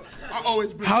that?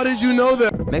 How did you know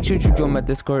that? Make sure you join my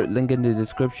Discord, link in the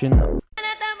description.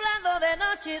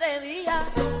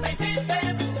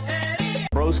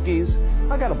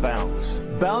 Broskies, I gotta bounce.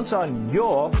 Bounce on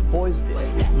your boy's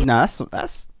dick. Nah,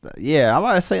 that's yeah. I'm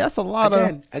about to say that's a lot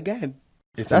of again.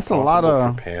 It's that's a lot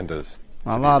of for pandas.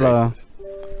 A lot of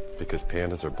because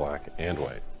pandas are black and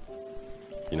white.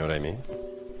 You know what I mean?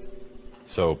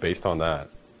 So based on that,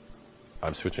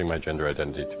 I'm switching my gender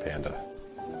identity to panda.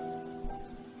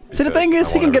 See, the thing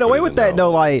is, he can get away with that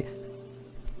though, like,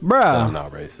 bruh. I'm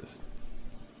not racist.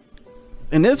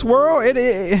 In this world,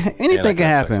 anything can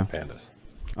happen. Pandas.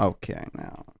 Okay,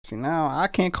 now see, now I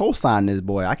can't co-sign this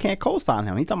boy. I can't co-sign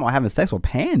him. He's talking about having sex with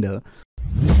panda.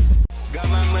 Got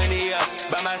my money up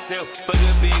by myself, but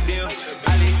a big deal.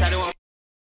 At least I don't want.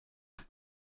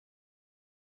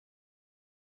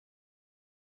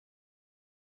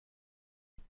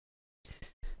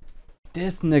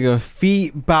 This nigga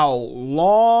feet bout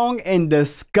long and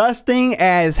disgusting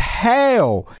as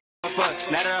hell.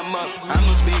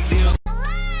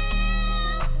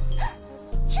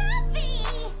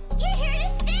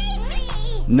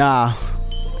 Nah,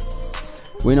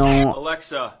 we don't.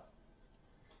 Alexa,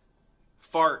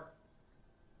 fart.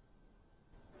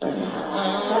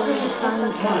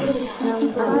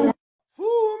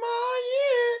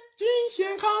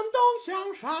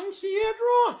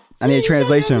 I need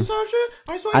translation.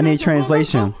 I need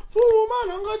translation.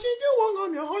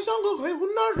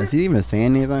 Is he even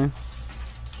saying anything?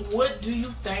 What do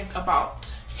you think about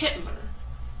Hitler?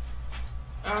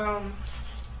 I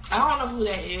don't know who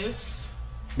that is.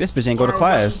 This bitch ain't go to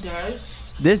class.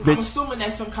 This bitch. I'm assuming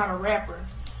that's some kind of rapper,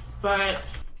 but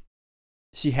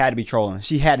she had to be trolling.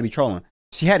 She had to be trolling.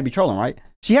 She had to be trolling, right?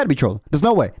 She had to be trolling. There's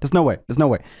no way. There's no way. There's no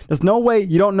way. There's no way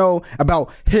you don't know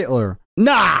about Hitler.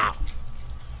 Nah.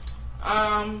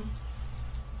 I'm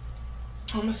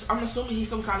assuming he's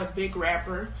some kind of big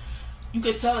rapper. You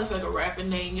could tell it's like a rapper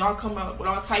name. Y'all come up with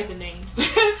all type of names,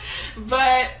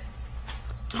 but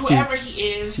whoever he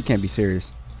is, she can't be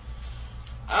serious.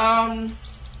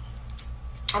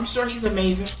 I'm sure he's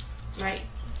amazing, right?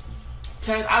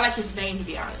 Cause I like his name, to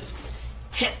be honest.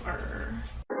 Hitler.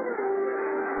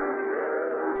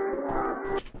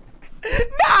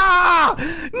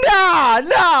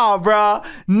 Nah, bro.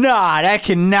 Nah, that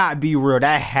cannot be real.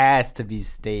 That has to be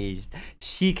staged.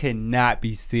 She cannot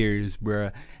be serious, bro.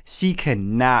 She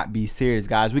cannot be serious,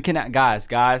 guys. We cannot, guys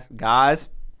and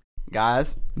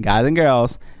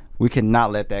girls. We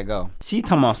cannot let that go. She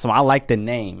talking about some, I like the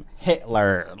name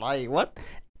Hitler. Like, what?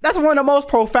 That's one of the most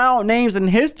profound names in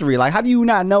history. Like, how do you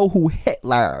not know who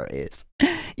Hitler is?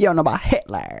 You don't know about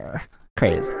Hitler.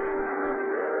 Crazy.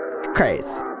 Crazy.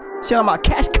 She don't know about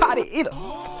Cash Cotty either.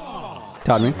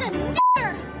 Tell me.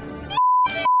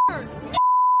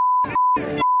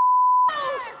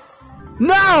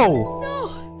 No!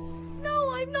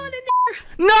 No, I'm not a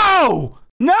No!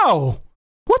 No!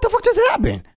 What the fuck just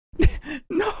happened?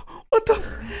 No, what the?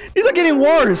 These are getting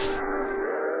worse.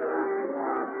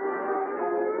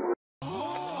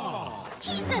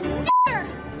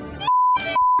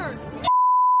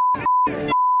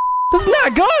 That's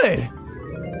not good.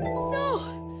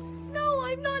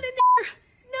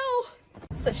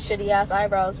 The shitty ass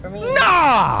eyebrows for me.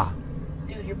 Nah!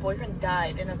 Dude, your boyfriend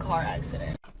died in a car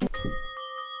accident.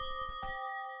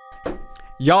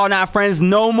 Y'all not friends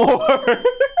no more.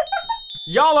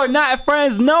 Y'all are not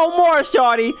friends no more,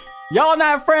 shorty. Y'all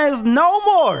not friends no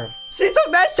more. She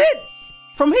took that shit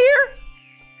from here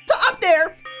to up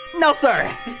there. No,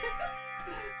 sir.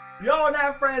 Y'all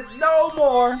not friends no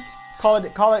more. Call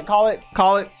it.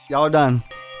 Y'all done.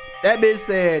 That bitch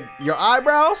said, your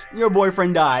eyebrows, your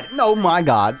boyfriend died. No, my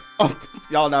God. Oh,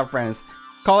 y'all not friends.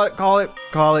 Call it.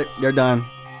 They're done.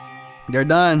 They're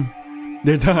done.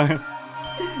 They're done.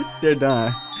 They're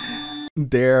done.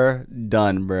 They're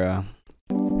done, bruh.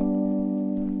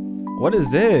 What is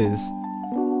this?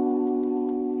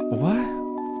 What?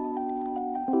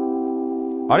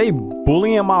 Are they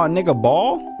bullying my nigga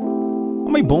ball?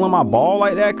 Are they bullying my ball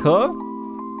like that, cuz?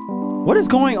 What is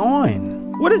going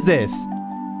on? What is this?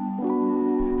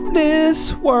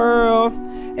 This world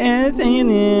and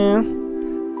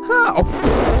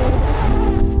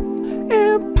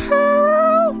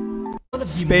Pearl. One of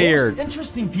the Spared. most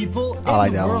interesting people I like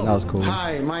in the that one. world. That was cool.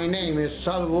 Hi, my name is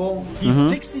Salvo. He's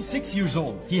 66 years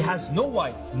old. He has no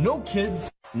wife, no kids,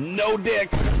 No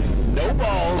dick, no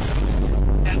balls,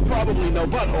 and probably no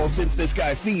butthole since this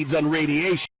guy feeds on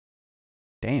radiation.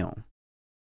 Damn.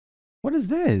 What is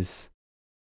this?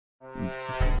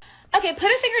 Okay, put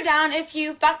a finger down if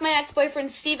you fucked my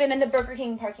ex-boyfriend Steven in the Burger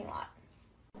King parking lot.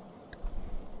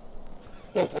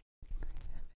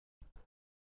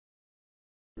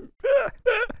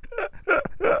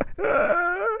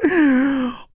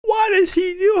 Why did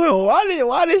she do her?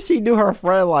 Why did she do her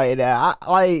friend like that?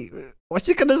 Well,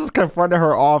 she could have just confronted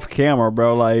her off camera,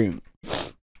 bro. Like,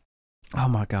 oh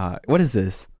my God, what is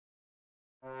this?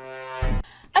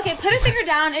 Okay, put a finger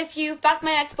down if you fucked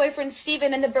my ex-boyfriend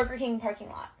Steven in the Burger King parking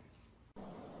lot.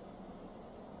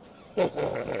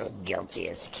 Guilty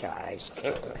as charged.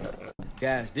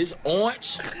 Guys, this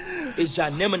orange is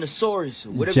Gymnosaurus.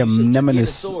 Whatever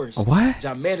Gymnosaurus. What?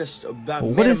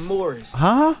 What is?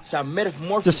 Huh?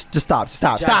 Just stop.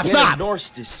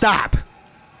 Stop.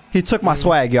 He took my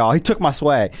swag, y'all. He took my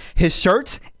swag. His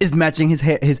shirt is matching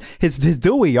his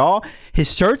Dewey, y'all.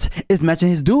 His shirt is matching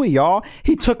his Dewey, y'all.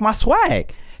 He took my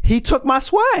swag.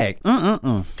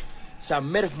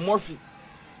 Metamorphic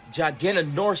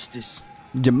Giganosaurus.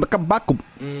 Jamaica.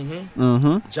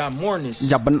 Jamornis.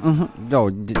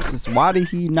 Yo, why did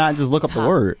he not just look up the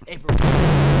word?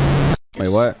 Wait,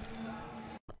 what?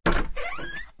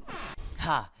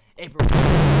 April.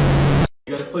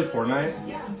 You guys play Fortnite?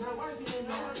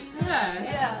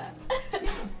 Yeah.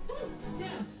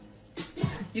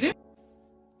 You do?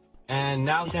 And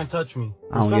now you can't touch me.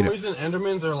 I don't For some get it. reason,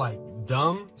 Endermans are like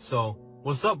dumb. So,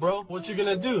 what's up, bro? What you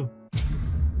gonna do?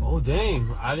 Oh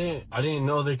dang! I didn't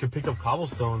know they could pick up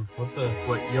cobblestone. What the?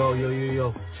 Wait,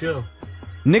 yo, chill.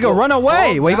 Nigga, run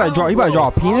away! Wait, you about to draw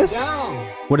a penis? Down.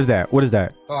 What is that? What is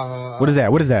that?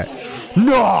 What is that?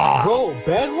 No! Bro,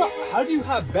 bedrock? How do you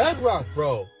have bedrock,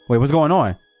 bro? Wait, what's going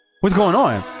on? What's going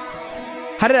on?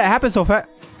 How did that happen so fast?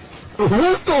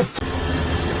 What the f?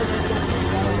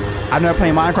 I've never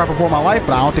played Minecraft before in my life,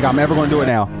 but I don't think I'm ever gonna do it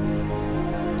now.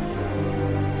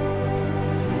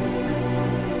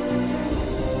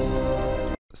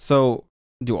 So,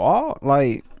 do all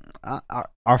like are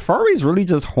furries really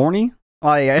just horny?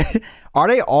 Like, are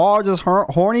they all just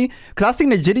horny? Cause I seen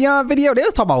the Gideon video. They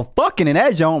was talking about fucking in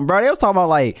that joint, bro. They was talking about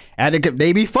like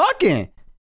they be fucking.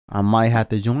 I might have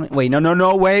to join. Wait,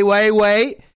 no,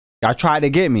 wait. Y'all tried to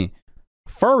get me.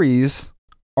 Furries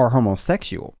are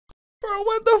homosexual. Bro,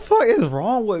 what the fuck is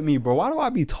wrong with me, bro? Why do I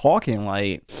be talking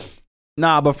like?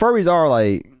 Nah, but furries are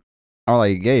like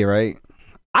gay, right?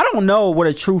 I don't know what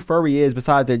a true furry is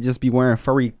besides they just be wearing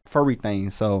furry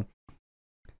things. So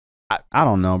I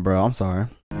don't know, bro. I'm sorry.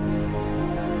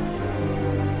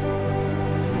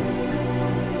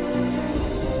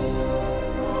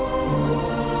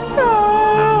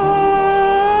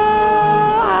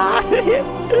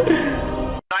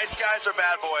 Nice guys or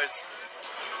bad boys?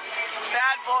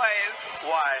 Bad boys.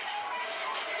 Why?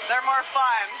 They're more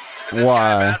fun. Is this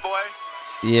guy a bad boy?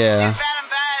 Yeah. He's bad in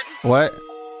bed. What?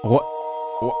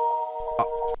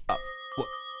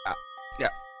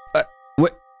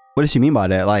 What does she mean by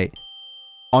that? Like,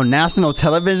 on national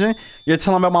television, you're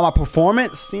telling me about my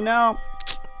performance? See now,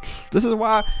 this is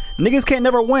why niggas can't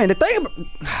never win. The thing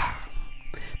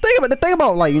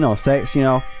about like, you know, sex, you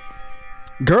know,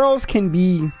 girls can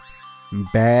be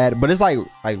bad, but it's like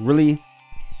really,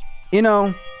 you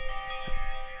know,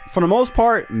 for the most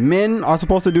part, men are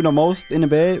supposed to do the most in the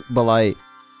bed, but like,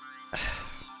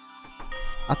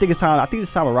 I think it's time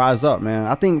to rise up, man.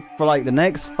 I think for like the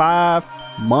next 5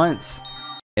 months,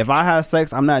 if I have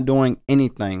sex, I'm not doing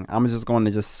anything. I'm just going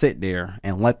to just sit there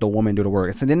and let the woman do the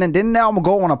work. So then now I'm gonna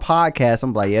go on a podcast.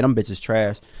 I'm like, yeah, them bitches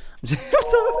trash.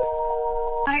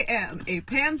 I am a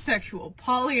pansexual,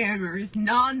 polyamorous,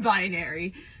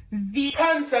 non-binary,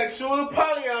 pansexual,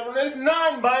 polyamorous,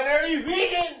 non-binary,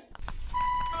 vegan.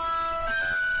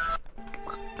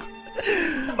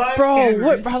 Bro,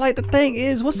 what? Bro, like the thing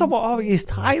is, what's up with all these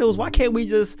titles? Why can't we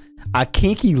just a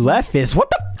kinky leftist? What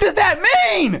the f does that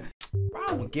mean? Bro, I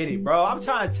don't get it, bro. I'm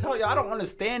trying to tell you, I don't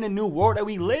understand the new world that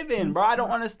we live in, bro. I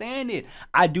don't understand it.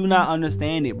 I do not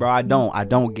understand it, bro. I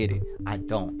don't get it. I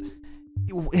don't.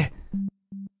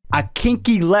 A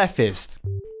kinky leftist.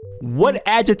 What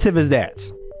adjective is that?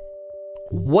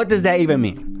 What does that even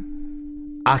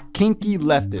mean? A kinky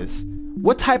leftist.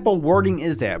 What type of wording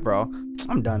is that, bro?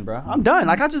 I'm done, bro. I'm done.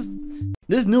 Like,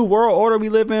 this new world order we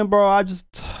live in, bro,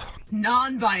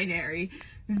 non-binary,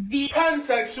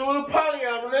 pansexual,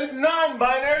 polyamorous,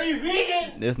 non-binary,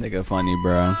 vegan. This nigga funny,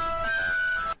 bro.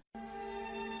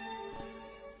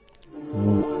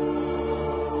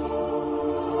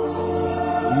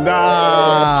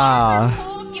 Nah.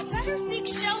 You better seek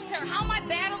shelter. How am I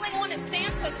battling one of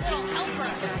Santa's little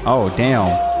helpers? Oh,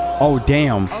 damn. Oh,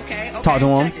 damn. Okay. Talk to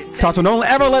him. Talk to him. Don't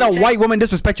ever let a white woman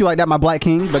disrespect you like that, my black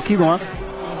king. But keep going.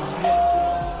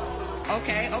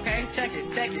 Okay. Check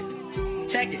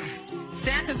it.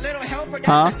 Santa's little helper.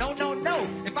 Huh? No.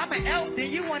 If I'm an elf,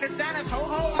 then you want to Santa's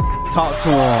ho-ho? Talk to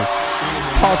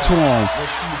him.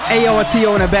 Ayo and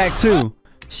T.O. in the back, too.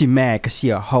 She mad because she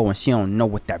a hoe and she don't know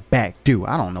what that back do.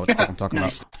 I don't know what the fuck I'm talking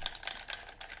about.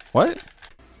 What?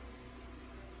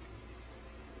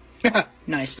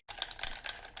 Nice.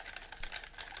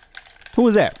 Who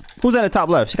is that? Who's at the top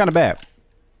left? She kind of bad.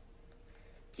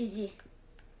 Gigi.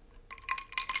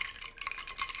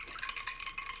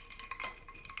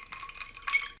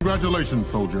 Congratulations,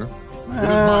 soldier.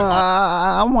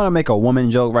 I want to make a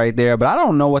woman joke right there, but I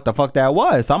don't know what the fuck that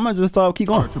was. So I'm gonna just keep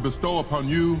going. To bestow upon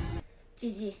you,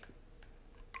 Gigi.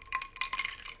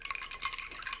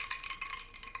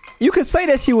 You could say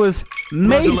that she was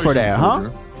made for that, huh?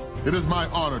 It is my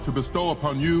honor to bestow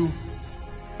upon you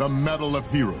the Medal of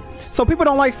Heroes. So people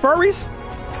don't like furries?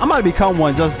 I'm about to become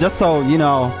one just so, you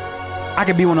know, I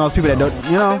could be one of those people that don't,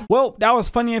 you know. Well, that was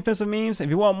funny and offensive memes. If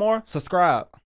you want more, subscribe.